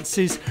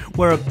instances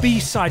where a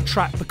B-side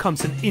track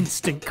becomes an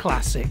instant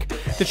classic.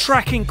 The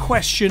track in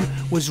question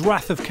was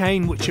Wrath of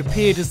Kane, which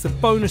appeared as the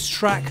bonus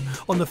track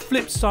on the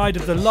flip side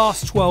of the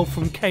last 12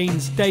 from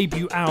Kane's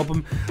debut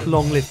album,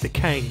 Long Live the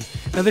Kane.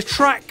 Now the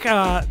track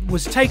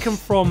was taken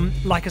from,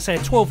 like I said,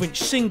 a 12-inch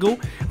single,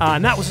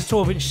 and that was a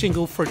 12-inch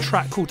single for a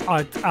track called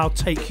I'll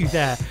Take You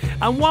There.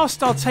 And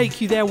whilst I'll Take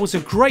You There was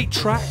a great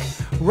track,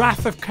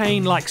 Wrath of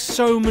Kane, like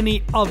so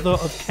many other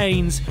of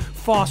Kane's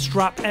fast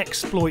rap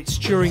exploits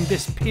during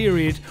this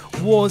period,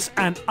 was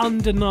and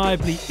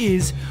undeniably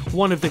is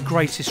one of the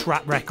greatest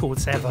rap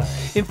records ever.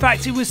 In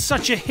fact, it was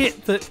such a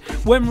hit that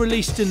when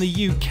released in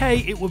the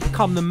UK, it would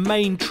become the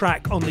main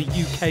track on the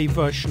UK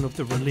version of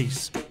the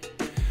release.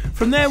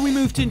 From there we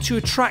moved into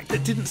a track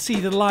that didn't see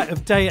the light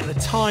of day at the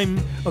time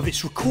of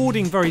its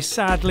recording, very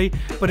sadly,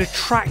 but a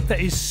track that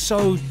is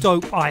so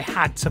dope I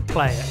had to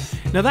play it.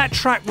 Now that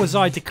track was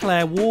I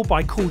Declare War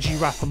by Kool G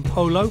Rap and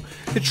Polo.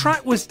 The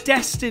track was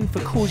destined for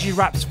Kool G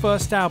Rap's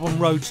first album,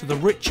 Road to the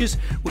Riches,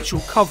 which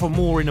we'll cover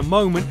more in a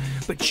moment,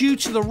 but due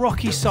to the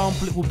rocky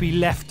sample it will be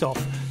left off.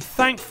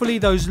 Thankfully,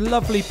 those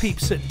lovely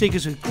peeps at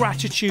Diggers with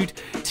Gratitude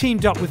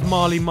teamed up with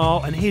Marley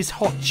Marl and his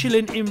Hot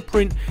Chillin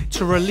imprint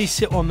to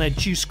release it on their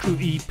Juice Crew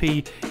EP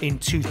in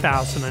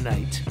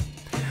 2008.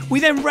 We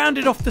then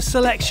rounded off the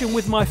selection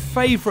with my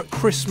favourite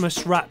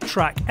Christmas rap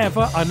track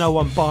ever. I know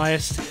I'm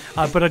biased,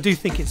 but I do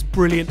think it's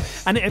brilliant,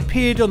 and it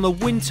appeared on the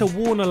Winter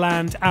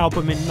Wonderland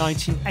album in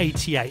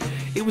 1988.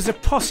 It was a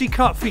posse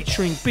cut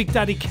featuring Big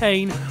Daddy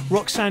Kane,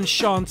 Roxanne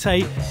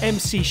Shante,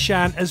 MC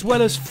Shan, as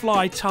well as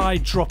Fly Tie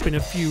dropping a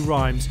few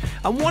rhymes.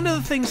 And one of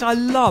the things I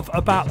love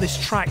about this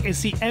track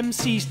is the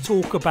MCs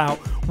talk about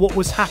what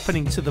was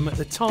happening to them at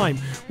the time,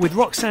 with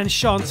Roxanne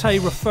Shante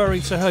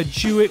referring to her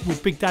duet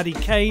with Big Daddy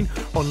Kane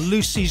on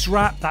Lucy's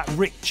Rap, that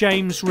Rick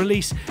James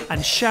release,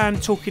 and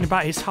Shan talking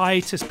about his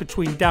hiatus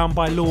between Down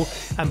by Law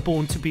and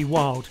Born to Be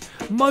Wild.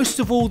 Most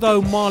of all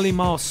though, Marley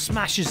Marl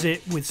smashes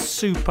it with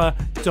super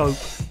dope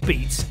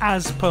beats,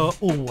 as per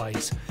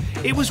always.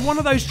 It was one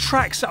of those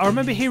tracks that I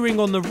remember hearing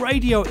on the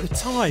radio at the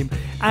time,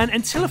 and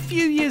until a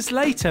few years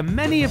later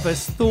many of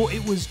us thought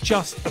it was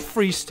just a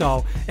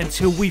freestyle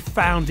until we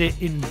found it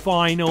in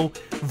vinyl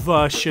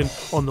version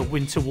on the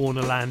Winter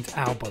Wonderland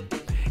album.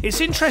 It's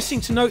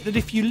interesting to note that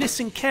if you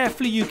listen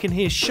carefully you can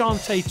hear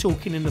Shante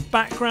talking in the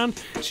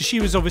background, so she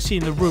was obviously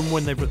in the room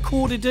when they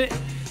recorded it.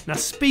 Now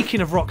speaking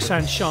of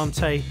Roxanne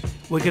Shante,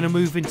 we're going to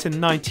move into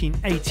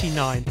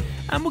 1989,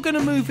 and we're going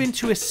to move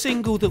into a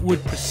single that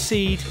would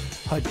precede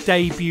her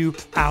debut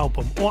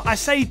album. Well, I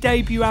say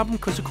debut album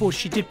because of course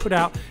she did put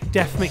out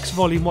Def Mix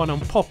Volume 1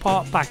 on Pop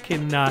Art back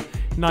in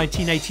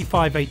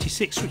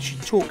 1985-86, which she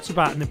talked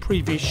about in the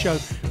previous show,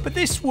 but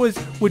this would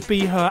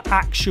be her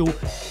actual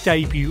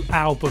debut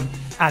album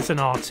as an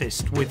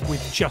artist with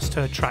just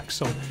her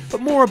tracks on.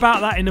 But more about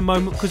that in a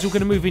moment, because we're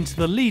going to move into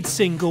the lead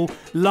single,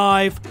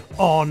 Live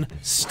on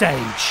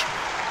Stage.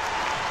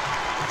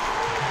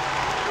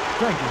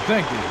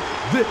 Thank you.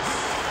 This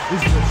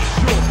is the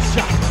short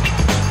shot.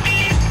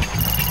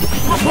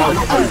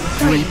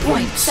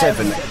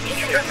 103.7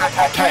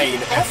 Kane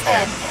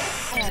FM.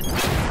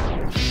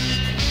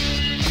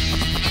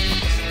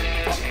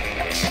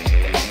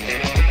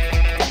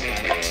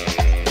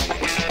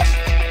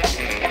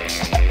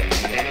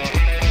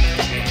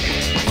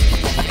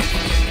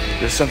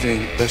 There's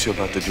something special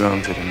about the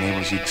drums that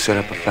enables you to set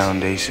up a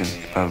foundation,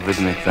 a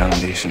rhythmic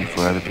foundation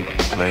for other people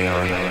to play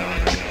on.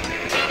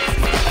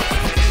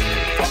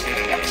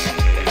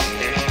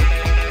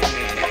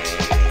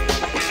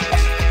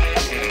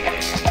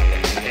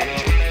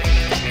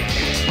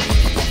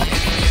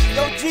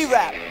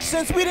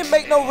 since we didn't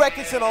make no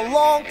records in a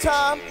long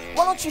time,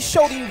 why don't you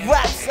show these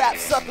rap sap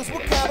suckers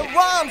what kind of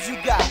rhymes you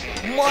got?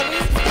 Money?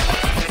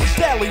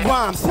 Deadly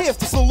rhymes, here's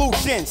the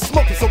solution.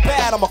 Smoking so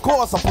bad, I'ma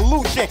cause a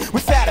pollution.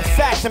 With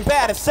satisfaction,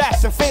 bad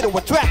assassin, fatal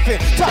attraction.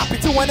 Drop you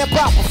to an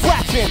improper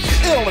fraction.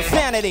 Ill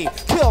insanity,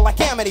 kill like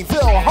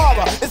Amityville.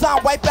 Horror is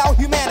I wipe out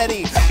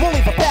humanity. Won't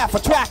leave a path, a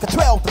track, a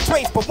trail to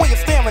trace. But when you're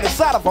staring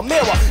inside of a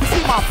mirror, you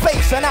see my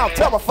face and I'm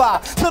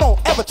terrified. So don't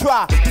ever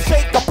try to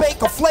shake or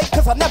bake or flake,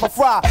 cause I never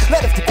fry.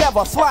 Let us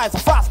together, slides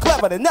and fox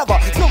clever than never.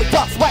 Silly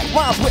ducks write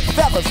rhymes with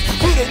feathers.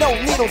 We didn't know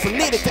needles are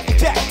needed to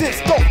inject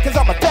this dope. Cause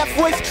I'm a death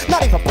wish,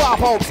 not even Bob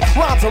Hopes.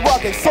 Rhymes are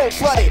rugged, so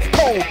flooded,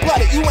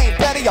 cold-blooded. You ain't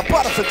better, your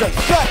butter, so just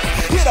shut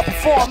it. Here to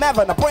perform,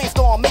 having a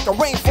brainstorm, make a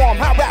rain form.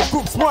 How rap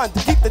groups run to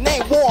keep the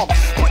name warm.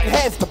 Putting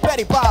heads to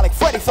Betty Ball like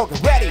Freddy, so get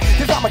ready.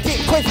 Cause I'ma get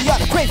crazy out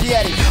of Crazy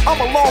Eddie.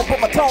 I'm alone,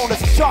 but my tone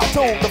is a sharp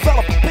tune.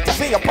 Developing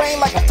pictures in your brain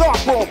like a dark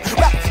room.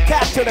 Rappers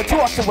capture the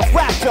torture with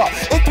rapture.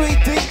 In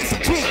 3D, it's a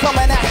G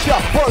coming at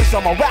ya. Words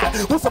on my rap,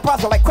 who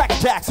surprise like Cracker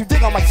Jacks. You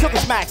dig on like Sugar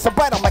Smacks, and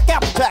bright on like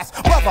Apple Jacks.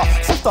 Brother,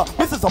 sister,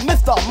 Mrs. or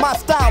Mister, my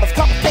style is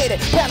complicated.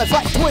 Patterns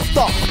like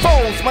Twister.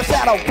 Foes, my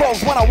shadow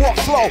grows when I walk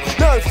slow.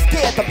 Nerves are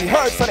scared to be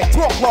heard, so they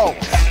talk low.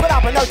 But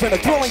I've been urging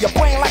to drill in your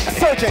brain like a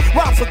surgeon.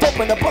 Rhymes so dope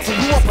in the bustle,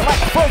 you open like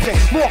a virgin.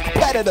 More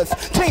competitors,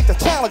 change the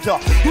challenger.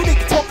 You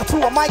need to talk to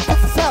a mic with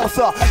the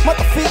silencer. My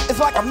defeat is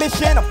like a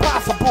mission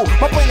impossible.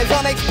 My brain is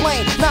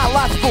unexplained, not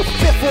logical.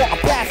 Therefore I'm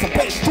passing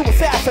bait to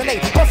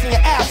assassinate. Busting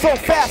your ass so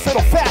fast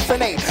it'll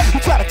fascinate. You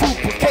try to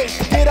duplicate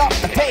to get up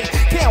to date.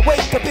 Can't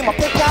wait to be my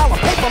big pal of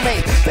paper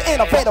mate. The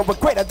innovator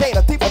with greater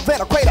data, deeper than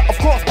a crater. Of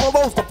course,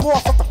 blows the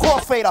boss of the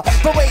crossfader.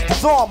 The rage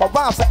is on, my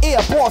rhymes are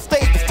airborne.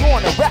 Stage is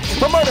torn and rap,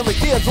 my murdering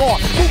gears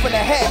on. Moving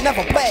ahead,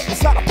 never bled.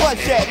 It's not a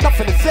bloodshed,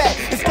 nothing is said.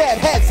 Instead,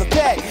 heads are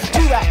dead.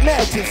 G-Rap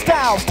managing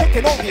styles,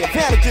 taking over the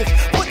advantages.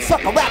 Putting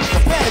sucker rappers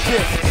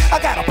advantages. I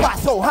got a pot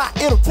so hot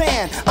it'll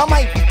tan. I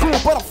might be cool,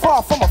 but I'm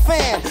far from a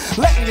fan.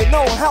 Letting you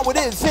know how it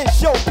is in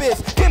showbiz.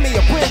 Give me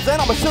a quiz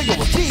and I'ma show you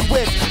a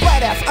G-Whiz.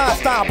 Right ass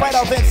Einstein,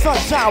 brighter than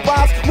sunshine.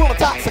 Rhymes will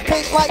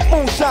intoxicate like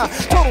moonshine.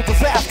 Total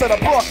disaster, the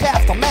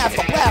broadcaster,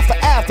 master blaster.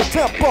 As the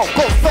tempo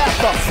goes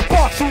faster.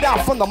 Spark shoot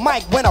out from the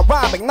mic when a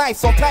rhyme ignites.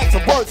 So tanks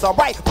of words are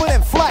right, put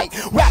in flight.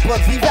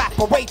 Rappers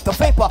evaporate the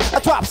vapor. I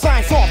drop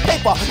science on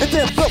paper and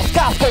then build a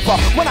skyscraper.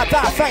 When I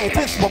die,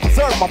 scientists will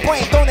preserve my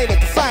brain. Donated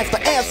to science to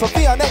answer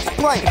the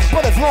unexplained.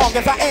 But as long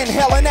as I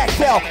inhale and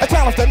exhale, I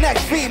challenge the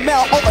next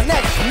female or the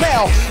next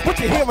male. What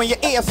you hear in your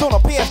ear soon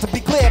appears to be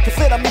clear.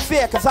 Consider me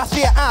fair, cause I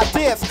share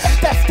ideas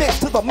that sticks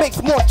to the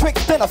mix. More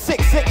tricks than a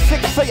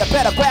 666, so you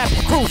better grab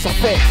your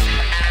crucifix.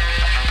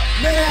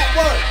 Men at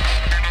work.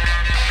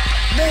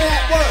 Men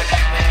at work.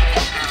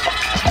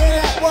 Men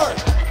at work.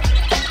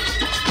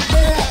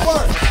 Men at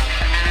work.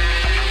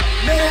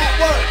 Men at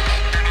work.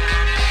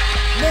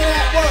 Men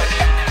at work.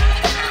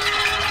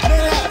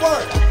 Men at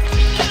work.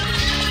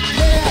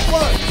 Men at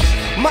work.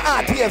 My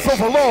ideas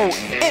overload.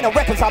 In the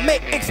records I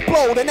make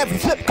explode in every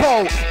zip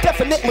code.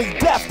 Definitely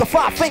death, the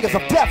 5 fingers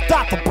of death,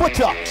 Dr.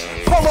 Butcher.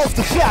 Polo's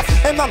the chef,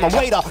 and I'm the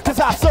waiter, cause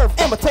I serve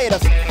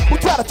imitators who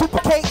try to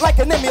duplicate like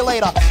an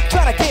emulator.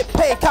 Trying to get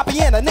paid,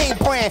 copying a name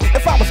brand.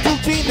 If I was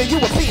Gucci, then you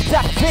would be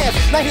Dr. Pants.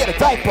 Now here the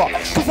diaper,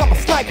 cause I'm a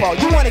sniper.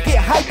 You wanna get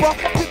hyper?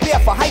 Prepare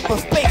for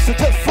hyperspace, so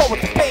just flow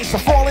with the bass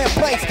and fall in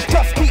place.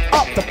 Just keep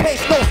up the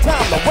pace, no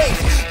time to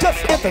waste.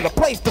 Just enter the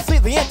place to see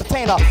the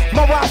entertainer.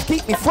 My rhymes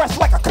keep me fresh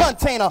like a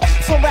container.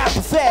 Some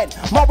rappers said,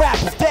 my rap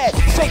is dead.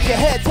 Shake your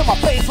head to my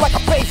face like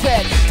a bass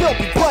head. Still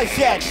be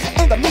bloodshed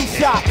in the meat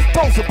shop.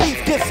 Those of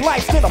beef get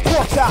sliced in the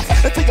pork chops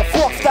until your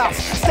fork stops.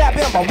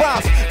 Stabbing my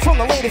rhymes from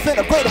the latest and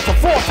the greatest of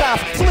 4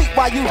 times. Sleep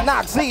while you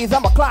knock Z's,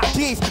 I'm a clock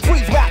G's.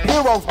 Freeze rap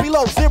heroes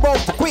below 0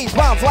 degrees.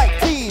 Rhymes like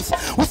T's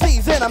with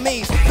C's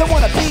enemies. They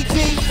want a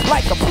PG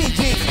like a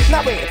PG.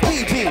 Not rated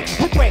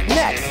PG, we break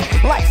necks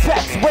like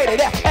sex. Rated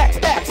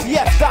XXX,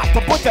 yes,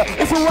 Dr. Butcher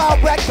is who I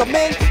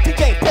recommend.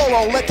 DJ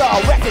Polo, let the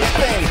record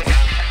spin.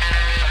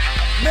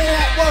 Men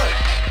at work.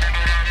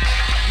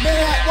 Men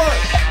at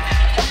work.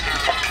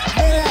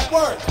 Men at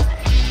work.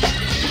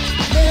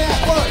 Men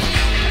at work.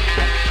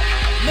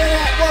 Men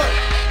at work.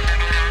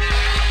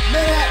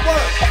 Men at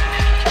work.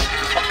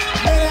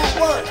 Men at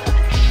work.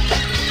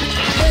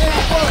 Men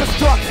at work.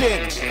 Construction,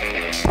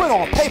 put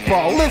on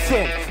paper,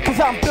 listen. Cause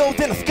I'm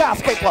building a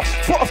skyscraper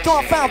for a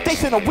strong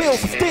foundation of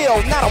wheels of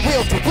steel. Not a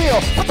wheel to wheel,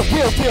 but the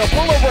real deal.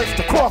 Polo works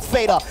the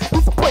crossfader,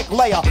 he's a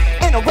bricklayer.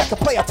 And a record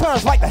player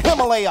turns like the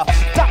Himalaya.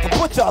 Dr.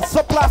 Butcher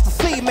supplies the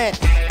cement.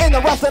 And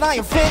the rest that I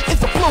invent is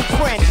the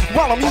blueprint.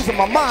 While I'm using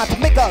my mind to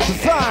make a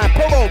design.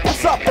 Polo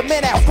puts up the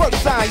men at work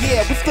sign.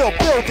 Yeah, we still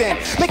building,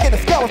 making a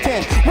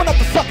skeleton. One of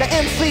the sucker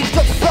MCs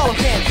just a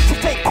skeleton. So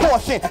take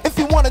caution, if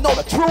you wanna know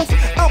the truth,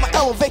 I'ma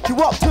elevate you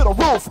up to the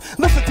roof.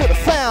 Listen to the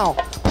sound,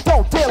 but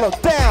don't dare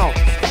look down.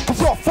 Cause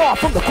you're far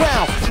from the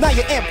ground. Now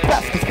you're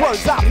impressed, cause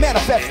words I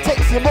manifest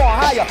takes you more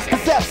higher,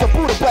 cause that's a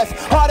Budapest.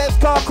 Hard as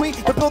concrete,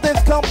 the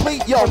building's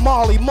complete. Yo,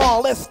 Marley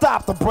Marl, let's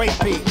stop the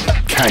breakbeat.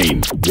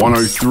 Kane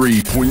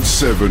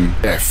 103.7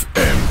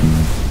 FM.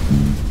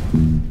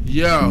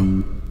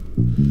 Yo,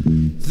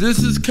 this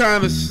is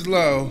kinda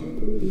slow.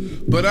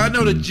 But I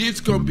know the G's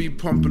gonna be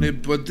pumping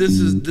it, but this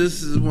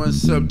is one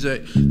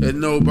subject that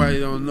nobody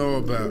don't know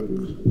about.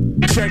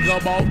 Check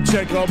 'em out,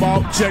 check 'em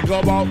out, check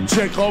 'em out,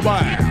 check 'em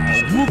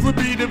out. Move the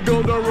beat and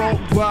go the rock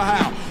the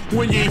how.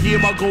 When you hear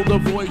my golden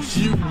voice,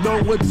 you know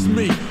it's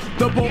me,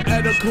 the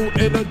poetical,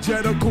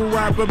 energetical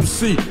rap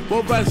MC.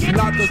 Well, that's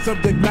not the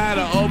subject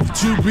matter of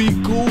to be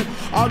cool.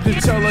 I'm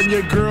just telling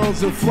you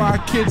girls and fly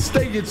kids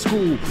stay in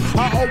school.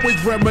 I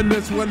always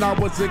reminisce when I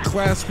was in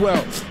class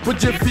well,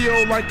 but you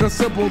feel like a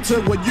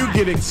simpleton when you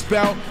get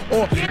expelled,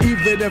 or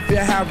even if you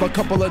have a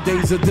couple of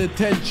days of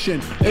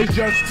detention. It's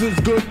just as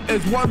good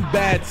as one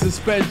bad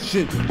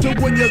suspension. So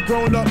when you're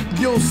grown up,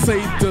 you'll say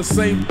the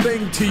same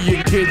thing to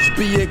your kids.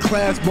 Be in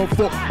class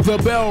before the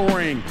bell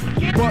ring.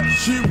 But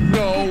you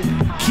know,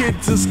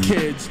 kids is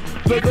kids.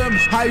 For them,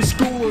 high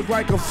school is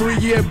like a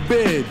 3-year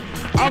bid.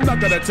 I'm not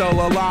gonna tell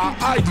a lie,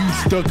 I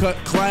used to cut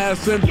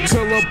class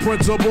until a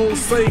principal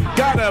say,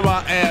 got in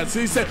my ass.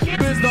 He said,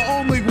 Biz, the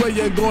only way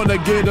you're gonna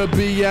get a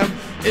BM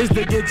is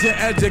to get your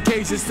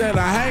education instead of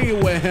hanging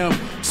with him.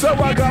 So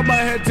I got my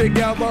head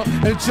together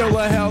and chill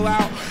the hell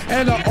out.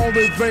 And the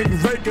only thing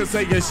they can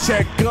say is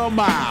check 'em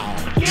out.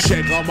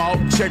 Check 'em out,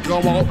 check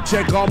 'em out,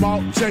 check 'em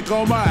out, check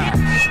 'em out.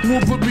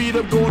 Move the beat,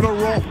 I'm gonna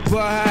rock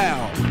the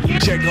house.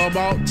 Check 'em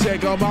out,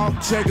 check 'em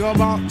out, check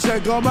 'em out,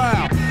 check 'em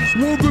out.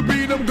 Move the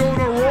beat, I'm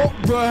gonna rock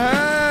the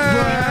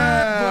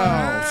house.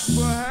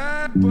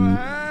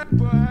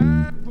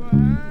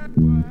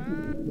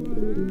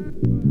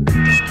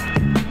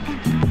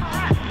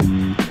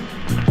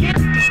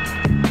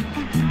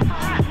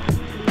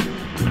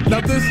 Now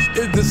this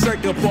is the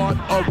second part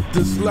of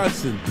this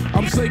lesson.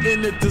 I'm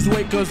saying it this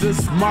way cause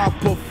it's my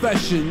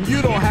profession.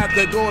 You don't have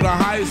to go to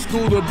high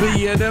school to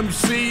be an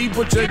MC,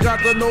 but you got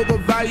to know the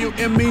value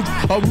and means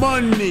of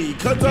money.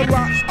 Cause a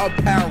lot of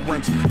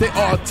parents, they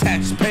are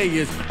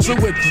taxpayers. So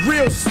it's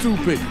real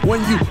stupid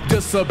when you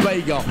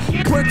disobey your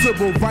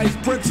principal, vice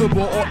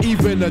principal, or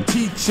even a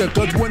teacher.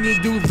 Cause when you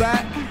do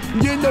that,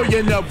 you know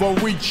you never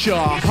reach a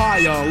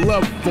higher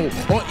level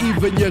or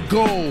even your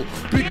goal,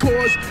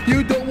 because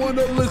you don't want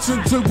to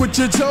listen to what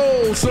you're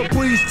told. So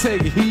please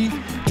take heed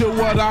to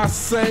what I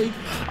say.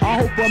 I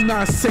hope I'm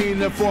not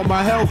saying it for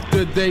my health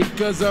today,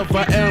 cause if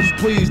I am,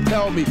 please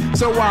tell me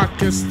so I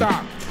can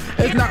stop.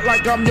 It's not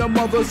like I'm your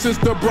mother,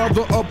 sister,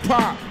 brother, or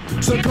pop.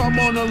 So come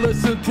on and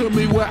listen to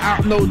me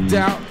without no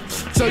doubt,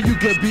 so you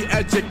can be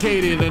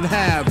educated and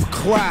have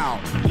clout.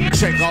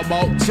 Check 'em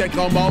out, check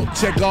 'em out,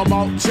 check 'em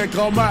out, check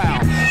 'em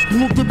out.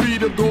 Move the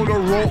beat, I'm gonna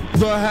rock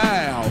the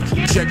house.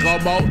 Check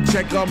 'em out,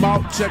 check 'em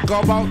out, check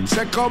 'em out,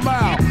 check 'em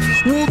out.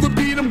 Move the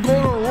beat, I'm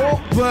gonna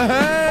rock the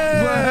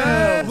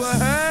house.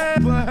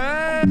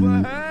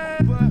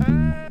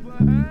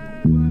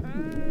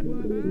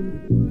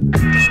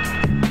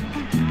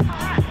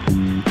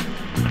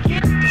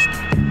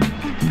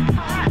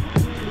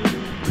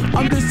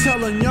 I'm just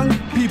telling young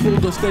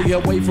people to stay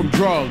away from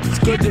drugs,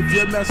 cause if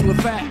you mess with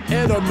that,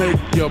 it'll make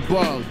you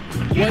bug.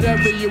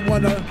 Whatever you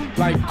wanna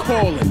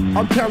call it,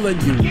 I'm telling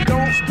you,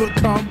 don't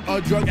become a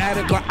drug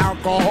addict or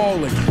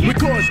alcoholic,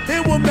 because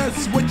it will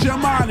mess with your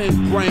mind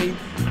and brain.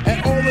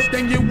 And all the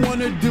thing you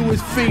wanna do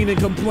is fiend and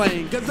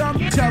complain. Cause I'm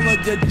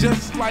telling you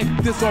just like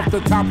this off the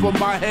top of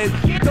my head,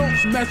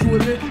 don't mess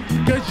with it,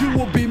 cause you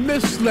will be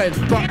misled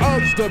by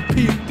other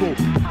people,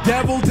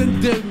 devils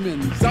and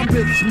demons. I'm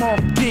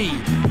Bizmarkie,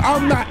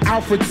 I'm not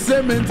Alfred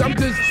Simmons. I'm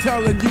just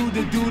telling you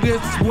to do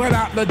this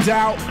without the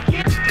doubt,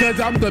 cause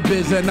I'm the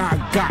biz and I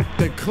got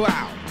the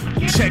clout.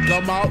 Check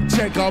 'em out,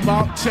 check 'em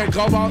out, check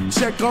 'em out,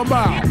 check 'em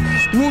out.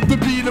 Move the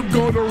beat, I'm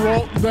gonna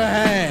rock the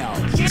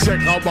house.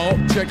 Check 'em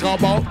out, check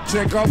 'em out,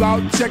 check 'em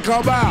out, check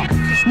 'em out.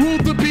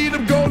 Move the beat,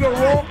 I'm gonna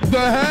rock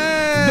the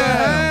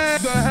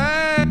house.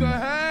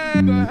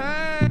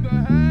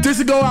 This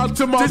will go out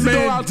to my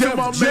man,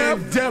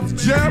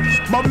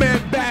 Jeff, my man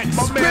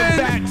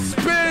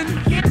Backspin,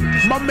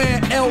 my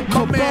man El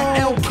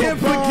Cabal, can't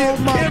forget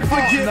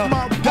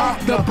my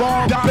Dr.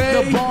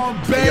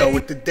 Bombay. Yo,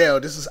 with the deal,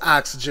 this is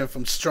Oxygen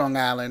from Strong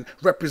Island,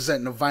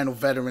 representing the Vinyl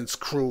Veterans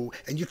crew,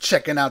 and you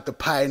checking out the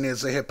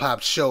Pioneers of Hip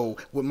Hop show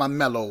with my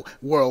mellow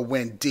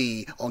Whirlwind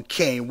D on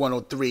Kane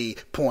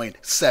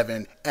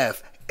 103.7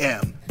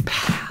 FM.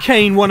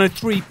 Kane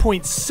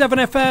 103.7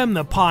 FM,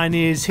 the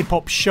Pioneers Hip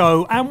Hop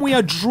Show, and we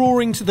are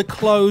drawing to the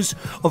close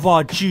of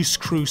our Juice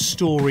Crew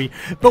story,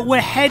 but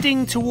we're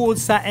heading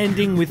towards that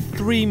ending with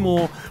 3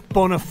 more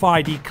bona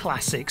fide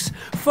classics.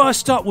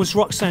 First up was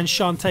Roxanne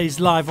Shante's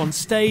Live on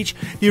Stage,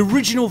 the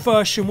original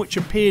version which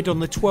appeared on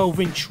the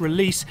 12-inch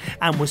release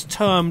and was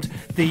termed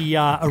the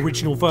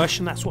original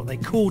version, that's what they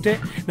called it.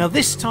 Now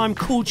this time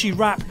Kool G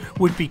Rap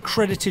would be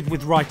credited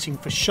with writing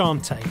for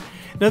Shante.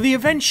 Now the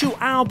eventual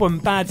album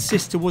Bad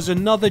Sister was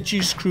another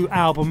Juice Crew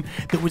album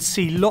that would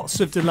see lots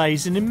of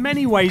delays, and in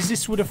many ways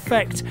this would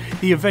affect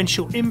the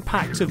eventual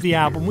impact of the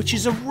album, which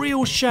is a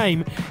real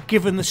shame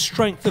given the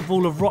strength of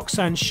all of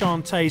Roxanne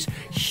Shante's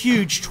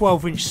huge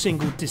 12-inch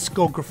single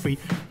discography.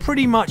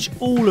 Pretty much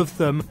all of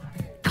them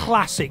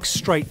classics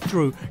straight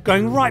through,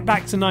 going right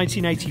back to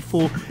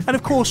 1984, and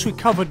of course we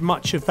covered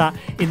much of that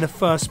in the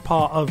first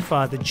part of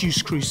the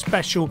Juice Crew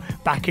special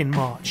back in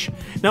March.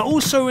 Now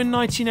also in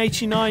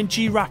 1989,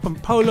 G Rap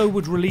and Polo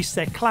would release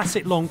their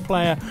classic long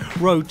player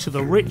Road to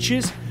the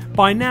Riches.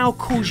 By now,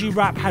 Kool G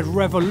Rap had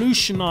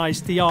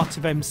revolutionised the art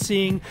of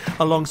MCing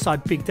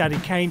alongside Big Daddy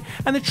Kane,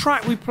 and the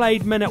track we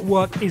played, Men at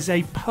Work, is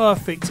a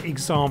perfect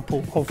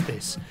example of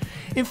this.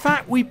 In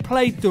fact, we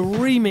played the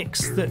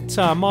remix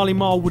that Marley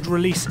Marl would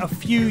release a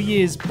few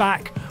years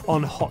back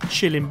on Hot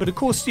Chillin', but of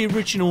course the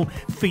original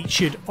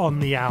featured on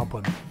the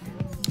album.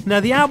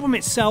 Now the album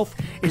itself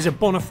is a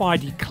bona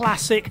fide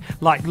classic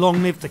like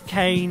Long Live the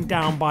Kane,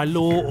 Down by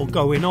Law or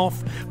Going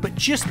Off, but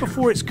just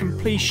before its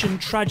completion,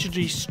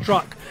 tragedy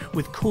struck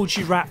with Kool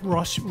G Rap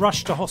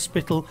rushed to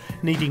hospital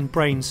needing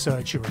brain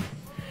surgery.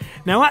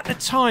 Now at the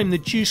time the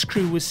Juice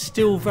Crew was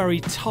still very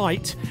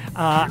tight,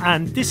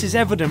 and this is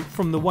evident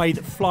from the way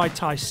that Fly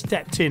Tie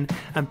stepped in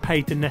and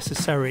paid the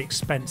necessary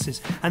expenses,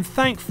 and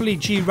thankfully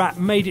G Rap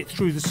made it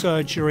through the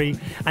surgery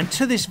and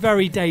to this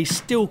very day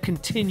still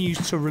continues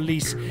to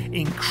release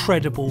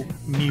incredible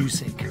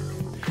music.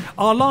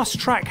 Our last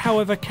track,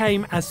 however,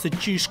 came as the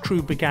Juice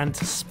Crew began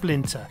to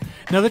splinter.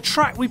 Now the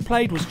track we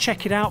played was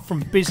Check It Out from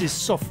Biz's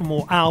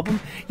sophomore album,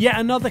 yet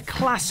another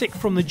classic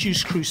from the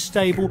Juice Crew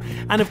stable,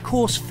 and of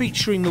course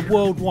featuring the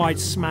worldwide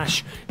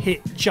smash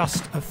hit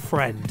Just a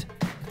Friend.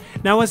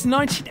 Now as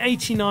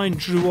 1989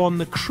 drew on,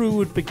 the crew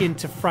would begin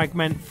to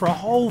fragment for a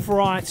whole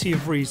variety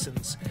of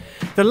reasons.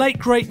 The late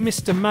great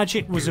Mr.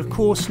 Magic was of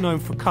course known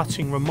for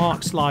cutting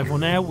remarks live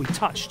on air. We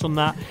touched on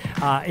that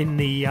in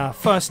the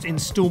first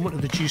instalment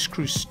of the Juice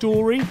Crew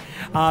story,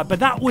 but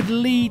that would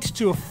lead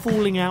to a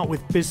falling out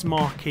with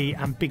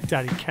Bizmarkie and Big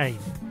Daddy Kane.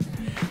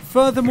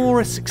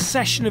 Furthermore, a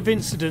succession of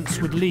incidents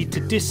would lead to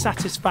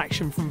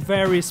dissatisfaction from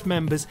various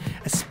members,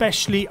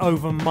 especially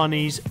over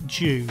monies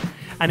due.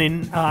 And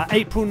in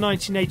April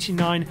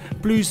 1989,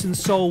 Blues and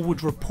Soul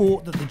would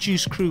report that the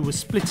Juice Crew was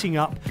splitting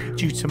up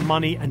due to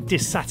money and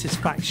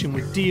dissatisfaction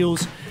with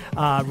deals,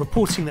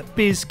 reporting that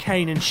Biz,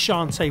 Kane and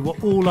Shante were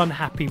all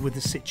unhappy with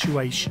the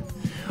situation.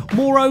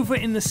 Moreover,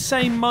 in the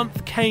same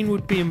month, Kane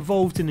would be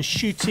involved in a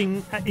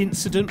shooting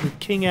incident with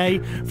King A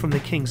from the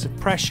Kings of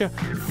Pressure.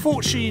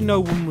 Fortunately, no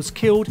one was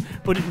killed,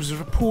 but it was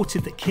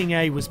reported that King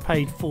A was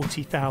paid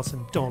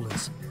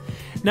 $40,000.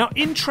 Now,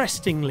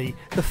 interestingly,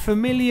 the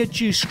familiar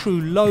Juice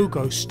Crew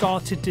logo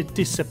started to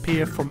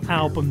disappear from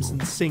albums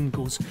and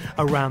singles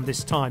around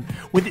this time,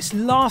 with its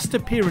last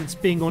appearance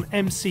being on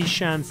MC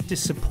Shan's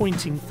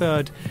disappointing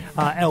third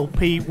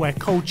LP, where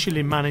Cold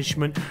Chillin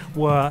management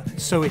were,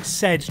 so it's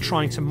said,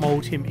 trying to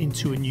mould him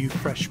into a new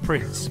Fresh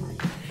Prince.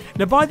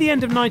 Now, by the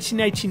end of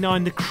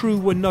 1989, the crew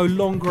were no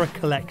longer a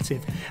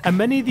collective, and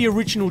many of the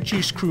original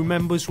Juice Crew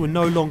members were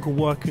no longer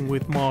working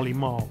with Marley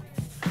Marl.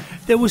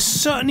 There was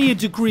certainly a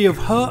degree of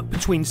hurt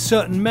between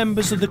certain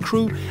members of the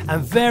crew,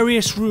 and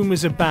various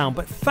rumours abound,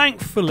 but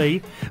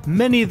thankfully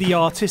many of the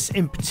artists,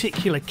 in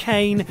particular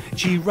Kane,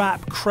 G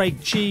Rap, Craig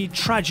G,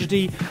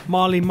 Tragedy,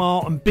 Marley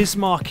Marl and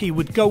Bizmarkie,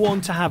 would go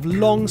on to have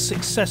long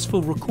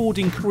successful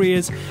recording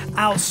careers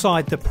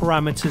outside the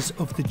parameters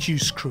of the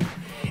Juice Crew.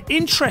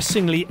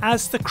 Interestingly,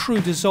 as the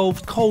crew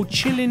dissolved, Cold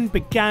Chillin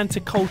began to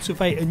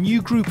cultivate a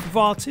new group of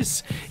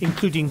artists,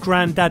 including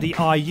Granddaddy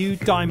IU,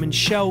 Diamond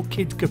Shell,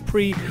 Kid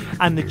Capri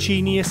and The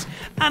Genius,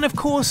 and of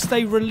course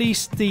they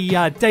released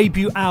the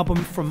debut album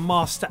from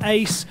Master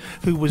Ace,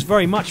 who was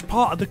very much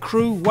part of the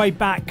crew way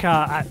back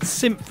at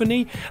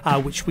Symphony,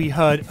 which we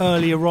heard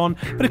earlier on.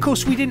 But of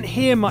course we didn't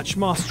hear much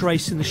Master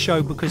Ace in the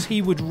show because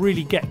he would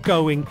really get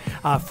going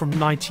from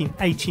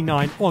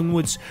 1989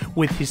 onwards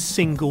with his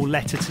single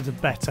Letter to the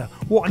Better.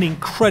 What an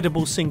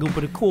incredible single,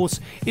 but of course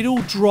it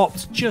all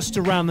dropped just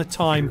around the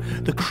time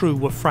the crew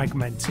were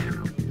fragmented.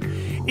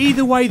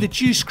 Either way, the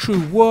Juice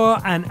Crew were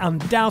and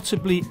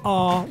undoubtedly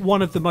are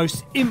one of the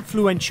most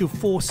influential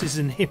forces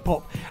in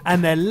hip-hop,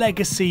 and their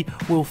legacy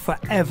will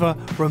forever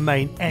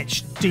remain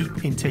etched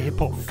deep into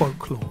hip-hop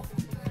folklore.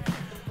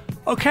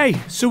 Okay,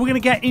 so we're going to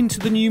get into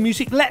the new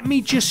music. Let me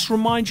just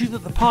remind you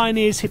that the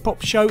Pioneers Hip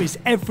Hop Show is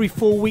every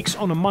 4 weeks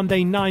on a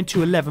Monday 9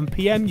 to 11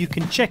 PM. You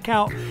can check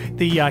out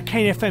the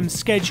Kane FM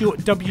schedule at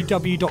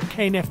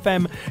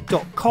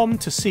www.kanefm.com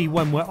to see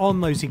when we're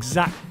on those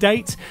exact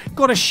dates.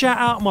 Got to shout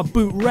out my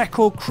Boot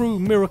Record crew,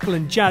 Miracle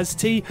and Jazz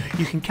T.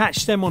 You can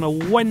catch them on a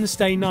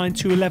Wednesday 9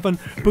 to 11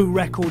 Boot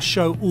Record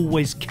show,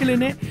 always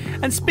killing it.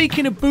 And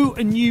speaking of boot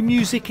and new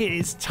music, it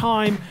is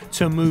time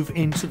to move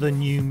into the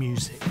new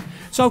music.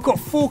 So I've got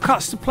 4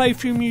 cuts to play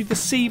from you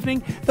this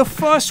evening. The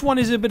first one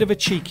is a bit of a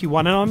cheeky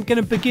one, and I'm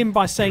going to begin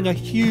by saying a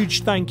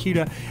huge thank you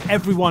to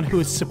everyone who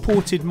has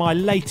supported my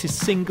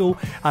latest single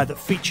that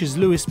features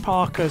Lewis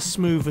Parker,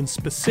 Smooth and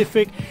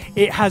Specifik.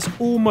 It has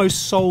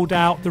almost sold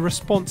out. The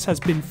response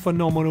has been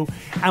phenomenal,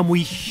 and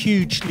we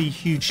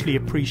hugely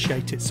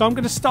appreciate it. So I'm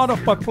going to start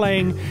off by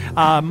playing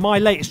my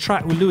latest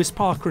track with Lewis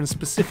Parker and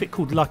Specifik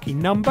called Lucky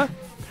Number.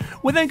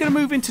 We're then going to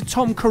move into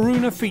Tom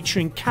Caruna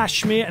featuring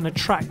Kashmere and a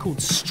track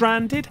called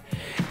Stranded.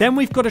 Then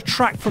we've got a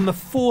track from the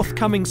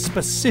forthcoming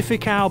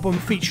Specifik album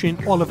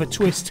featuring Oliver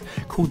Twist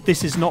called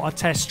This Is Not a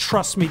Test.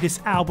 Trust me, this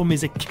album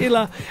is a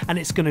killer and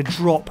it's going to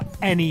drop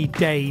any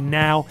day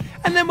now.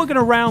 And then we're going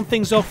to round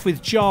things off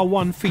with Djar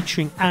One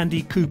featuring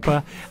Andy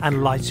Cooper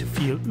and Lighter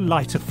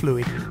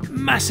Fluid.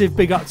 Massive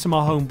big up to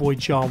my homeboy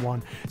Djar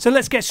One. So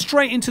let's get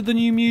straight into the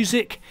new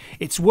music.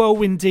 It's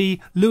Whirlwind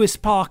D, Lewis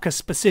Parker,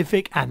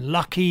 Specifik and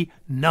Lucky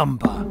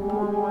Number.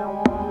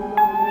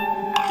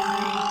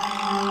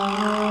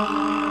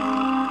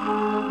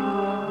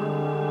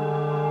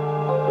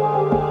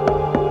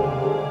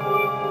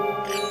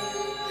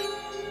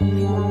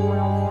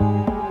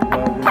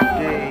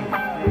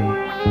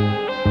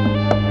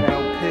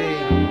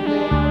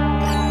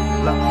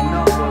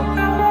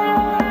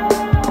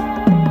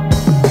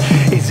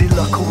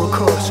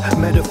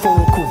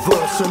 Metaphorical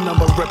verse, a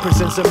number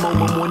represents a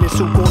moment when it's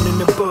all gone in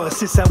the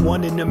burst. It's that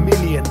one in a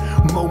million,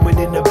 moment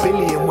in a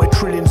billion, where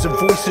trillions of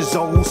voices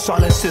are all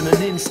silenced in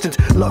an instant.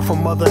 Luck for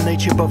Mother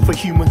Nature, but for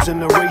humans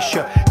an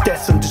erasure.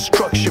 Death and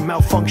destruction,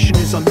 malfunction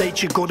is on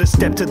nature. Gotta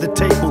step to the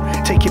table,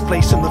 take your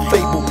place in the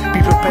fable.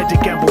 Be prepared to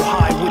gamble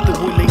high with the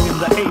willing and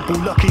the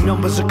able. Lucky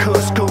numbers are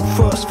cursed, go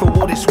first for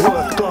what it's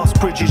worth. Glass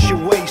bridges your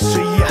way, so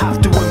you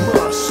have to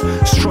immerse.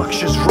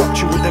 Structures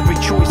rupture with every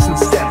choice and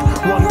step.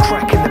 One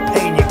crack in the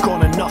pane, you're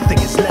gone and nothing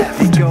is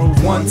left. It goes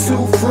 1,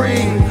 2, 3.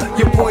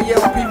 Your boy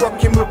LP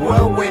rockin' with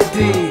Whirlwind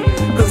D.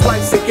 Cause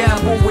life's a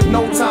gamble with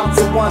no time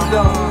to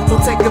wonder. So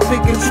take a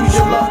pick and choose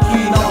your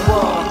lucky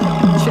number.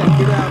 Check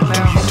it out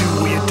now. Do you do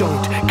or you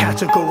don't?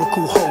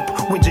 Categorical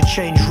hope. Winds of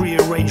change,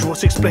 rearrange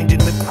what's explained in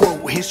the quote.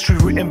 History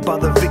written by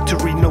the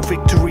victory, no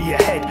victory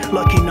ahead.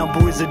 Lucky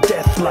number is a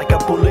death like a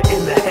bullet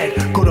in the head.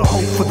 Gotta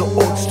hope for the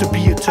odds to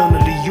be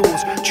eternally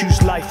yours.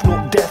 Choose life,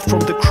 not death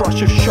from the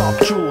crush of sharp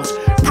jaws.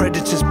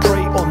 Predators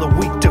prey on the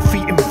weak,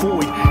 defeating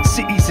void.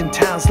 Cities and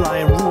towns lie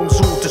in ruins,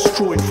 all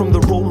destroyed from the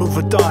roll of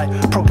a die.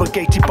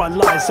 Propagated by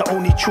lies, the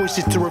only choice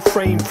is to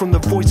refrain from the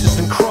voices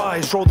and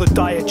cries. Roll the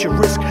die at your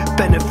risk,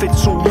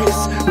 benefits or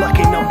miss.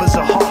 Lucky numbers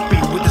a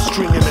heartbeat with a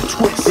string and a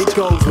twist. It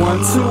goes 1,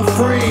 2,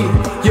 3.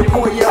 Your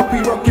boy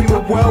LP rockin'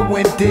 with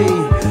Whirlwind D.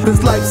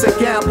 Cause life's a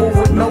gamble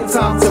with no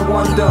time to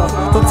wonder.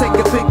 So take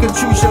a pick and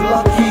choose your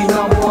lucky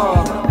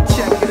number.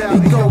 Check it out.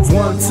 It goes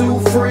 1, 2,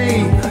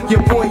 3.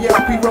 Your boy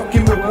LP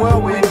rockin' with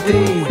Whirlwind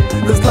D.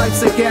 Cause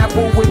life's a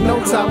gamble with no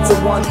time to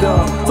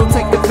wonder. So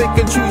take a pick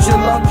and choose your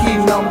lucky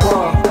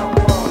number.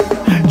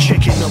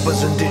 Check your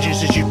numbers and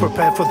digits as you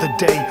prepare for the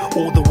day.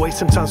 All the way,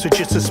 sometimes we're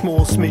just a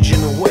small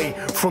smidgen away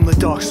from the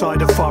dark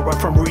side, of far right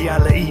from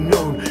reality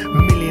known.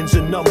 Millions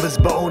of numbers,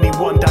 but only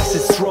one dice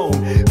is thrown.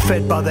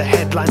 Fed by the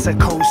headlines that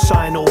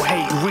co-sign or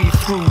hate. Read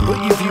through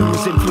what you view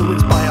is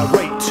influenced by our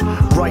rate.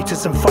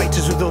 Writers and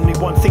fighters with only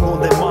one thing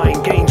on their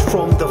mind, gained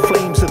from the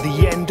flames of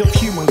the end of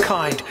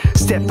humankind.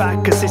 Step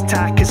back as this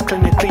tack is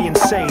clinically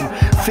insane.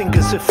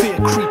 Fingers of fear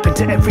creep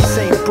into every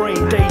sane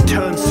brain. Day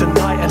turns to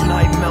night and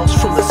night melts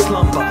from the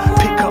slumber.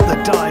 Pick up the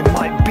die,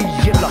 might be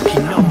your lucky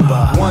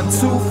number. 1,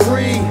 2,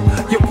 3.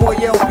 Your boy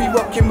LP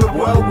rockin' with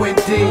Whirlwind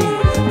D.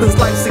 Cause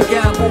life's a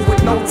gamble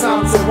with no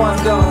time to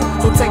wonder.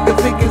 So take a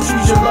pick and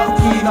choose your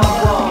lucky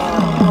number.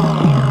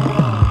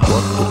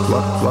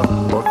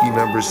 Lucky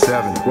number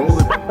 7. Roll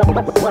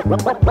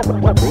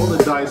the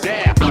dice.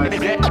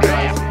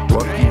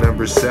 Lucky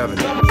number 7.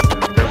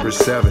 Number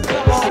 7.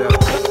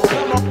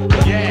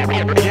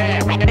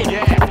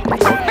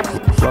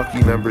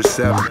 Lucky number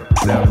 7.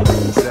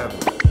 7.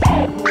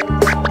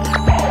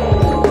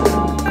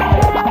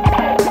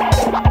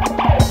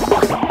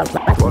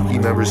 Lucky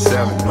number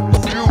 7.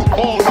 You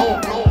all know.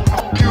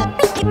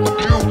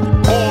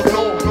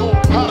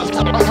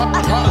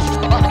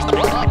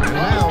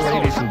 Now,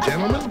 ladies and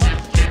gentlemen,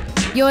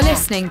 you're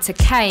listening to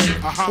Kane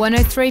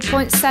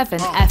 103.7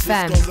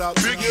 FM.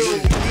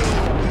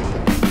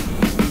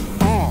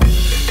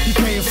 He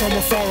came from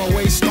a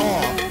faraway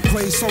star.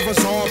 Praise so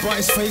bizarre, but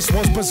his face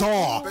was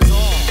bizarre.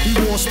 He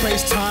wore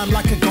space-time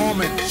like a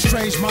garment.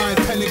 Strange mind,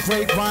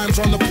 penetrate rhymes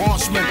on the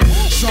parchment.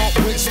 Sharp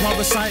wits while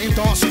reciting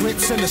dark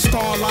scripts in the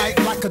starlight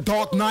like a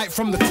dark night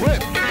from the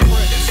crypt.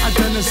 A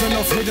denizen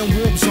of hidden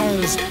warp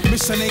zones.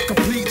 Mission ain't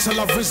complete till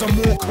I've risen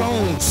more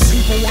clones.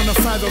 People wanna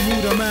fathom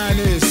who the man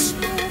is.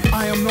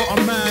 I am not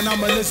a man,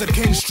 I'm a lizard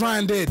king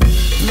stranded.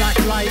 Black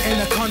light in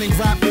a cunning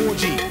rap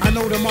orgy. I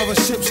know them other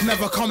ships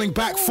never coming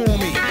back for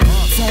me.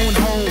 Phone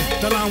home,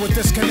 the line was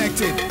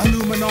disconnected.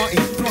 Illuminati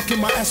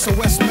blocking my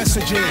SOS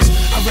messages.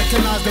 I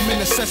recognized them in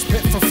the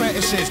cesspit for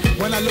fetishes.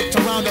 When I looked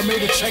around, I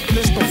made a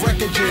checklist of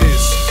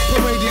wreckages.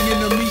 Parading in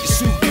the meat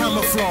suit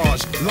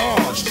camouflage.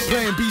 Large,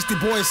 playing Beastie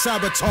Boys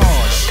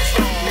sabotage.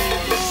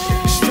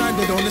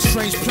 Stranded on a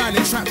strange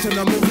planet, trapped in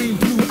a marine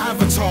blue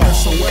avatar.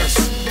 SOS,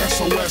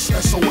 SOS,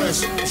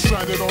 SOS.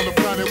 Stranded on a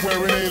planet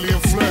wearing alien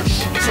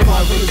flesh.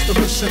 Survival is the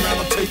mission and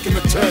I'm taking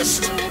the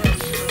test.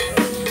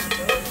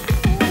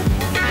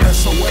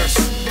 SOS,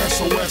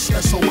 SOS,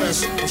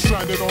 SOS. I'm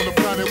stranded on a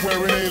planet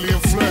wearing alien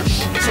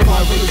flesh.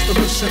 Survival is the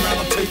mission and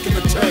I'm taking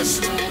the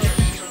test.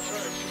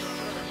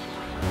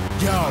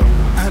 Yo,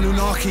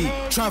 Anunnaki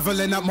Bizmarkie,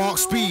 traveling at Mark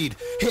speed.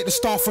 Hit the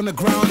star from the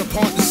ground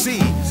apart the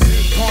sea.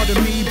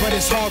 Pardon me, but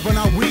it's hard when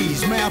I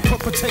wheeze. May I put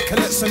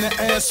particulates in the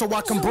air so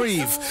I can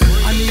breathe?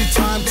 I need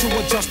time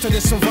to adjust to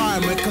this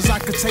environment, cause I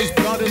could taste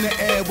blood in the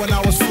air when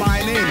I was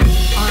flying in.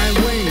 Iron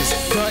wings,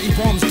 dirty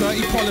bombs,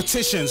 dirty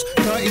politicians,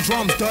 dirty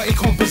drums, dirty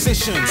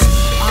compositions.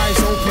 Eyes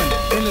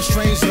open in a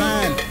strange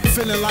land,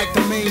 feeling like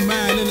the main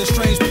man in a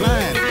strange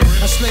plan.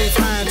 A slave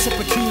hand to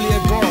peculiar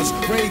gods,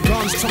 ray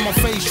guns to my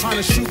face trying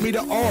to shoot me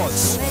the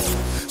odds.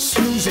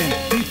 Snoozing,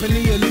 deep in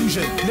the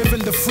illusion, living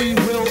the free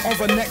will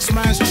of a next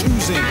man's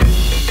choosing.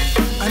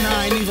 And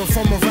I ain't even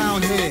from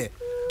around here,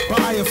 but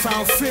I have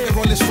found fear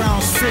on this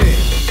round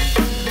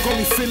sphere. Got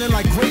me feeling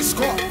like Great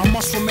Scott, I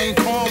must remain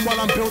calm while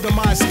I'm building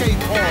my escape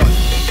pod.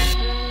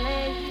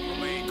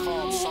 Remain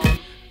calm, son.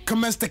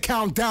 Commence the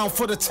countdown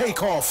for the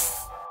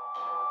takeoff.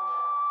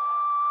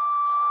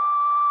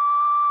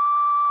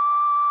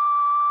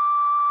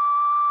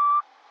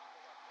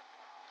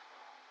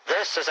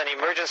 This is an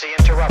emergency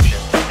interruption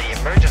of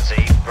the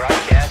emergency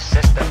broadcast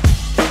system.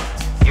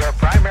 Your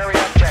primary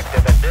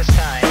objective at this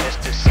time is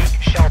to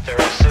seek shelter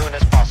as soon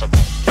as possible.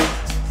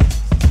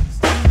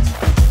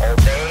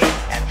 Obey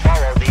and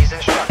follow these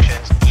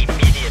instructions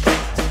immediately.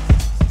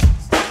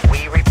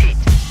 We repeat,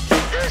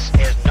 this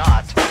is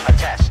not a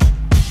test.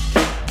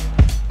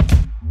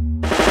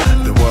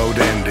 The world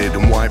ended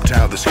and wiped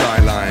out the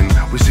skyline.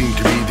 We seem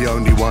to be the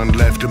only one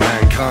left of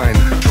mankind.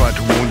 Tried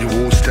to warn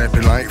you all,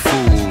 stepping like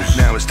fools.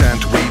 Now it's time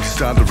to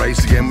start the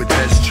race again with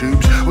test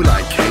tubes. We're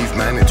like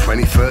caveman in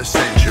 21st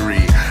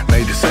century.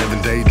 Made a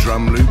 7-day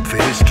drum loop for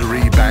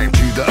history. Back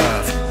to the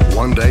earth,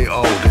 one day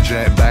old. A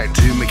jet back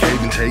to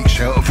McCabe and take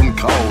shelter from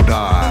cold.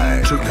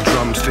 I took the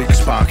drumstick,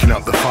 sparking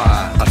up the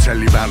fire. I'll tell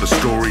you about the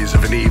stories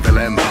of an evil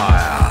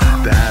empire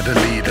that had a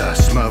leader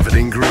smothered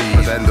in greed.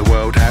 But then the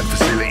world had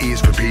facilities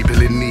for people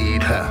in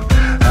need.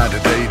 Had a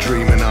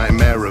daydream, a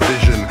nightmare, a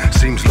vision.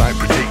 Seems like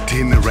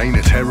predicting the reign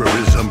of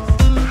terrorism.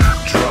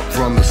 Drop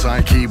from the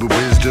psyche with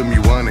wisdom.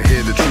 You wanna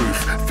hear the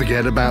truth,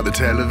 forget about the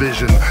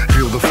television.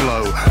 Feel the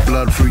flow,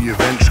 blood through your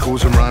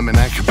ventricles and rhyming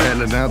a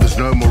cappella. Now there's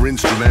no more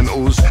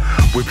instrumentals.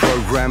 We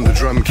program the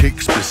drum kick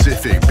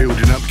specific,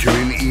 building up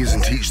communities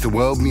and teach the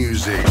world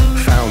music.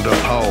 Found a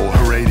pole,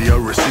 a radio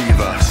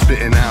receiver,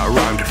 spitting out a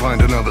rhyme to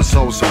find another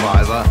soul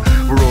survivor.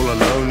 We're all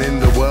alone in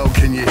the world,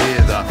 can you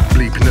hear the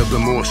bleeping of the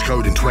Morse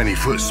code in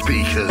 20-foot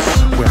speakers?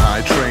 We're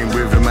high trained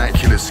with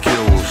immaculate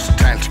skills,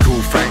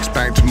 tactical facts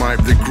back to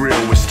Mike the Grill.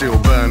 We're still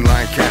burn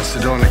like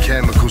acid on a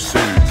chemical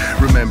suit.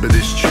 Remember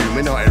this tune,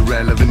 we're not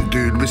irrelevant,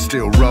 dude. We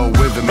still roll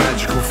with a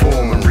magical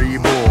form and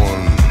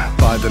reborn.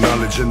 By the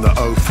knowledge and the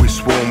oath we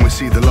sworn, we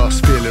see the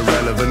lost feel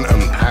irrelevant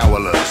and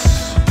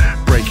powerless.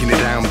 Breaking it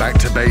down back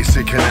to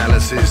basic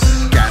analysis.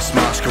 Gas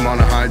mask, I'm on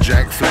a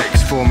hijack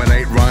flex. Form an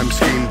 8-rhyme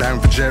scheme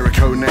bound for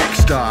Jericho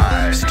next.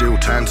 I still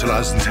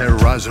tantalize and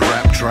terrorize a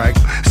rap track.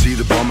 See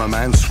the bomber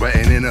man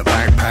sweating in a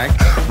backpack.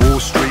 Wall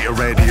Street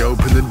already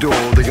opened the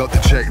door. They got the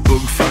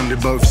checkbook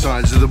funded both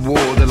sides of the war.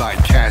 They're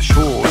like cash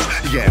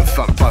whores, you're getting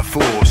fucked by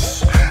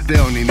force. They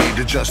only need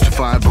a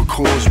justifiable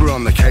cause. We're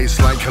on the case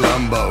like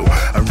Columbo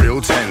and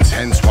real tense.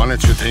 Hence one or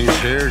two things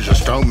here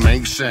just don't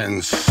make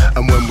sense.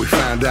 And when we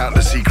found out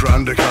the secret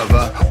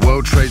undercover,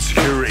 World Trade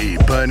Security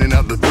burning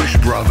up the Bush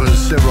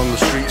brothers. They're on the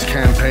streets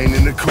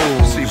campaigning the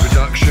cause. See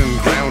production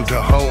ground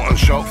to halt on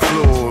shop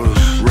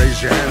floors.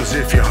 Raise your hands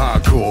if you're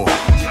hardcore.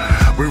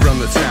 We run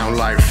the town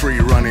like free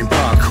running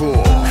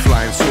parkour.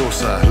 Flying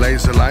saucer,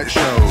 laser light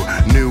show.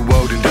 New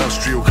world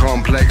industrial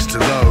complex to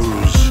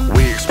those.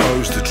 We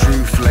expose the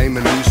truth, lame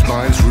and loose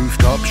minds.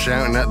 Rooftop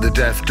shouting at the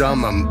deaf,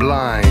 dumb and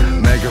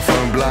blind.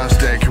 Megaphone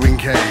blast echoing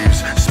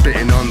caves.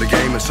 Spitting on the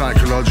game of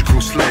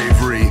psychological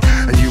slavery.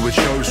 And you were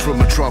chose from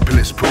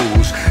metropolis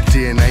pools.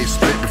 DNA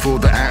split before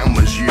the atom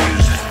was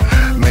used.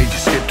 Made you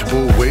skip to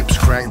ball whips,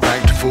 crack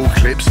back to full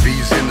clips.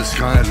 V's in the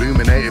sky,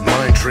 illuminated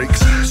mind tricks.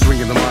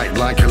 Swinging the mic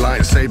like a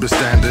lightsaber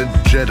standard.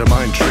 Jedi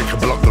mind trick, I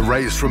blocked the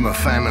rays from a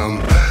phantom.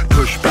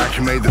 Push back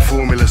and made the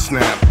formula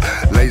snap.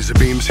 Laser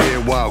beams here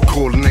while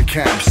calling a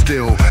cab.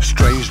 Still,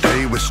 strange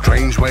day with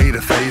strange way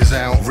to phase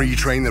out.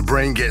 Retrain the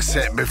brain, get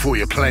set before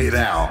you play it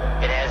out.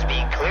 It has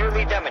been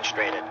clearly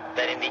demonstrated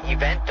that in the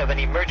event of an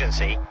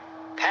emergency,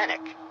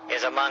 panic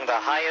is among the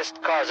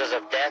highest causes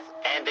of death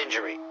and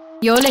injury.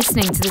 You're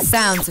listening to the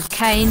sounds of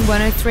Kane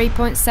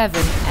 103.7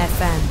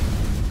 FM.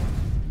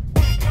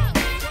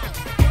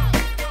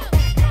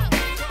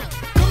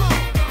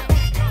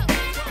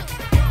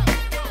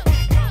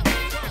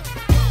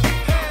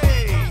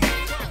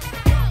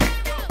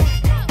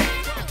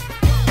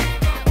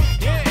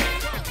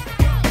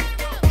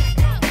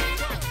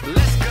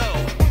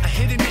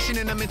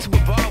 Into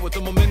a bar with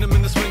the momentum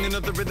and the swinging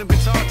of the rhythm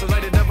guitar to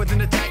light it up with an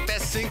attack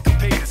that's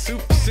syncopated,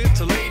 super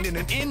scintillating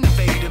and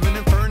innovative, an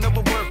inferno of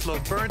a workflow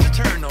burns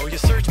eternal. You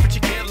search but you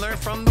can't learn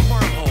from the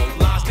wormhole.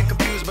 Lost and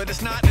confused, but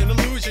it's not an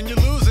illusion. You're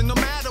losing no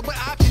matter what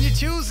option you're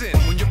choosing.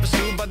 When you're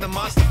pursued by the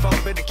monster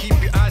funk, better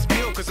keep your eyes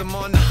peeled, cause I'm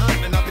on the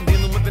hunt and I've been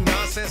dealing with the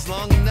nonsense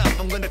long enough.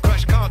 I'm gonna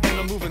crush content,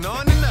 I'm moving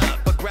on and up.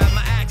 But grab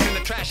my axe in the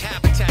trash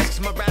habitats,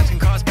 cause my raps can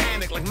cause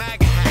panic like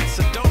MAGA hats.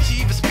 So don't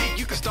you even speak,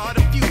 you can start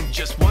a feud.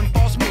 Just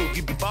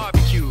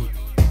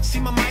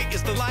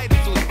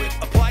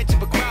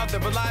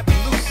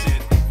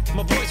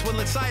this will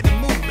incite a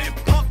movement.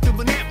 Pump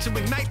through an amp to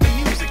ignite the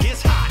music.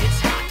 It's hot,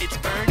 it's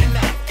burning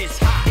up. It's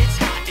hot,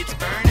 it's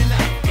burning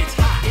up. It's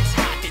hot,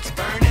 it's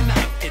burning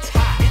up. It's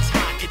hot,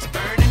 it's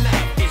burning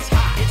up. It's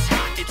hot,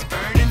 it's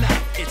burning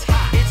up. It's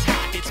hot,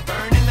 it's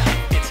burning up.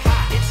 It's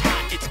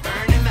hot, it's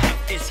burning up.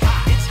 It's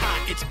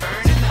hot, it's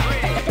burning up.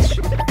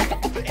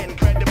 The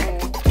incredible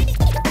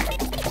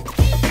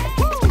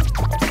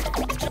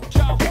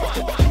Djar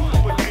One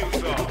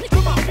producer.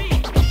 Come on,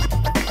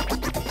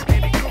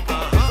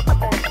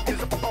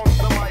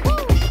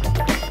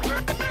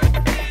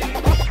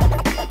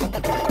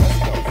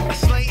 I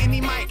slay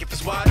any mic if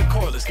it's wide or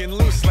cordless. Getting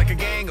loose like a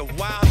gang of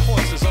wild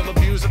horses. All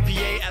abuse of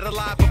PA at a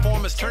live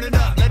performance. Turn it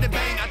up, let it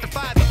bang, I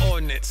defy the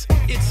ordinance.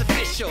 It's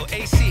official,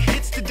 AC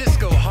hits the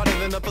disco. Harder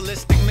than a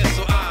ballistic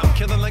missile. I'm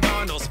killing like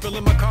Arnold,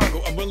 spilling my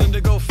cargo. I'm willing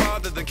to go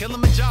farther than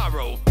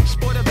Kilimanjaro.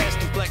 Sport a vest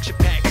and flex your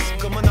pecs.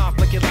 Going off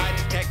like your lie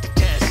detector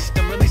test.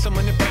 I'm really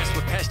someone impressed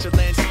with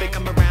pestilence. They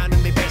come around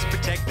and they best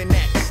protect their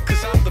necks.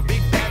 Cause I'm the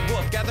big bad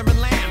wolf gathering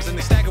lambs. And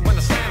they stagger when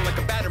I slam like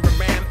a battering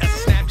ram. As I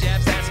snap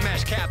jabs that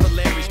smash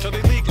capillaries. Till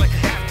they leak like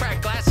a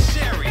half-cracked glass of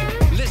sherry.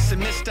 Listen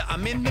mister,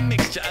 I'm in the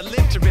mixture. I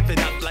live to rip it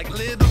up like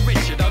Little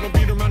Richard. I don't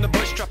beat around the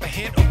bush, drop a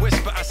hint or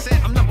whisper. I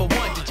said I'm number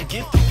one, did you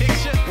get the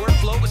picture?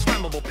 Workflow is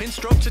flammable, pin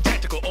strokes are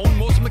tactical.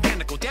 Almost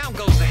mechanical, down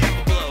goes the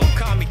hammer blow.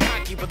 Call me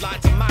cocky with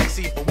lots of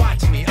moxie. But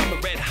watch me, I'm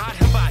a red hot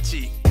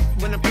hibachi.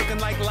 When I'm cooking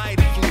like light